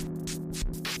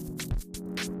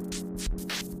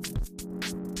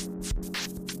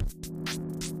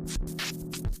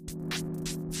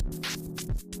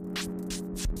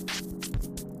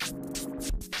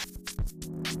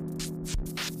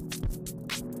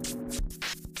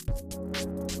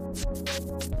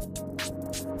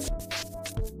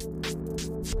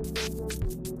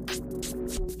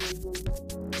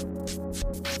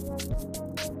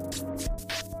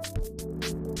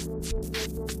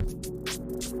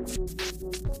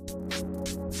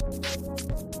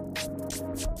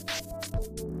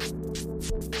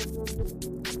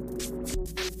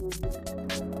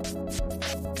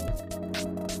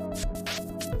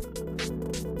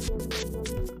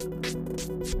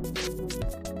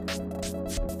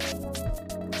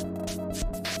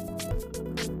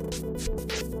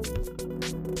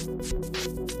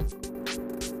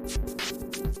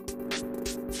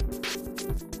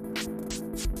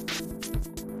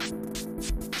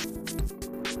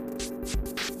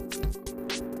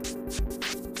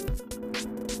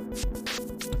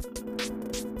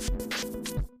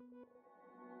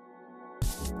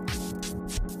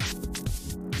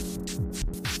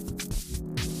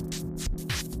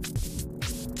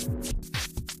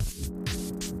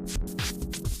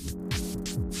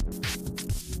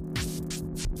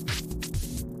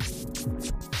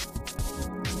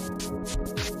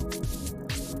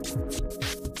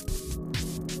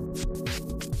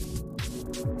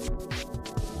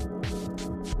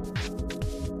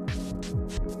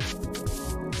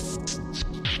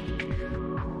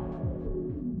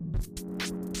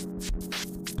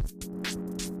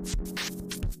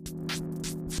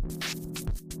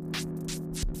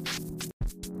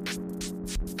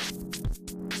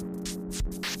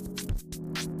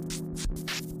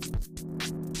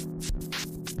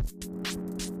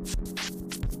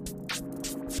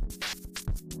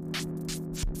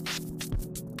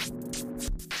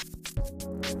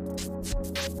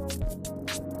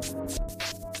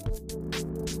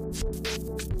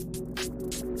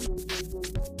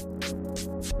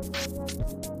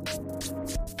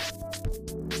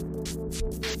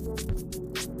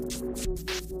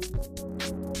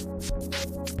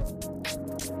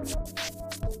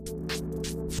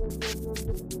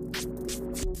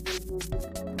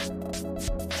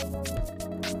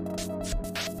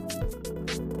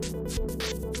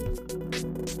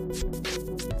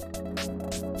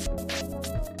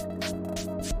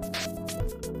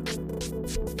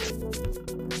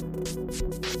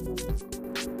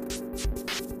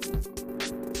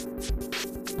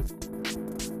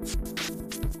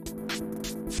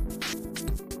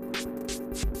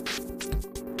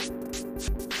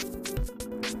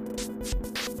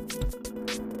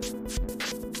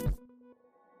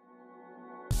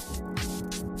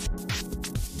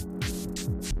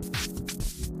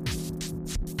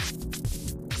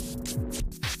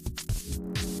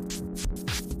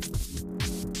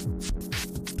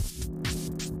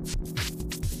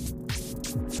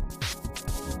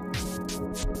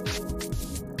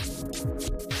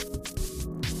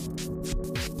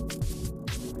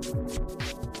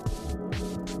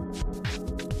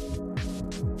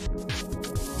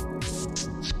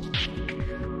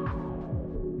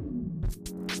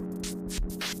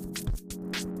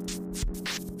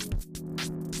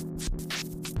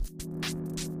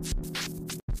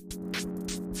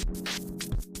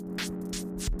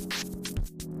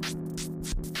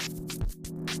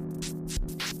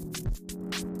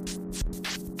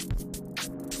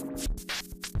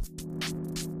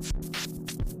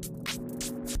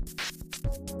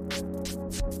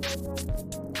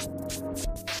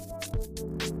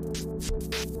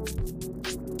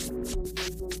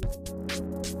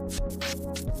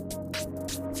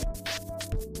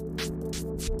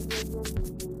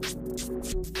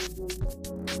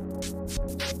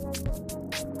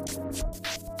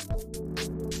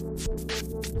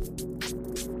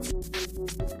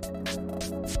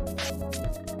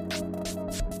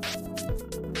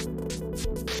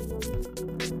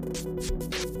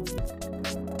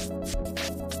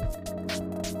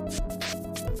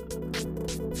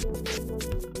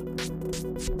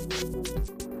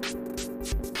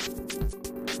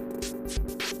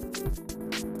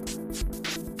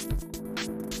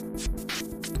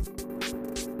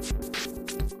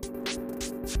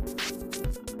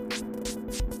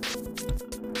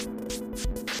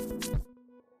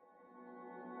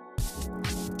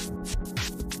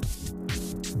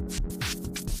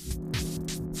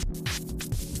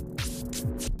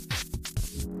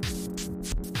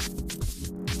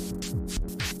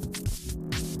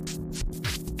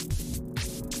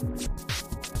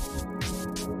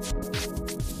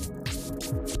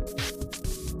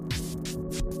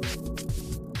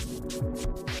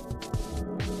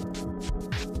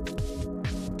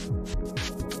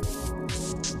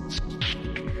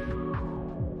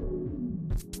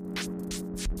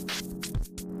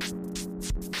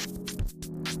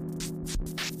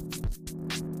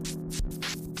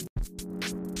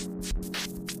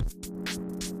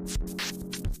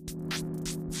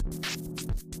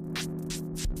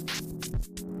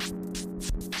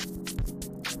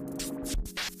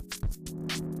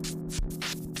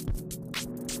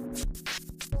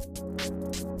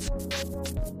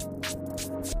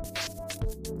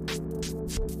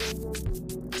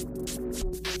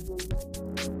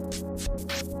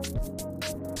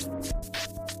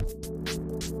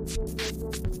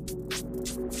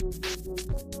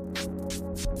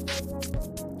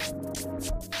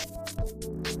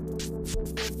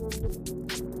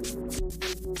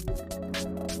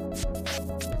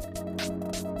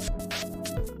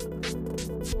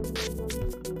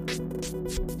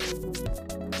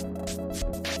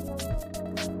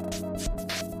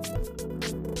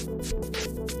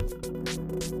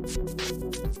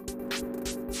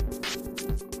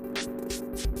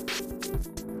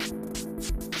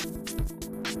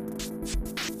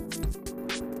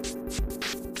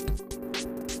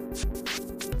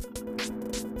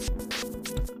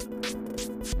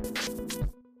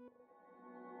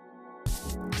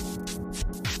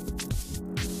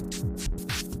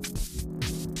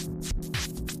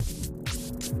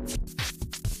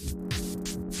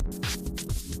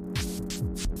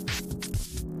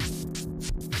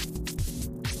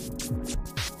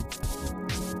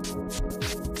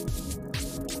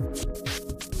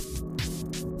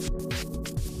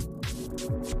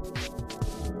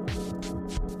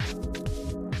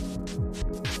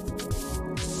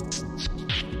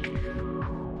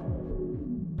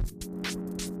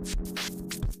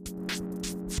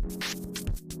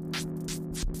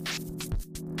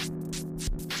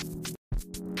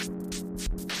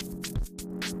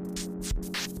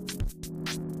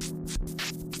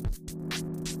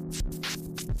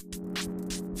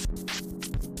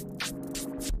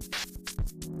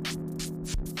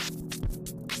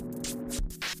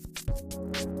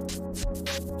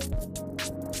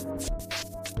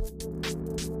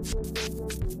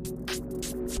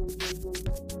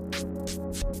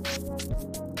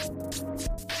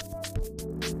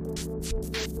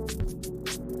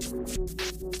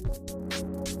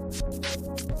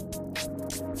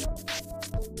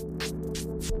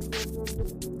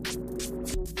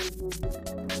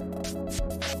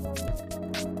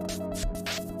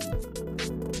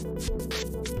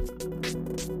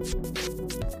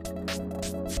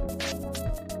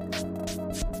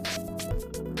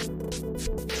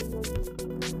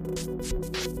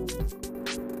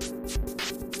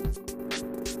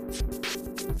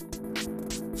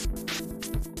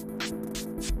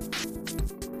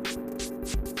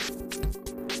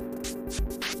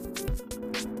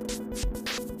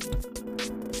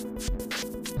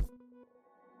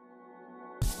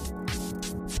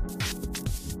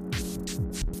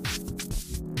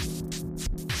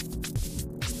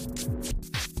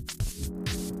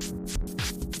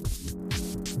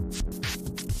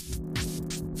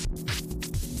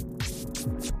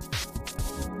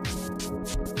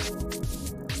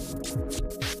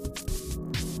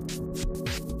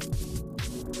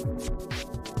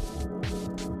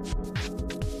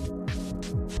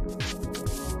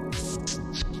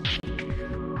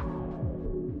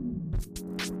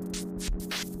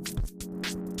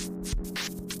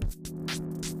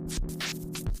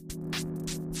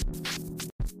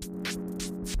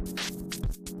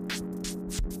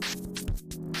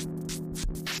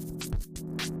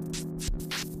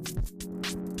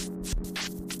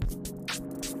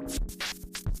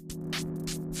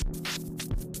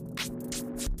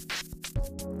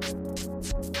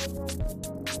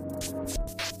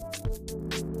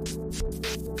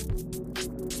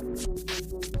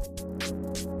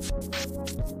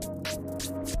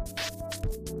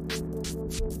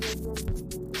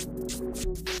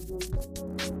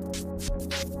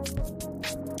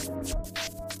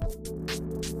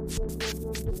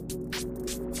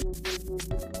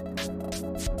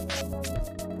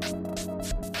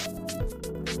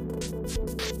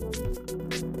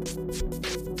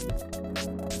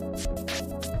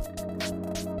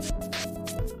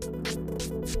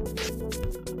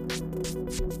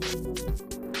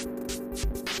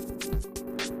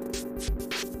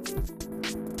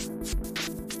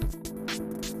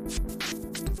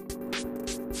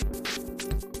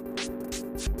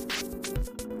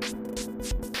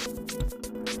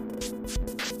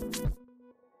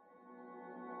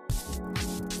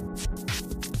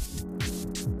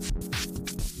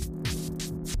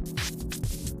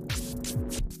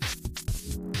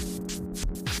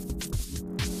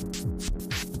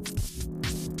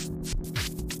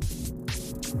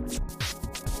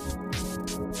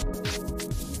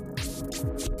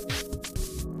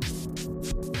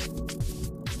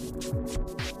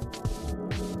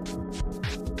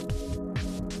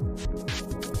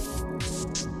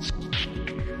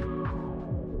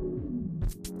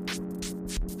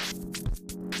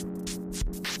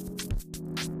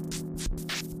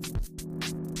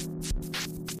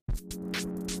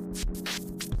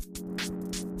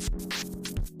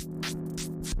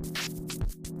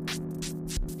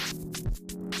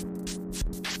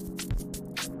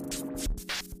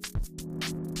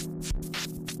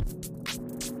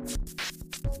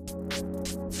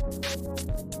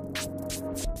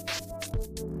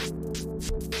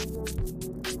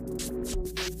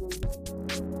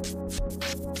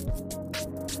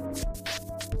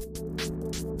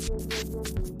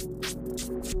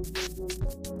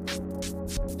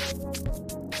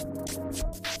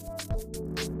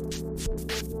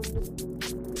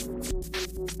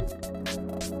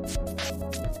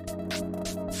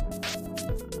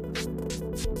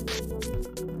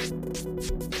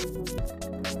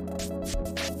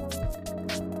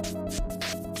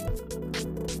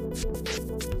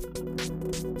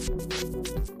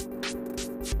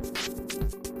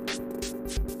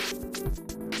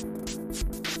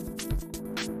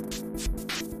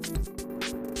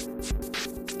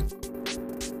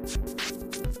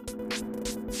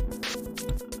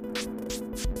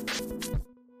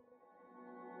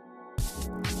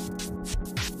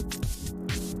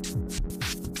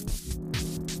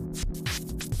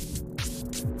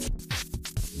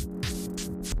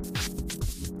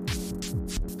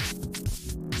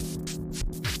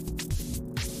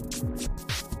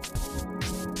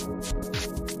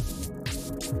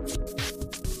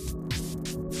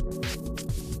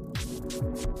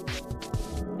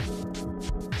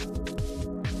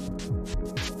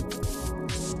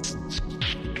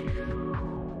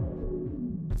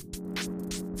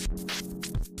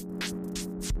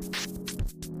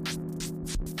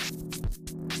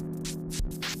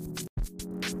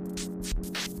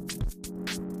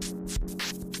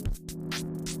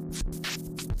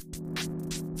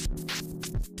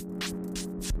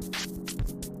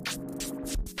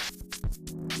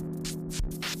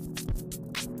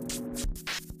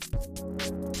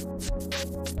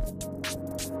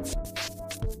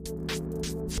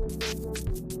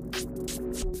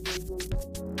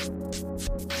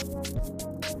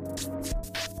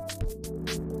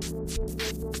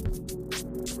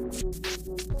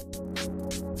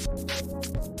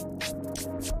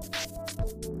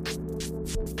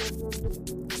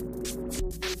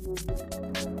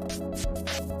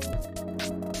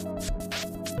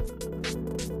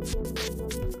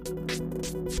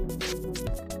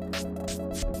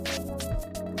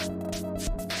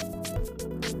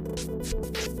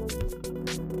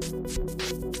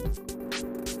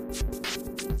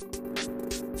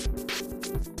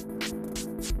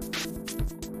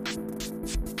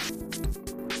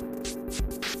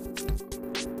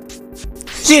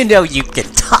 You know you can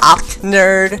talk,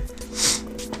 nerd!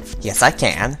 Yes, I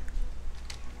can.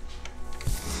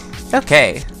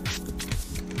 Okay.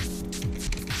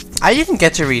 I didn't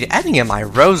get to read any of my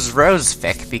Rose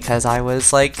fic because I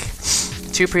was, like,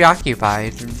 too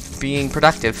preoccupied being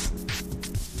productive.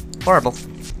 Horrible.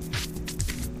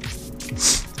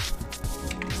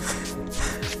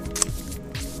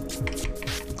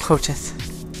 Quoteth.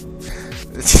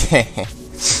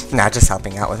 Nah, just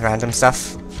helping out with random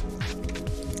stuff.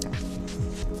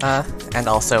 And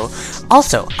also,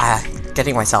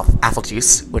 getting myself apple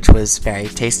juice, which was very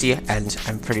tasty, and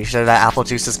I'm pretty sure that apple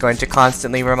juice is going to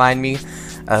constantly remind me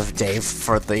of Dave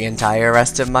for the entire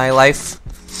rest of my life.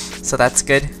 So that's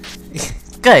good.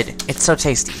 Good! It's so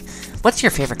tasty. What's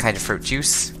your favorite kind of fruit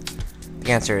juice?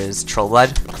 The answer is troll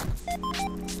blood.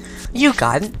 You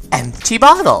got an empty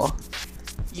bottle!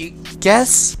 You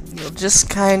guess you'll just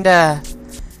kinda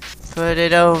put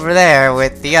it over there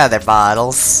with the other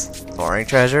bottles. Boring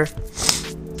treasure.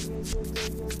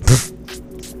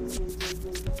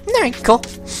 Alright, cool.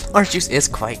 Orange juice is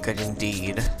quite good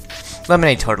indeed.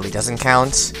 Lemonade totally doesn't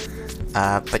count.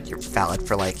 But you're valid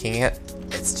for liking it.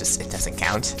 It's just, it doesn't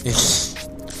count.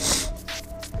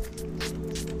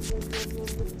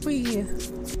 Whee.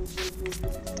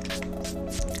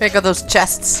 There go those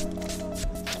chests.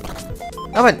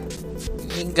 Open!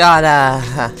 You got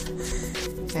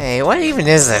hey, what even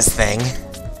is this thing?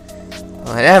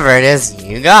 Whatever it is,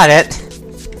 you got it!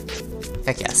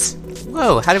 Heck yes.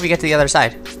 Whoa, how did we get to the other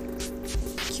side?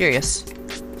 Curious.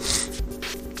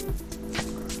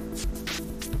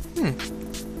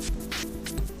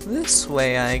 This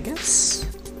way, I guess.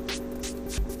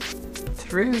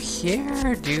 Through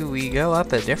here? Do we go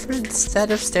up a different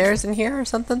set of stairs in here or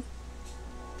something?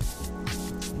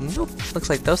 Nope, looks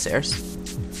like those stairs.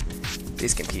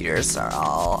 These computers are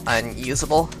all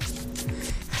unusable.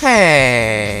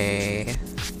 Hey!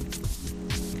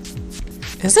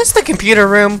 Is this the computer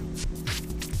room?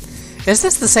 Is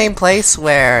this the same place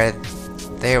where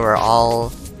they were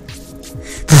all...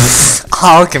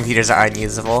 all computers are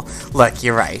unusable? Look,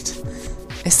 you're right.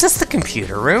 Is this the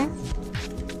computer room?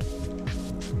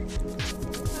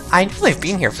 I know they've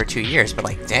been here for 2 years, but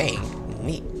like, dang,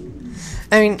 neat.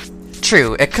 I mean,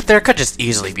 true, there could just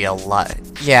easily be a lot.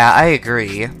 Yeah, I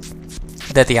agree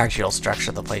that the actual structure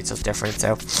of the place is different,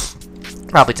 so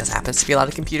probably just happens to be a lot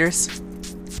of computers.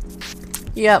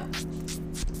 Yep.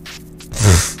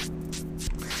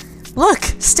 Look!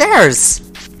 Stairs!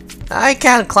 I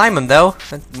can't climb them, though.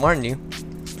 I warned you.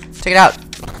 Check it out.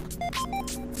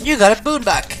 You got a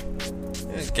boonbuck!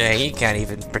 Okay, you can't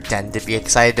even pretend to be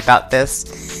excited about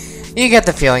this. You get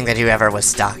the feeling that whoever was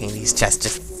stocking these chests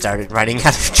just started running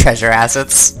out of treasure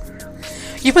assets.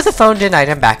 You put the phoned-in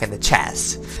item back in the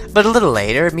chest, but a little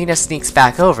later, Mina sneaks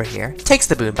back over here, takes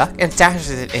the boonbuck, and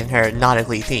stashes it in her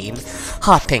nautically themed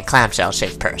hot pink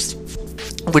clamshell-shaped purse,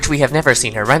 which we have never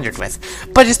seen her rendered with,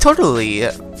 but is totally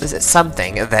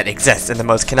something that exists in the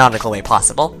most canonical way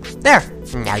possible. There,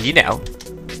 now you know.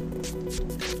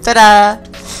 Ta-da!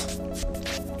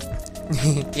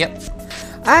 Yep.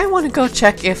 I want to go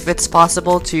check if it's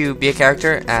possible to be a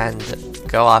character and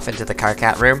go off into the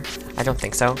car-cat room. I don't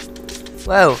think so.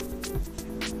 Whoa.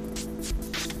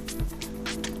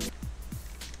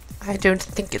 I don't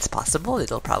think it's possible.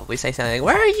 It'll probably say something like,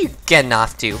 where are you getting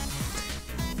off to?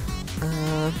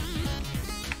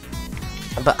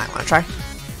 But I want to try.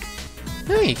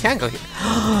 No, you can go here.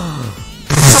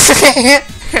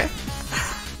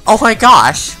 Oh my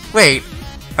gosh! Wait.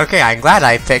 Okay, I'm glad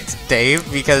I picked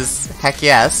Dave, because heck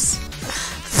yes.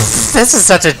 This is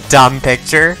such a dumb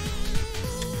picture.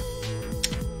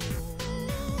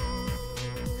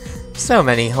 So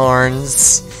many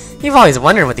horns. You've always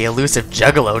wondered what the elusive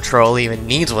juggalo troll even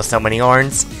needs with so many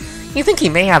horns. You think he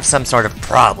may have some sort of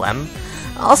problem.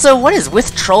 Also, what is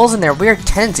with trolls and their weird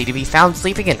tendency to be found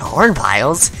sleeping in horn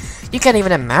piles? You can't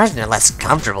even imagine a less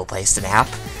comfortable place to nap.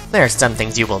 There are some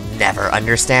things you will never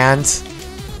understand.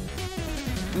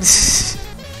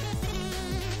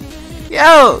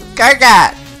 Yo,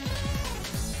 Gargat!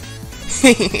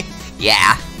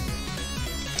 Yeah.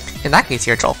 In that case,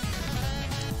 you're a troll.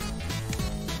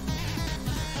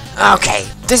 Okay,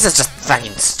 this is just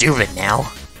fucking stupid now.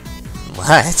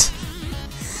 What?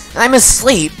 I'm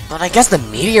asleep, but I guess the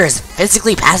meteor is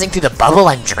physically passing through the bubble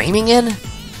I'm dreaming in?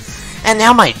 And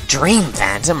now my dream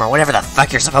phantom, or whatever the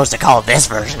fuck you're supposed to call this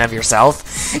version of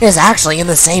yourself, is actually in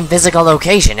the same physical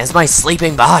location as my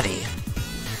sleeping body.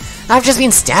 I've just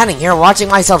been standing here watching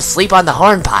myself sleep on the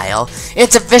horn pile.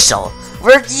 It's official.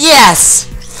 Yes!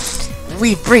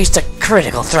 We've reached a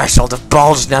critical threshold of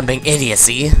bulge-numbing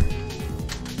idiocy.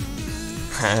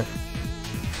 Huh?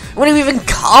 What do we even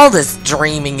call this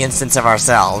dreaming instance of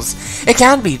ourselves? It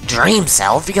can't be dream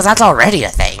self, because that's already a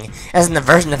thing, as in the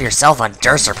version of yourself on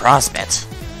Durst or Prospect.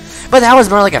 But that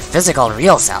was more like a physical,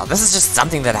 real self. This is just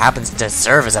something that happens to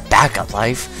serve as a backup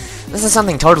life. This is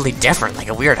something totally different, like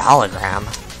a weird hologram.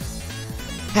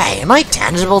 Hey, am I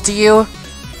tangible to you?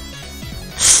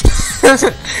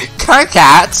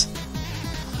 Carcat!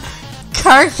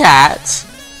 Carcat!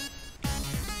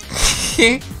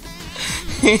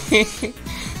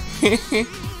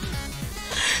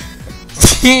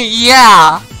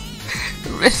 Yeah!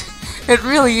 It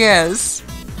really is.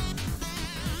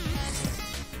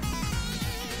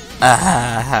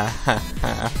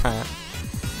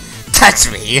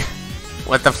 Touch me!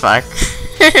 What the fuck?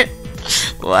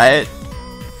 What?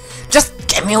 Just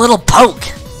give me a little poke!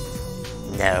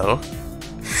 No.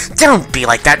 Don't be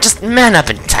like that, just man up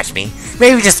and touch me.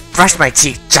 Maybe just brush my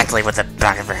cheek gently with the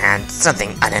back of your hand.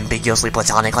 Something unambiguously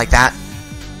platonic like that.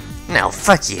 No,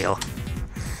 fuck you.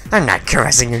 I'm not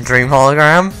caressing your dream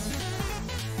hologram.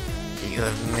 You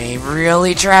have a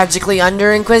really tragically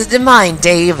under-inquisitive mind,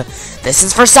 Dave. This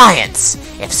is for science.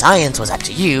 If science was up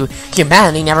to you,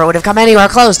 humanity never would have come anywhere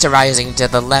close to rising to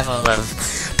the level of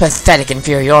pathetic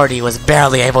inferiority it was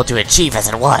barely able to achieve as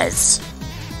it was.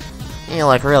 You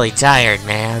look really tired,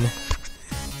 man.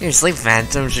 Your sleep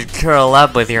phantom should curl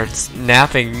up with your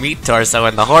napping meat torso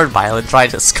in the horn pile and try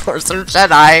to score some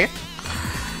Jedi.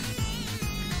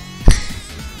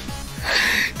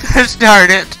 Gosh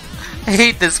darn it. I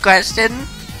hate this question.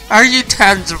 Are you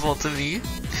tangible to me?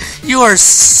 You are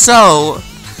so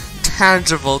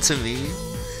tangible to me.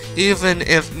 Even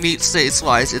if meat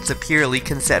space-wise it's a purely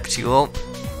conceptual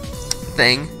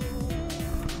thing.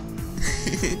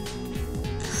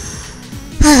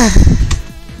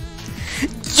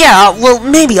 Yeah, well,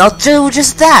 maybe I'll do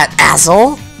just that,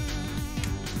 asshole.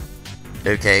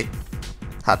 Okay.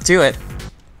 Hop to it.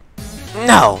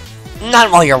 No,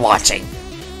 not while you're watching.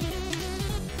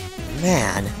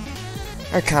 Man,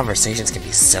 our conversations can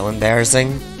be so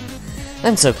embarrassing.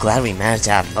 I'm so glad we managed to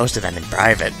have most of them in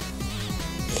private.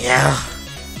 Yeah,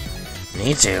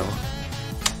 me too.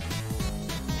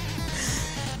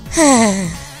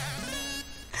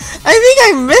 I think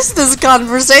I missed this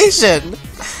conversation,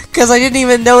 because I didn't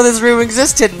even know this room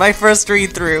existed my first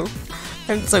read-through.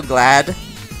 I'm so glad.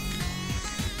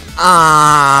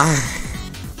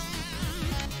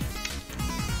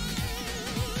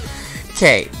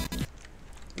 Okay.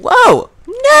 Whoa!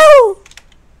 No!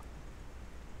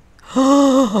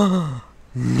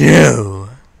 No!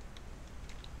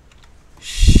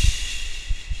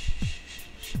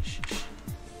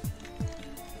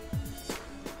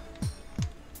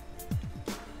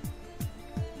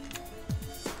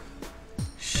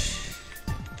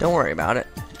 Don't worry about it.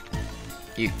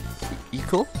 You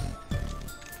cool?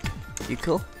 You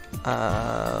cool?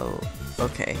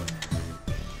 Okay.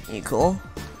 You cool?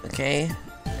 Okay.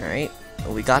 Alright.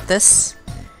 We got this.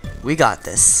 We got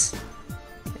this.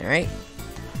 Alright.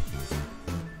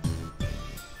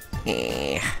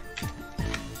 Yeah.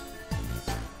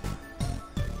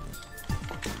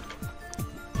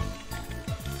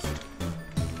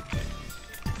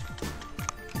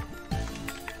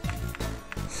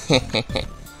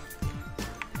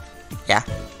 Yeah.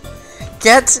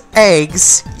 Get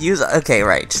eggs. Use. Okay,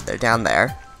 right. They're down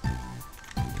there.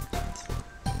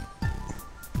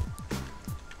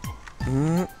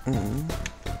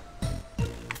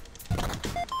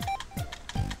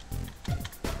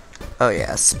 Oh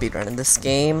yeah, speedrunning this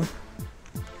game.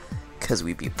 Cause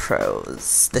we be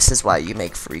pros. This is why you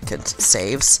make frequent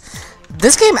saves.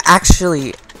 This game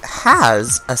actually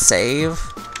has a save,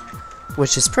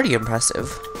 which is pretty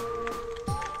impressive.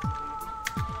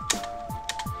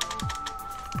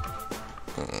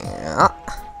 Yeah.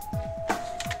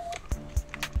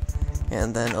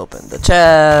 And then open the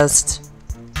chest.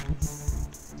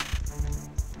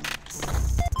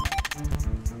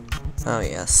 Oh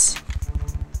yes.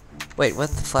 Wait, what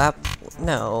the flap?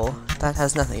 No, that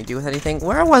has nothing to do with anything.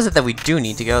 Where was it that we do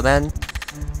need to go then?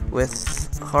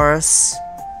 With Horus?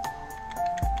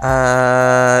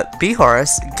 Be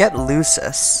Horus. Get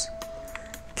Lucis.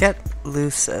 Get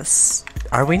Lucis.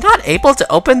 Are we not able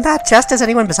to open that chest as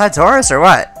anyone besides Horus, or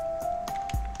what?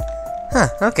 Huh,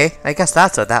 okay. I guess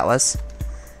that's what that was.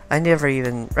 I never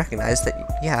even recognized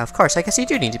that. Yeah, of course. I guess you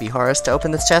do need to be Horus to open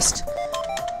this chest.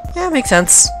 Yeah, makes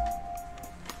sense.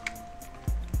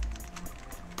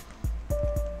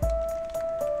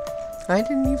 I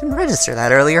didn't even register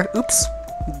that earlier. Oops.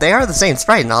 They are the same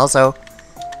sprite and all, so,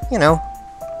 you know.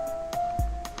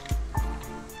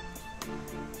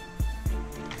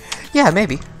 Yeah,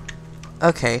 maybe.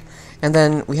 Okay, and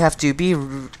then we have to be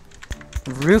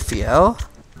Rufio.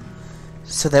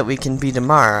 so that we can be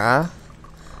Damara,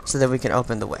 so that we can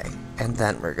open the way. And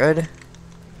then we're good.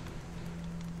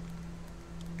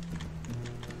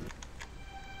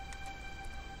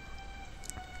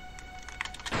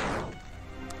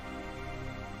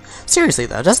 Seriously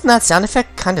though, doesn't that sound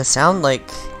effect kind of sound like...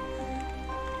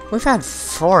 We've had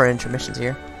 4 intermissions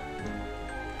here.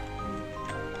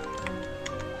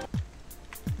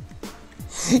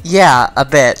 Yeah, a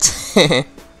bit.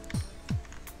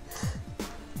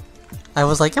 I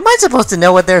was like, am I supposed to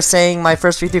know what they're saying my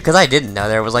first read through? Because I didn't know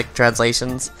there was like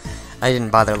translations. I didn't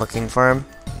bother looking for them.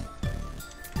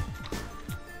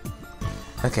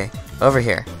 Okay, over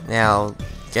here. Now,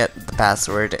 get the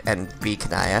password and be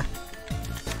Kanaya.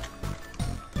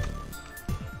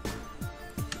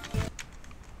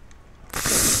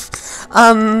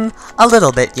 A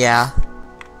little bit, yeah.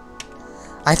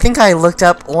 I think I looked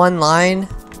up one line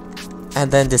and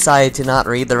then decided to not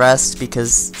read the rest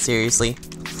because, seriously.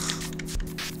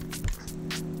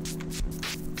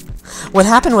 What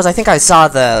happened was, I think I saw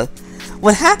the...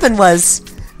 What happened was...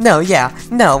 No,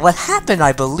 what happened,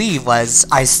 I believe, was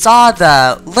I saw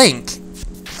the link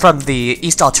from the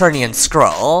East Alternian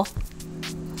scroll,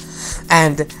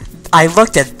 and I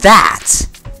looked at that,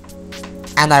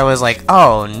 and I was like,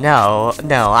 oh, no,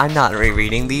 I'm not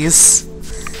rereading these.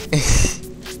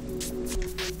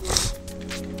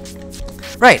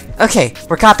 Right, okay,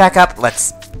 we're caught back up.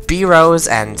 Let's be Rose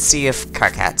and see if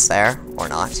Karkat's there, or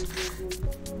not.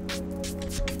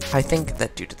 I think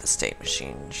that due to the state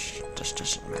machine, just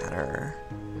doesn't matter.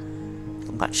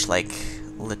 Much like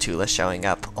Latula showing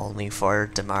up only for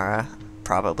Damara,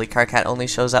 probably Karkat only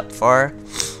shows up for,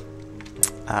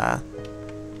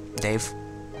 Dave.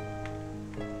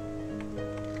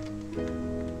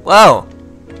 Whoa!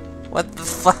 What the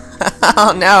fuck?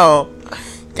 Oh no!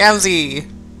 Gamzee!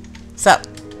 What's up?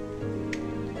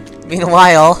 Been a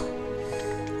while.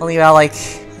 Only about like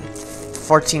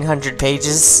 1,400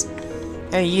 pages.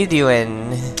 How you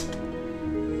doing?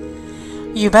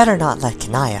 You better not let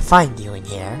Kanaya find you in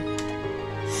here.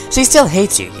 She still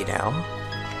hates you, you know.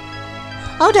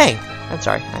 Oh dang! I'm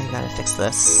sorry, I gotta fix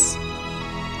this.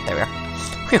 There we are.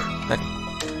 Whew, okay.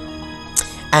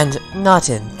 And not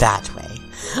in that way.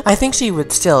 I think she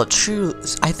still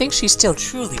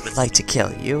truly would like to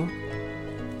kill you.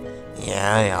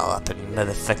 Yeah, I all up and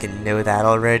motherfucking know that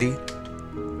already.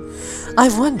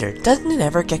 I've wondered, doesn't it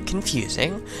ever get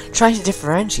confusing, trying to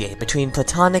differentiate between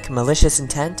platonic malicious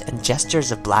intent and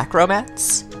gestures of black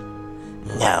romance?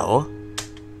 No.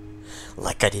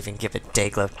 Like I'd even give a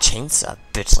Dayglow chainsaw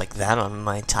bitch like that on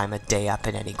my time of day up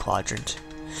in any quadrant.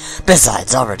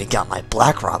 Besides, already got my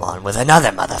black rom on with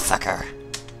another motherfucker.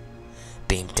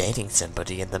 Been dating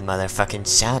somebody in the motherfucking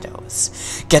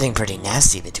shadows. Getting pretty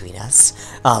nasty between us,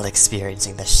 all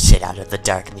experiencing the shit out of the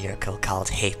dark miracle called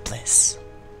hate bliss.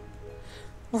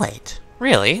 Wait,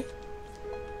 really?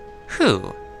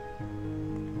 Who?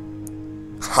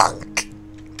 Hunk.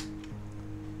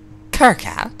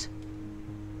 Karkat?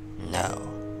 No.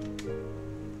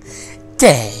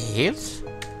 Dave?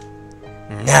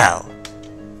 No.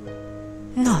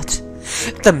 Not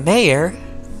the mayor?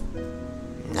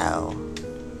 No.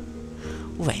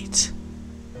 Wait.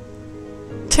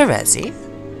 Terezi?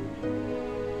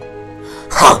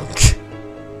 Hunk!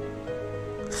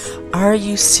 Are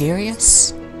you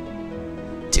serious?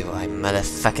 Do I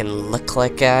motherfucking look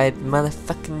like I'd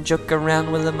motherfucking joke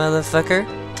around with a motherfucker?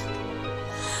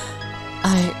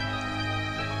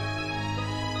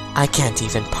 I can't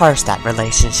even parse that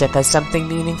relationship as something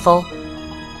meaningful.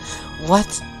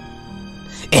 What?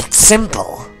 It's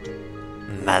simple,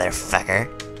 motherfucker.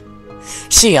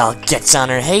 She all gets on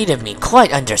her hate of me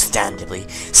quite understandably,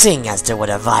 seeing as to what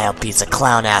a vile piece of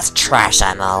clown-ass trash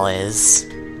I'm all is.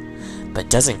 But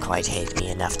doesn't quite hate me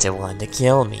enough to want to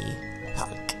kill me.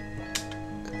 Hunk.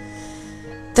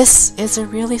 This is a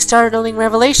really startling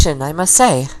revelation, I must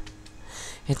say.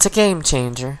 It's a game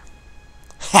changer.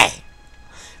 Hey!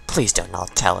 Please don't all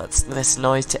tell this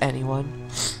noise to anyone.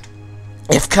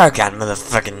 If Karkat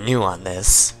motherfucking knew on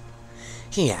this,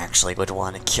 he actually would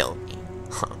want to kill me.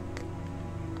 Hunk.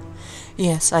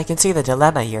 Yes, I can see the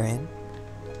dilemma you're in.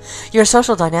 Your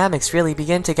social dynamics really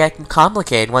begin to get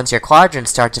complicated once your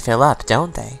quadrants start to fill up,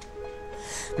 don't they?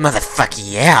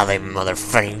 Motherfucking yeah, they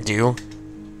motherfucking do.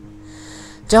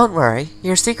 Don't worry,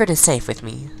 your secret is safe with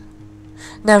me.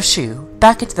 Now shoo,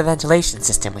 back into the ventilation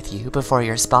system with you before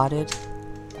you're spotted.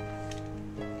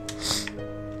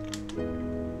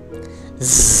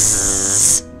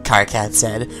 Zzzz, Karkat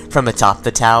said, from atop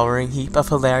the towering heap of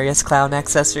hilarious clown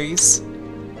accessories.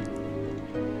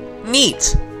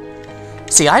 Neat!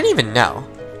 See, I didn't even know.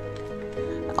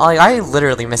 I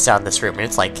literally missed out on this room, and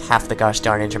it's like half the gosh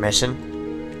darn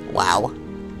intermission. Wow.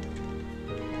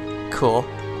 Cool.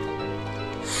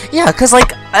 Yeah, cause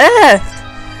like, I'm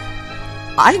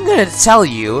gonna tell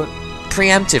you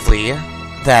preemptively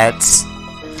that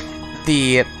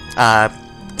the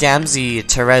Gamzee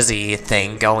Terezi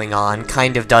thing going on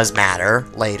kind of does matter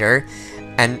later,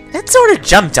 and it sort of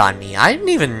jumped on me. I didn't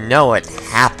even know it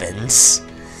happened.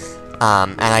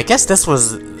 And I guess this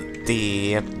was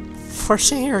the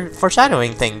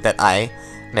foreshadowing thing that I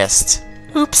missed.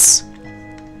 Oops.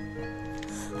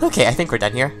 Okay, I think we're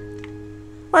done here.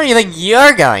 Where do you think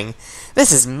you're going?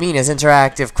 This is Mina's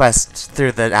interactive quest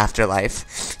through the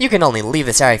afterlife. You can only leave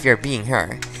this area if you're being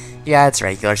her. Yeah, it's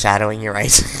regular shadowing, you're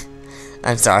right.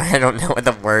 I'm sorry, I don't know what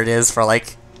the word is for,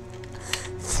 like,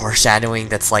 foreshadowing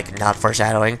that's, like, not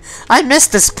foreshadowing. I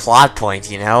missed this plot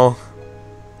point, you know?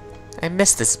 I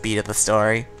missed this beat of the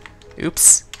story.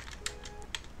 Oops.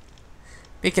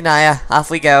 Mikanaya, off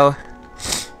we go.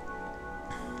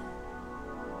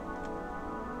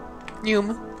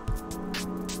 Noom.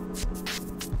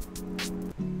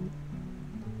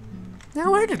 Now,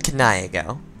 where did Kanaya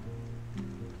go?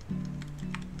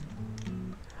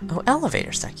 Oh,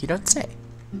 elevator stuck, you don't say.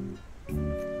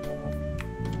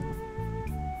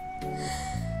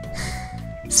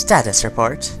 Status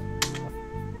report.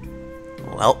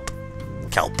 Welp.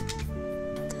 Kelp.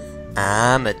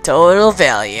 I'm a total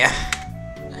failure.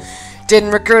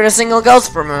 Didn't recruit a single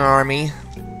ghost from my army.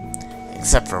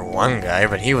 Except for one guy,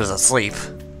 but he was asleep.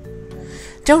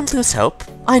 Don't lose hope.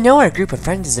 I know our group of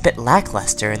friends is a bit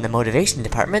lackluster in the motivation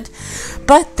department,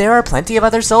 but there are plenty of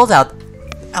other souls out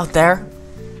there.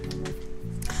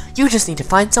 You just need to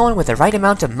find someone with the right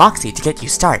amount of moxie to get you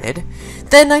started.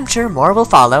 Then I'm sure more will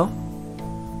follow.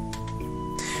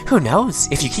 Who knows?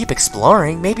 If you keep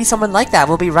exploring, maybe someone like that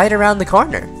will be right around the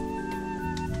corner.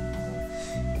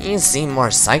 You seem more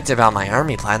psyched about my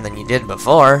army plan than you did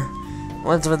before.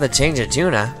 What's with the change of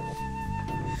tuna?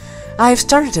 I've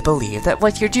started to believe that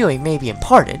what you're doing may be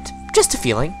important. Just a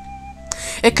feeling.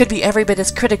 It could be every bit as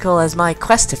critical as my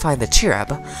quest to find the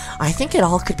cherub. I think it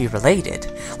all could be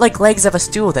related, like legs of a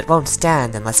stool that won't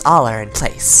stand unless all are in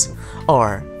place.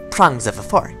 Or prongs of a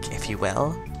fork, if you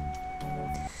will.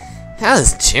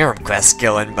 How's cherub quest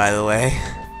going, by the way?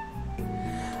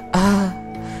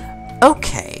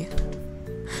 Okay.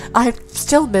 I've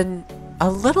still been a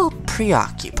little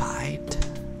preoccupied.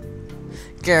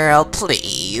 Girl,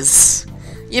 please.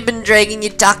 You've been dragging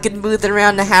your talking booth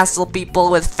around to hassle people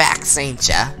with facts, ain't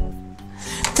ya?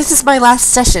 This is my last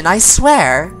session, I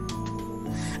swear!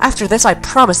 After this, I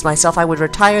promised myself I would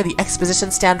retire the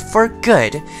exposition stand for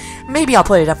good. Maybe I'll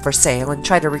put it up for sale and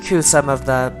try to recoup some of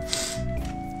the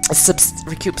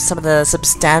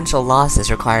substantial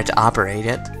losses required to operate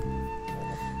it.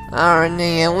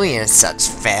 Renee, we are such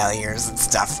failures and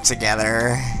stuff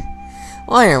together.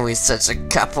 Why are we such a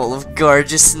couple of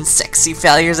gorgeous and sexy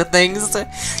failures of things?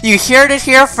 You heard it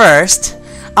here first.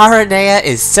 Aranea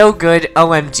is so good,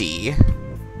 OMG.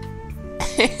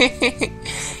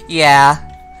 Yeah,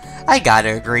 I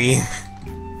gotta agree.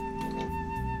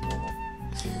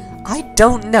 I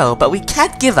don't know, but we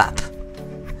can't give up.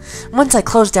 Once I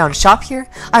close down shop here,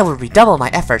 I will redouble my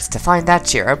efforts to find that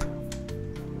cherub.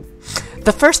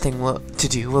 The first thing to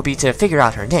do will be to figure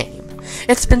out her name.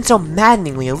 It's been so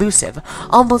maddeningly elusive,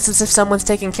 almost as if someone's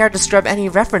taken care to scrub any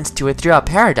reference to it throughout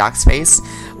Paradox Space,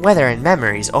 whether in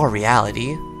memories or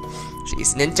reality.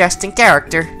 She's an interesting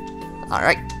character.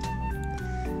 Alright.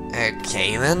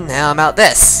 Okay then, now about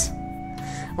this.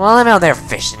 While I'm out there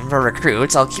fishing for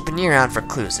recruits, I'll keep an ear out for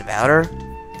clues about her.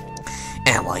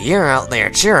 And while you're out there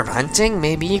cherub hunting,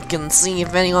 maybe you can see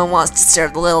if anyone wants to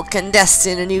serve the little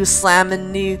contestant in her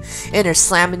slamming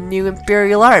new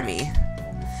Imperial Army.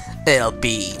 It'll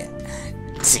be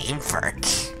teamwork.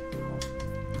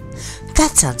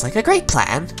 That sounds like a great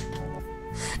plan.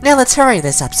 Now let's hurry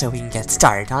this up so we can get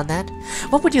started on that.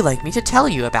 What would you like me to tell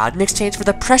you about in exchange for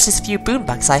the precious few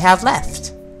boonbucks I have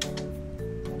left?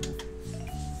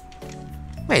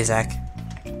 Wait a sec.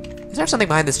 Is there something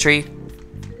behind this tree?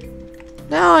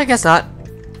 No, I guess not.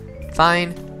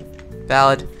 Fine.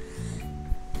 Valid.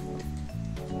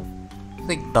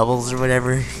 Like bubbles or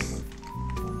whatever.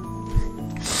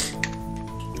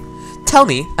 Tell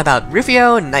me about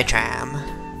Rufio Nitram.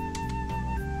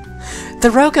 The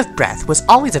Rogue of Breath was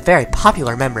always a very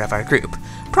popular member of our group.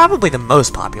 Probably the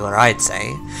most popular, I'd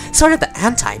say. Sort of the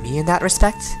anti-me in that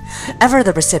respect. Ever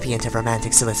the recipient of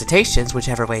romantic solicitations,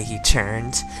 whichever way he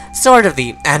turned. Sort of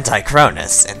the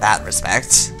anti-Cronus in that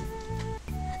respect.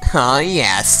 Oh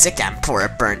yeah, sick and poor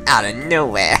burnt out of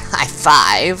nowhere. High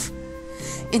five!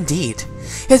 Indeed.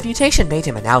 His mutation made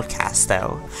him an outcast,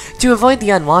 though. To avoid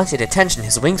the unwanted attention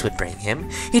his wings would bring him,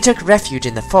 he took refuge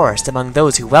in the forest among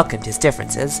those who welcomed his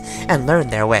differences, and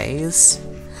learned their ways.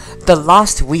 The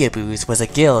Lost Weeaboos was a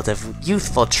guild of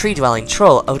youthful tree-dwelling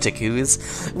troll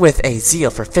otakus with a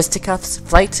zeal for fisticuffs,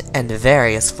 flight, and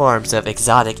various forms of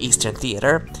exotic Eastern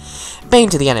theater. Bane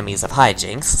to the enemies of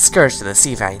hijinks, scourge to the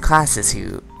seafaring classes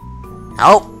who...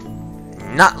 Oh!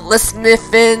 Not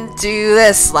listening to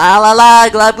this! La la la!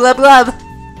 Glub glub glub!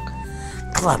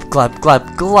 Glub glub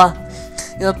glub glub!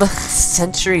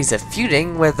 Centuries of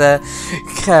feuding with the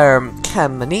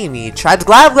Kamanini tribes.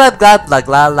 Glub glub glub glub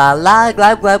la la la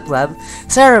glub glub glub.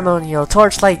 Ceremonial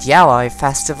torchlight yaoi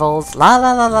festivals. La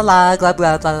la la la la glub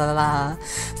glub la la la.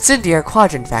 Sindir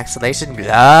quadrant vacillation.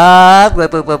 Glub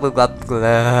glub glub glub glub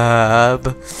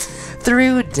glub.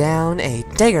 Threw down a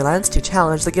dagger lance to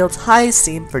challenge the guild's high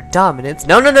seam for dominance.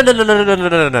 No no no no no no no no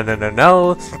no no no no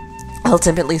no.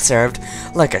 Ultimately served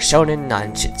like a shonen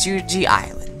on Chichuji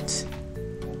Island.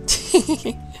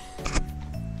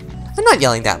 I'm not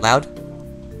yelling that loud.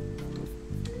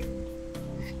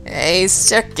 Hey,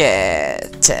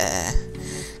 circuit.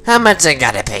 How much I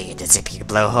gotta pay you to zip your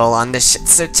blowhole on this shit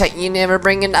so tight you never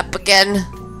bring it up again?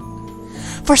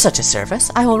 For such a service,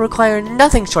 I will require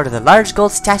nothing short of the large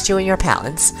gold statue in your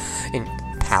palace.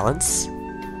 Palace?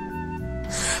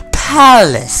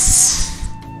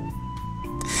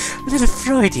 Little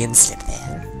Freudian slip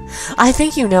there. I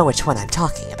think you know which one I'm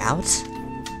talking about.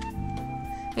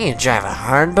 You drive a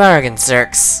hard bargain,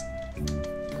 Cirx.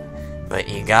 But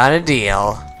you got a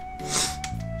deal.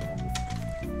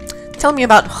 Tell me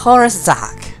about Horace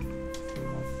Zach.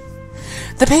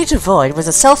 The Page of Void was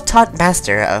a self-taught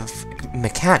master of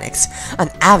mechanics, an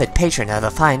avid patron of the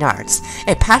fine arts,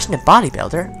 a passionate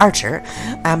bodybuilder, archer,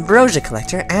 ambrosia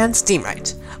collector, and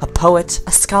steamwright. A poet,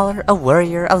 a scholar, a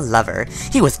warrior, a lover.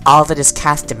 He was all that his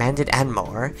caste demanded and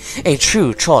more. A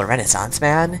true troll renaissance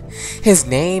man. His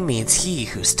name means he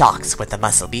who stalks with the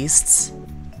muscle beasts.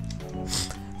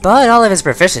 But all of his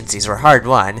proficiencies were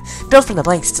hard-won, built from the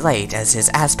blank slate as his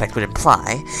aspect would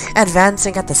imply,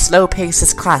 advancing at the slow pace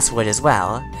his class would as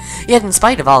well. Yet in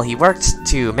spite of all he worked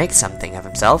to make something of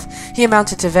himself, he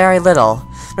amounted to very little.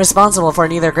 Responsible for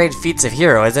neither great feats of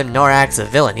heroism nor acts of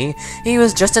villainy, he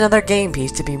was just another game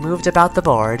piece to be moved about the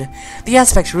board. The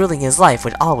aspects ruling his life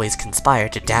would always conspire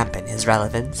to dampen his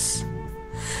relevance.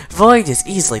 Void is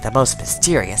easily the most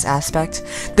mysterious aspect,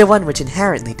 the one which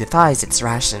inherently defies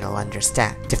rational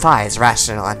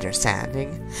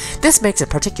understanding. This makes it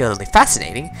particularly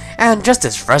fascinating, and just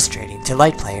as frustrating to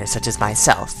light players such as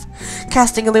myself.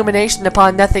 Casting illumination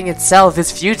upon nothing itself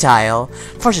is futile,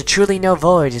 for to truly know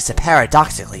Void is to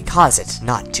paradoxically cause it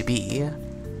not to be.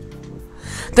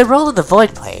 The role of the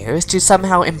Void player is to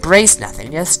somehow embrace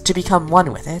nothingness, to become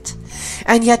one with it.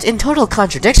 And yet, in total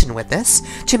contradiction with this,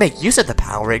 to make use of the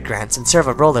power it grants and serve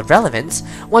a role of relevance,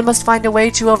 one must find a way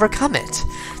to overcome it.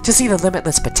 To see the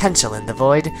limitless potential in the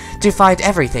Void, to find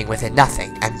everything within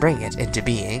nothing and bring it into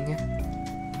being.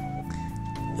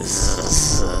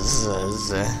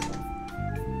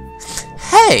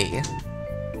 Hey!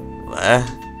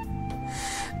 What?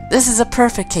 This is a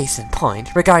perfect case in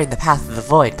point regarding the path of the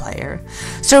Void player.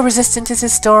 So resistant is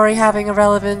his story, having a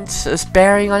relevant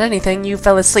bearing on anything, you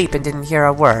fell asleep and didn't hear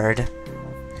a word.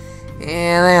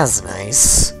 Yeah, that's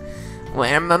nice.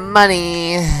 Where my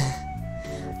money?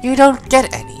 You don't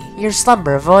get any. Your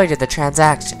slumber avoided the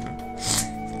transaction.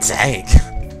 Dang.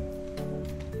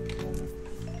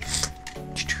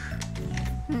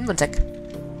 One sec.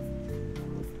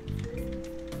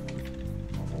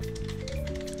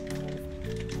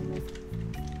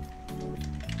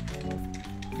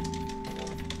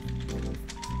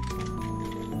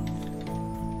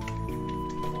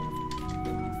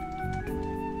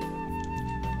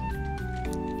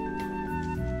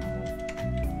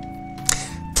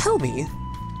 Tell me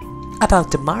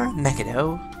about Damara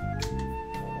Megiddo.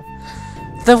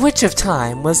 The Witch of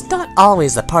Time was not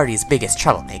always the party's biggest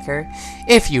troublemaker.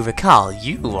 If you recall,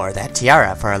 you wore that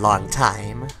tiara for a long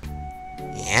time.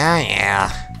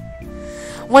 Yeah.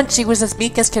 Once she was as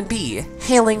meek as can be.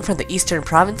 Hailing from the eastern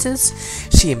provinces,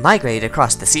 she migrated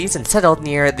across the seas and settled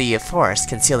near the forest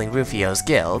concealing Rufio's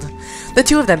guild. The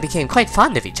two of them became quite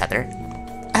fond of each other,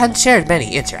 and shared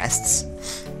many interests.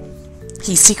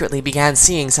 He secretly began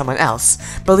seeing someone else,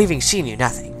 believing she knew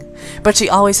nothing. But she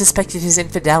always suspected his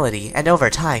infidelity, and over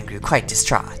time grew quite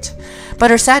distraught. But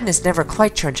her sadness never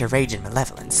quite turned to rage and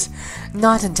malevolence.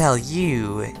 Not until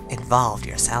you involved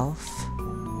yourself.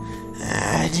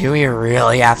 Do we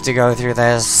really have to go through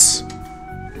this?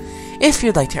 If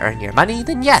you'd like to earn your money,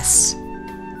 then yes.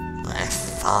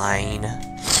 Fine.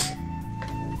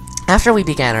 After we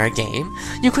began our game,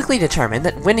 you quickly determined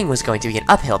that winning was going to be an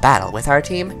uphill battle with our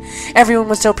team. Everyone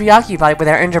was so preoccupied with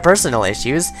their interpersonal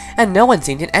issues, and no one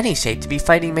seemed in any shape to be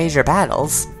fighting major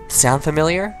battles. Sound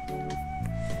familiar?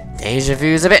 Deja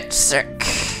vu's a bit sick.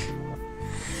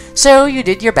 So you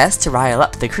did your best to rile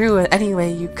up the crew any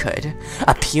way you could,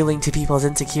 appealing to people's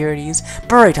insecurities,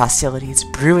 buried hostilities,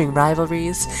 brewing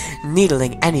rivalries,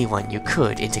 needling anyone you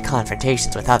could into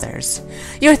confrontations with others.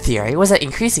 Your theory was that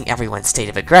increasing everyone's state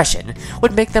of aggression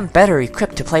would make them better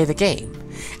equipped to play the game.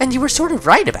 And you were sort of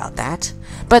right about that.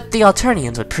 But the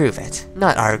Alternians would prove it,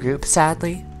 not our group,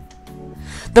 sadly.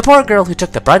 The poor girl who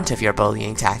took the brunt of your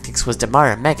bullying tactics was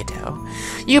Damara Megado.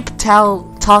 You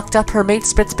talked up her mate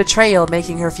Sprit's betrayal,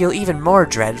 making her feel even more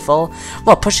dreadful,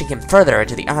 while pushing him further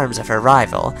into the arms of her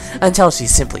rival, until she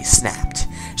simply snapped.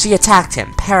 She attacked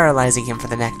him, paralyzing him for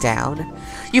the neck down.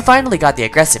 You finally got the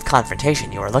aggressive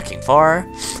confrontation you were looking for.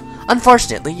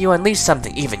 Unfortunately, you unleashed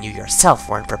something even you yourself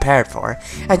weren't prepared for,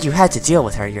 and you had to deal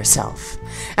with her yourself.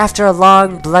 After a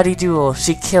long, bloody duel,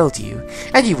 she killed you,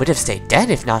 and you would have stayed dead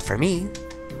if not for me.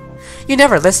 You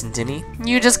never listened to me.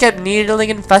 You just kept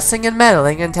needling and fussing and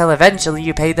meddling until eventually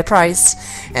you paid the price,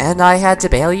 and I had to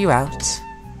bail you out.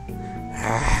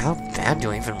 How bad do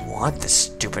I even want this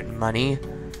stupid money?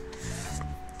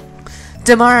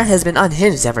 Damara has been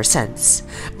unhinged ever since.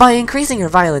 By increasing her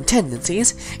violent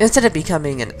tendencies, instead of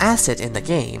becoming an asset in the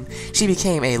game, she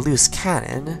became a loose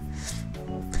cannon.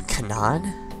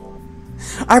 Canon?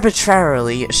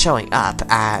 Arbitrarily showing up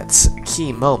at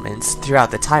key moments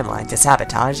throughout the timeline to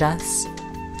sabotage us.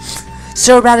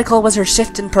 So radical was her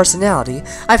shift in personality,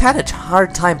 I've had a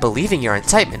hard time believing your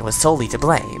incitement was solely to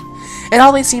blame. It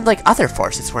always seemed like other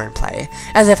forces were in play,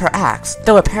 as if her acts,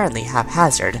 though apparently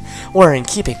haphazard, were in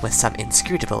keeping with some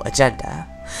inscrutable agenda.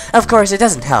 Of course, it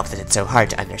doesn't help that it's so hard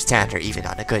to understand her even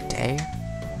on a good day.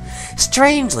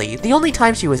 Strangely, the only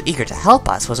time she was eager to help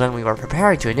us was when we were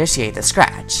preparing to initiate the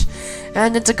scratch.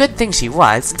 And it's a good thing she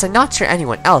was, since I'm not sure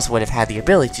anyone else would have had the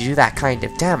ability to do that kind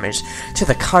of damage to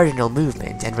the cardinal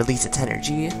movement and release its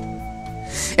energy.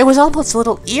 It was almost a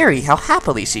little eerie how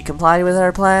happily she complied with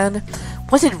our plan.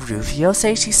 What did Rufio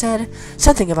say she said?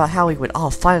 Something about how we would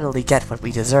all finally get what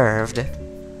we deserved.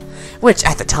 Which,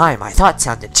 at the time, I thought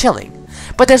sounded chilling.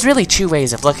 But there's really two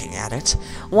ways of looking at it.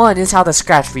 One is how the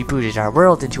scratch rebooted our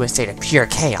world into a state of pure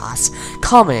chaos,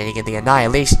 culminating in the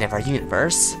annihilation of our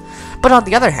universe. But on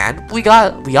the other hand, we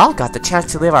all got the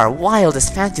chance to live our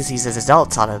wildest fantasies as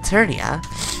adults on Eternia.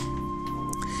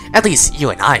 At least, you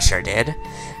and I sure did.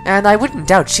 And I wouldn't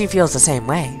doubt she feels the same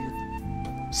way.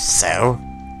 So,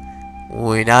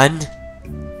 we done?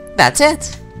 That's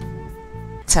it.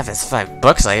 Toughest 5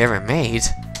 books I ever made.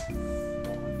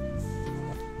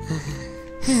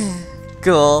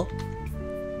 Cool.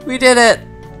 We did it!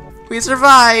 We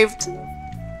survived!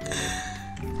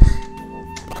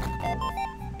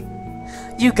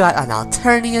 You got an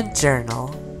Alternian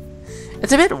journal.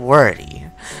 It's a bit wordy,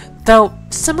 though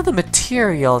some of the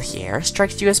material here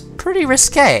strikes you as pretty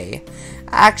risque.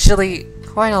 Actually,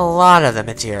 quite a lot of the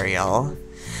material.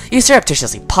 You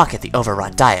surreptitiously pocket the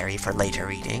overwrought diary for later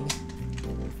reading.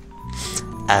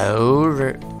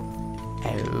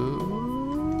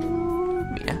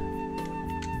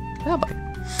 Oh boy.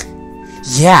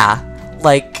 Yeah,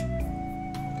 like,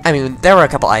 I mean, there were a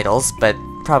couple idols, but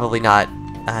probably not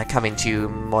coming to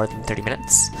more than 30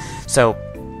 minutes. So,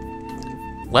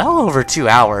 well over 2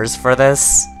 hours for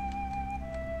this.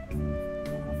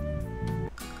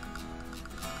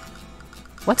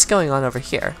 What's going on over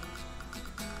here?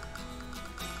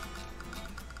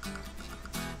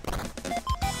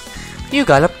 You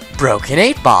got a broken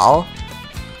 8-ball.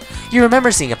 You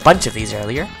remember seeing a bunch of these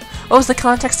earlier. What was the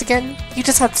context again? You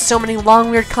just had so many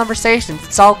long, weird conversations,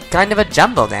 it's all kind of a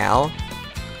jumble now.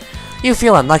 You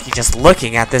feel unlucky just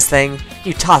looking at this thing.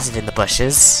 You toss it in the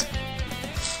bushes.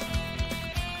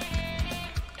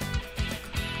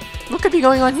 What could be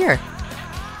going on here?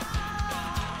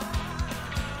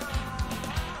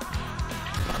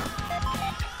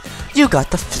 You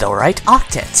got the Fluorite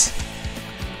Octet.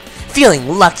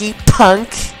 Feeling lucky, punk?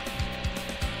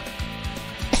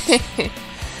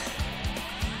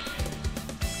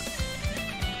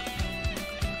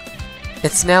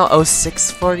 It's now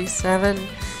 0647.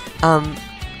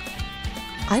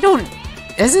 I don't...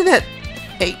 Isn't it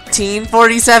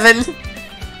 1847?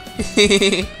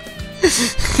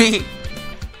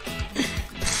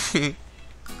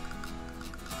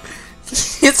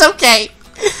 It's okay.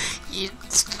 You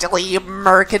silly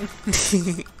American.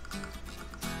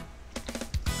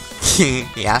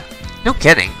 Yeah, no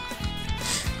kidding.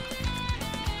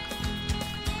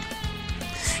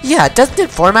 Yeah, doesn't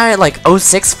it format at like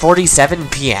 0647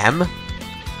 PM?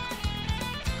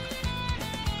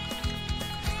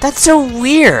 That's so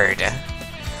weird.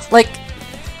 Like,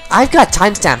 I've got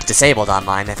timestamps disabled on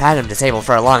mine. I've had them disabled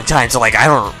for a long time, so like, I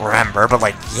don't remember, but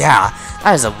like, yeah,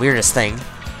 that is the weirdest thing.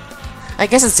 I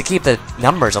guess it's to keep the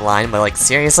numbers aligned, but like,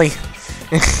 seriously?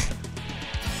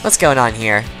 What's going on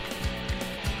here?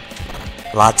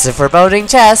 Lots of foreboding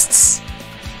chests!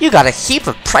 You got a heap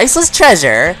of priceless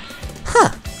treasure!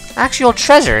 Huh, actual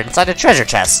treasure inside a treasure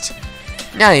chest.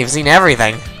 Now you've seen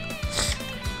everything.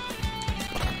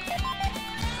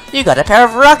 You got a pair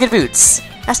of rocket boots!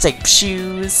 Hashtag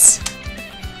shoes.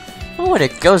 What would a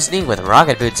ghost need with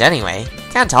rocket boots anyway?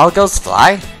 Can't all ghosts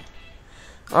fly?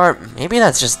 Or maybe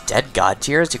that's just dead god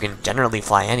tiers who can generally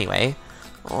fly anyway.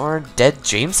 Or dead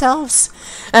dream selves?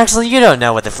 Actually, you don't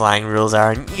know what the flying rules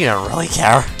are, and you don't really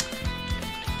care.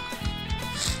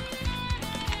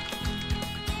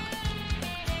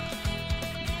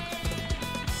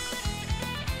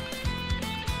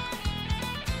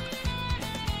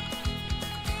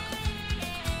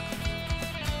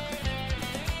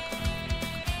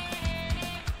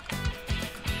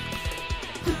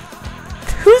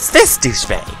 Who's this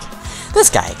douchebag? This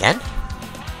guy again?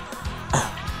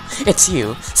 Oh, it's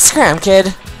you. Scram,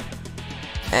 kid!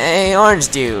 Hey, orange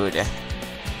dude.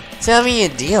 Tell me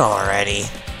your deal already.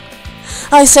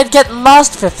 I said get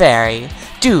lost, for fairy.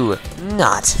 Do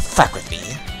not fuck with me.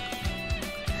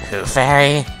 Who,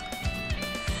 fairy?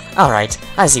 Alright,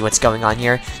 I see what's going on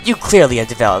here. You clearly have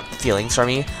developed feelings for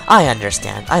me. I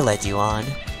understand. I led you on.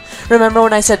 Remember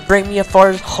when I said bring me a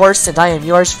horse and I am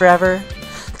yours forever?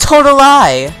 Total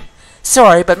lie!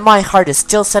 Sorry, but my heart is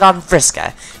still set on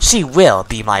Vriska. She will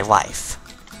be my wife.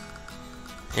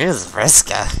 Who's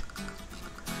Vriska?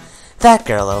 That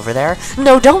girl over there.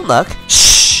 No, don't look!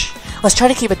 Shh! Let's try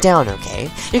to keep it down,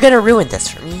 okay? You're gonna ruin this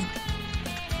for me.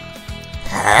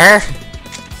 Her?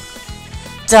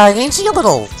 Doug, ain't she a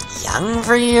little young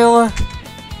for you?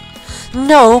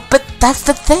 No, but that's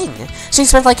the thing. She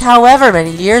spent like however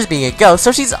many years being a ghost,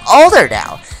 so she's older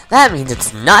now. That means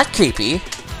it's not creepy.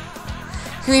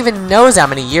 Who even knows how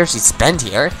many years she's spent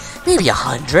here? Maybe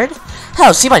 100?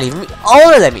 Hell, she might even be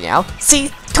older than me now.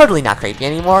 See? Totally not creepy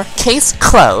anymore. Case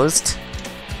closed.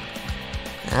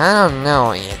 I don't know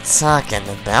what you're talking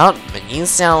about, but you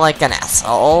sound like an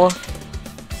asshole.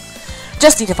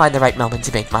 Just need to find the right moment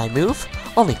to make my move.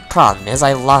 Only problem is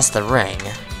I lost the ring.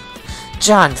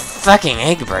 John fucking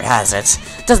Egbert has it.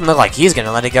 Doesn't look like he's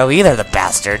gonna let it go either, the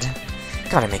bastard.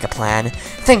 Gotta make a plan.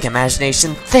 Think,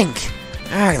 imagination, think.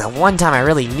 Ugh, the one time I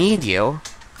really need you.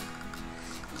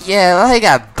 Yeah, well, I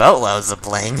got boatloads of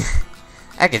bling.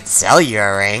 I could sell you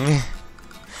a ring.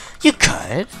 You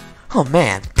could? Oh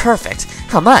man, perfect.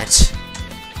 How much?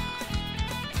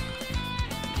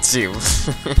 2.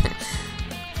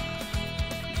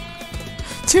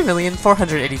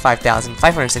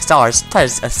 $2,485,506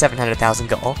 plus a $700,000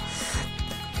 goal.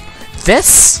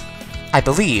 This, I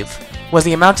believe, was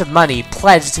the amount of money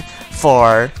pledged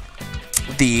for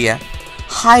the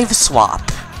Hive Swap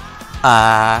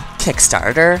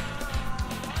Kickstarter,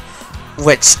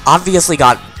 which obviously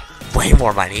got way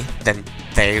more money than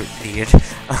they needed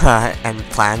and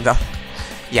planned.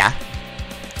 Yeah.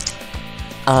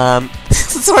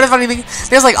 It's sort of funny thing.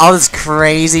 There's like all this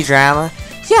crazy drama.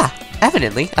 Yeah,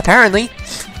 evidently, apparently.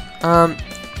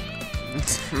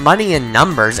 Money in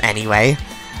numbers anyway.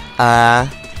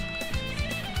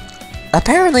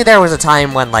 Apparently there was a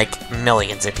time when like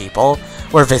millions of people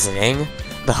were visiting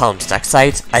the Homestuck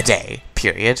site a day,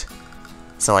 period.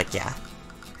 So like, yeah.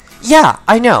 Yeah,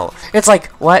 I know. It's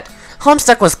like, what?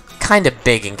 Homestuck was kind of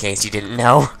big in case you didn't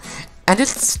know. And it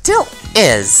still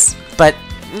is, but,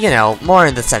 you know, more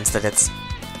in the sense that it's...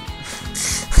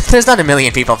 There's not a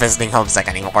million people visiting Homestuck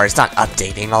anymore, it's not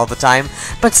updating all the time,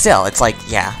 but still, it's like,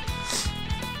 yeah.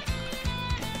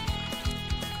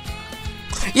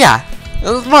 Yeah,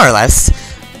 more or less.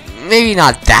 Maybe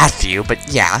not that few, but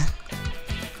yeah.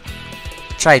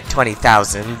 Tried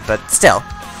 20,000, but still.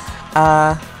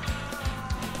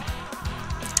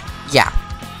 Yeah.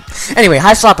 Anyway,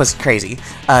 Hive Swap was crazy,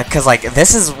 cause like,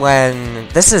 this is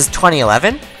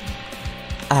 2011,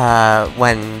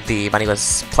 when the money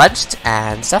was pledged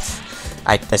and stuff.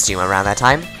 I assume around that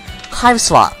time. Hive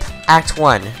Swap, Act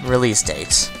 1, release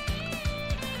date.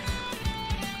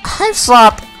 Hive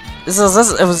Swap,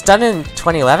 it was done in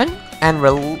 2011, and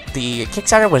the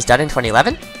Kickstarter was done in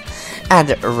 2011,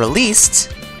 and released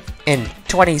in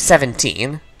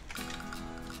 2017.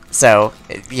 So,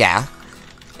 yeah.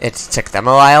 It took them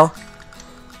a while.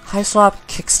 Hive Swap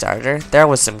Kickstarter. There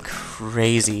was some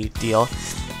crazy deal.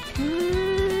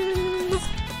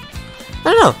 I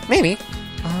don't know. Maybe.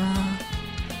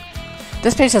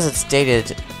 This page says it's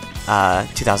dated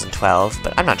 2012,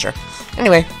 but I'm not sure.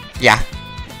 Anyway, yeah.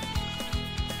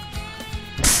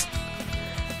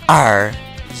 Are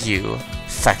you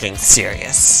fucking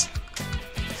serious?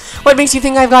 What makes you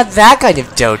think I've got that kind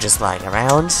of dough just lying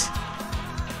around?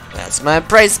 That's my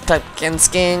price, pumpkin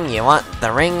skin. You want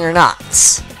the ring or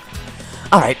not?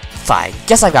 Alright, fine.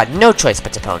 Guess I've got no choice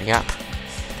but to pony up.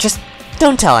 Just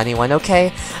don't tell anyone,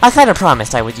 okay? I kinda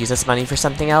promised I would use this money for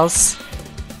something else.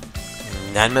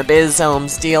 None my biz,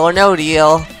 Holmes. Deal or no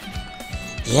deal?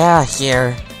 Yeah,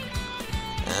 here.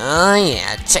 Oh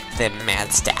yeah, check them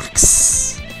mad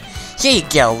stacks. Here you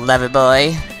go, lover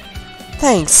boy.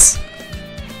 Thanks.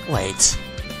 Wait.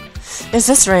 Is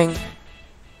this ring...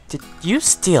 Did you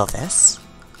steal this?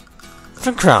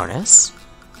 From Cronus?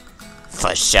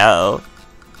 For show.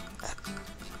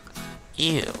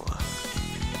 Ew.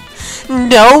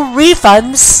 No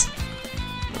refunds!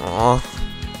 Aww.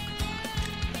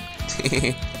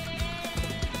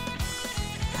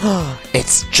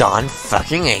 It's John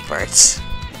fucking Egbert.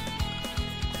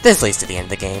 This leads to the end of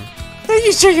the game. Are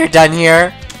you sure you're done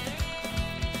here?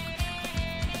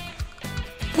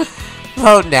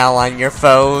 Vote now on your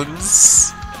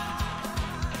phones.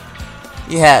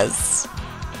 Yes.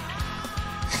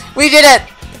 We did it!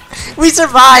 We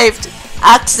survived!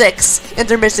 Act 6,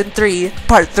 Intermission 3,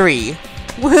 Part 3.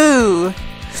 Woohoo!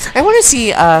 I want to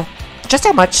see, just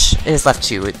how much is left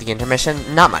to the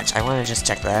intermission. Not much. I want to just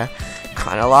check the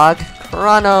chronologue.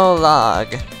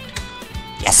 Chronologue.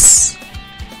 Yes!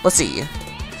 Let's see.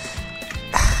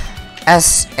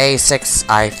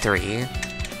 A6I3.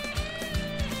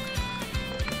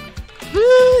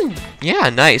 Yeah,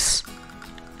 nice.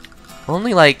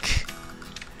 Only like...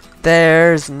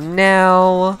 There's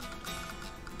now...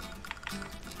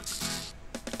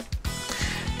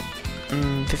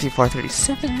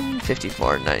 5437,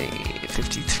 5490,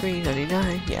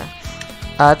 5399, yeah.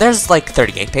 There's like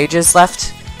 38 pages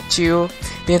left to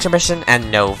the intermission,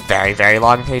 and no very, very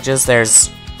long pages. There's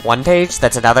one page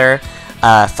that's another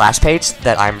flash page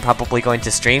that I'm probably going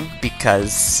to stream,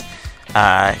 because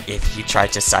if you try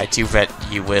to side tube it,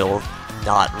 you will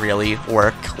not really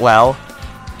work well,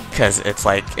 because it's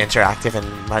like interactive in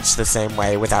much the same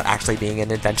way without actually being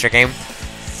an adventure game.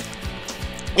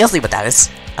 You'll see what that is.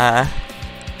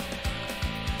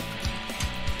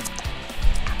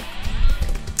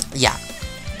 Yeah.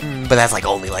 But that's like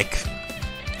only like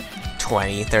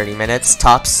 20-30 minutes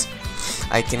tops.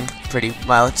 I can pretty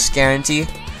much guarantee.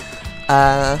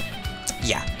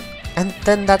 Yeah. And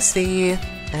then that's the...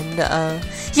 And,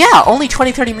 yeah, only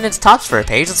 20-30 minutes tops for a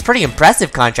page. It's pretty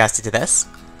impressive contrasted to this.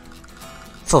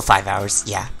 Full 5 hours,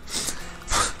 yeah.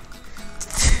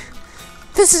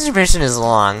 This intermission is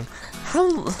long.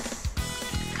 How...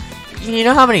 You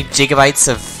know how many gigabytes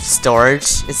of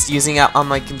storage it's using up on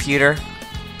my computer?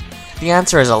 The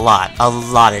answer is a lot of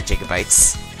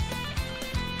gigabytes.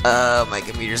 My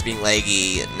computer's being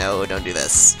laggy. No, don't do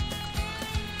this.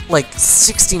 Like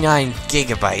 69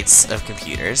 gigabytes of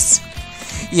computers.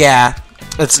 Yeah,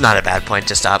 it's not a bad point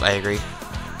to stop, I agree.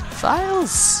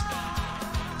 Files?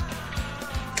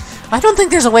 I don't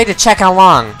think there's a way to check how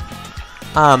long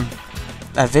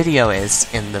a video is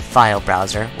in the file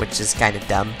browser, which is kind of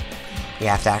dumb. You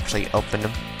have to actually open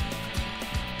them.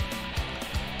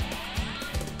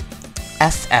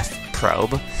 FF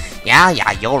probe. Yeah,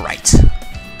 you're right.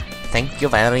 Thank you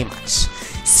very much.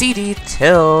 CD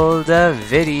tilde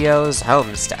videos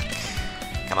homestuck.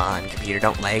 Come on, computer,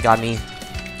 don't lag on me.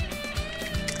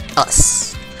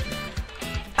 Us.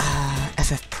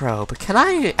 FF probe. Can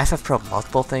I FF probe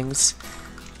multiple things?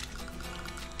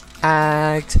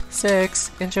 Act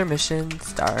 6, intermission,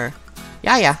 star.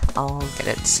 Yeah, I'll get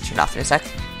it turned off in a sec.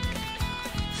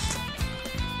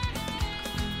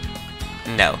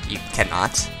 No, you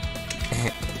cannot.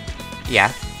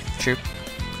 Yeah, true.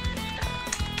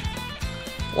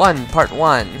 Part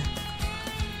 1.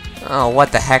 Oh,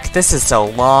 what the heck, this is so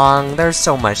long. There's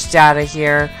so much data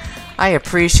here. I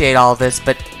appreciate all this,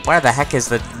 but where the heck is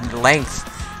the length?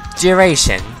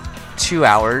 Duration, 2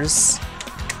 hours.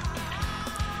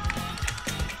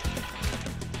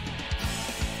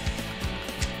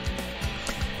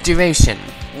 Duration,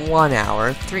 1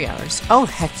 hour, 3 hours. Oh,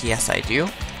 heck yes I do.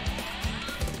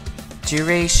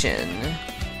 Duration,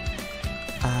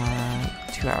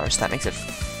 2 hours. That makes it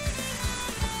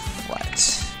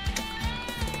what?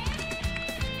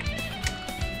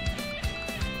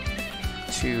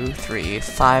 2, 3,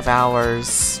 5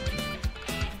 hours.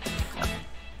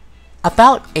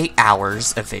 About 8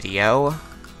 hours of video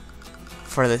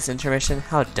for this intermission.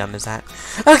 How dumb is that?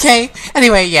 Okay,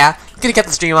 anyway, yeah, gonna get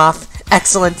the stream off.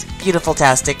 Excellent,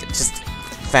 beautiful-tastic, just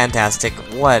fantastic.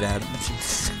 What a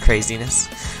craziness.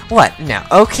 What? No.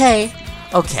 Okay.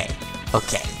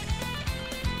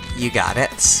 You got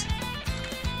it.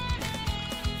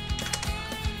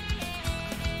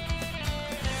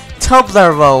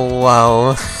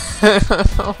 Toblerone.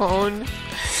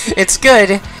 It's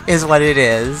good, is what it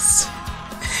is.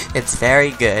 It's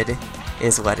very good,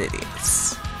 is what it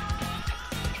is.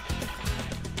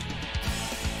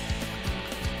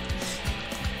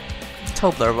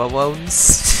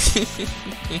 Toblerones.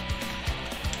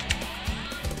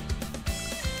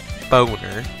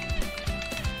 Boner.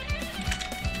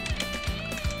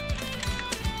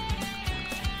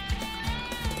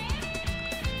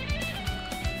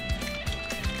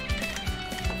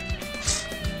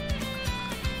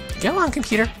 Go on,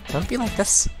 computer. Don't be like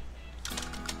this.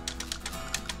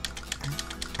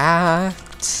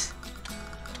 Act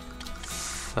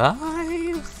 5.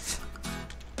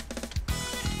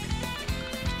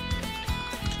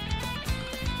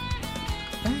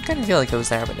 I kind of feel like it was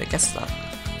there, but I guess not.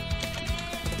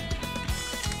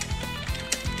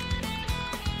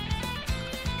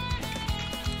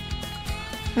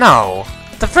 No,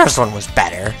 the first one was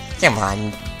better. Come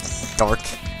on, dork.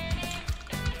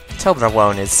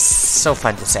 Toblerone is so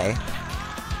fun to say.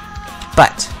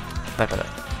 But.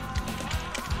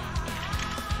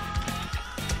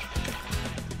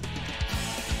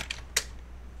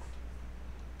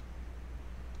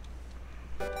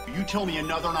 You tell me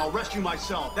another and I'll rescue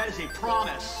myself. That is a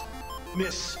promise.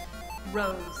 Miss...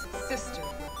 Rose, sister.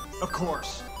 Of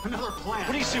course. Another plan.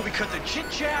 What do you say we cut the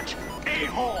chit-chat?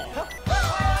 A-hole.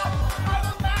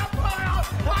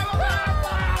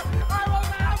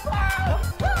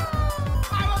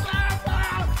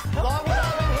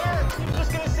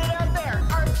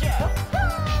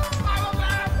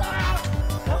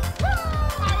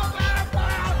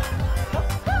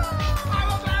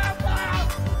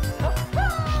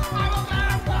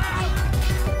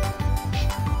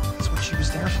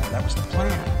 That was the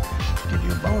plan. Give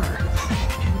you a boner.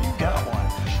 You got one.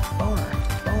 Boner,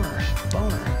 boner,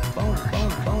 boner, boner,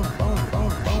 boner, boner, boner,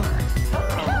 boner, boner.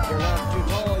 You're not too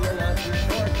tall, you're not too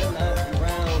short, you're not too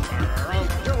round.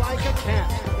 You're like a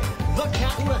cat. The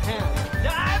cat in the hat.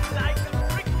 I'm like a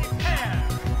prickly pear.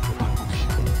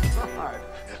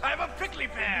 I'm a prickly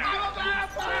pear. I'm a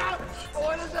vampire.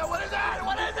 What is that? What is that?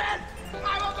 What is it?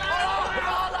 I'm a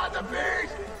vampire. Oh, not the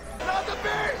beast. Not the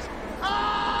beast.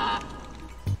 Ah!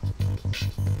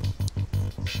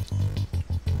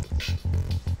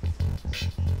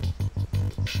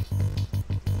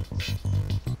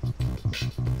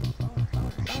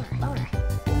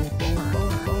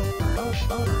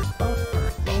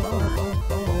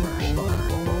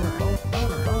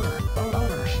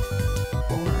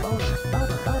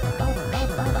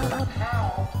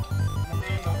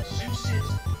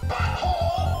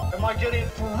 Am I getting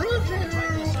fruity?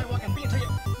 Right the sidewalk and beat until you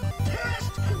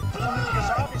pissed blood. Because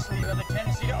obviously you have a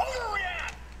tendency to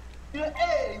overreact. You're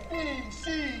A, B,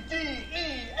 C, D,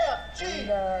 E, F, G, H,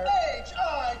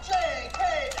 I, J,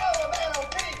 K, L, M, N, O,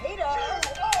 P, Q, R,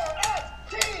 S,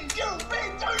 T, U, V,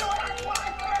 W, X, Y,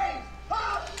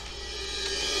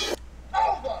 Z.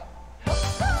 Over.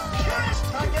 Pissed.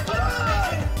 I get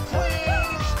blood.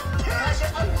 Please.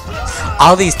 Pissed. Blood.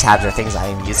 All these tabs are things I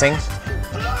am using.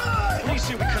 What do you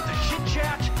say we cut the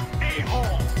chit-chat?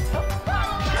 A-hole.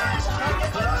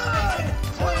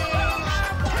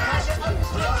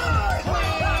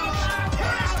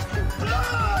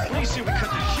 What do you say we cut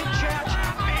the chit-chat?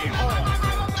 A-hole.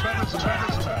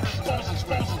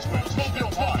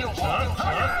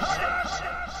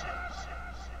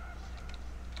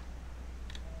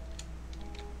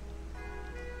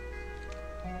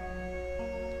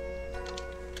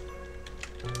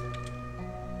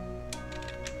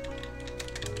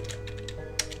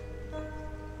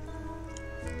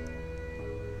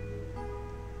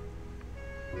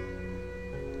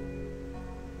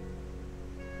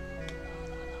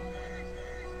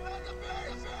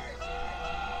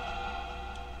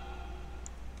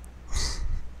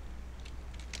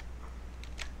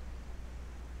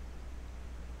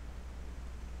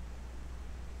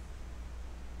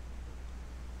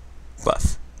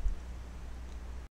 Buff.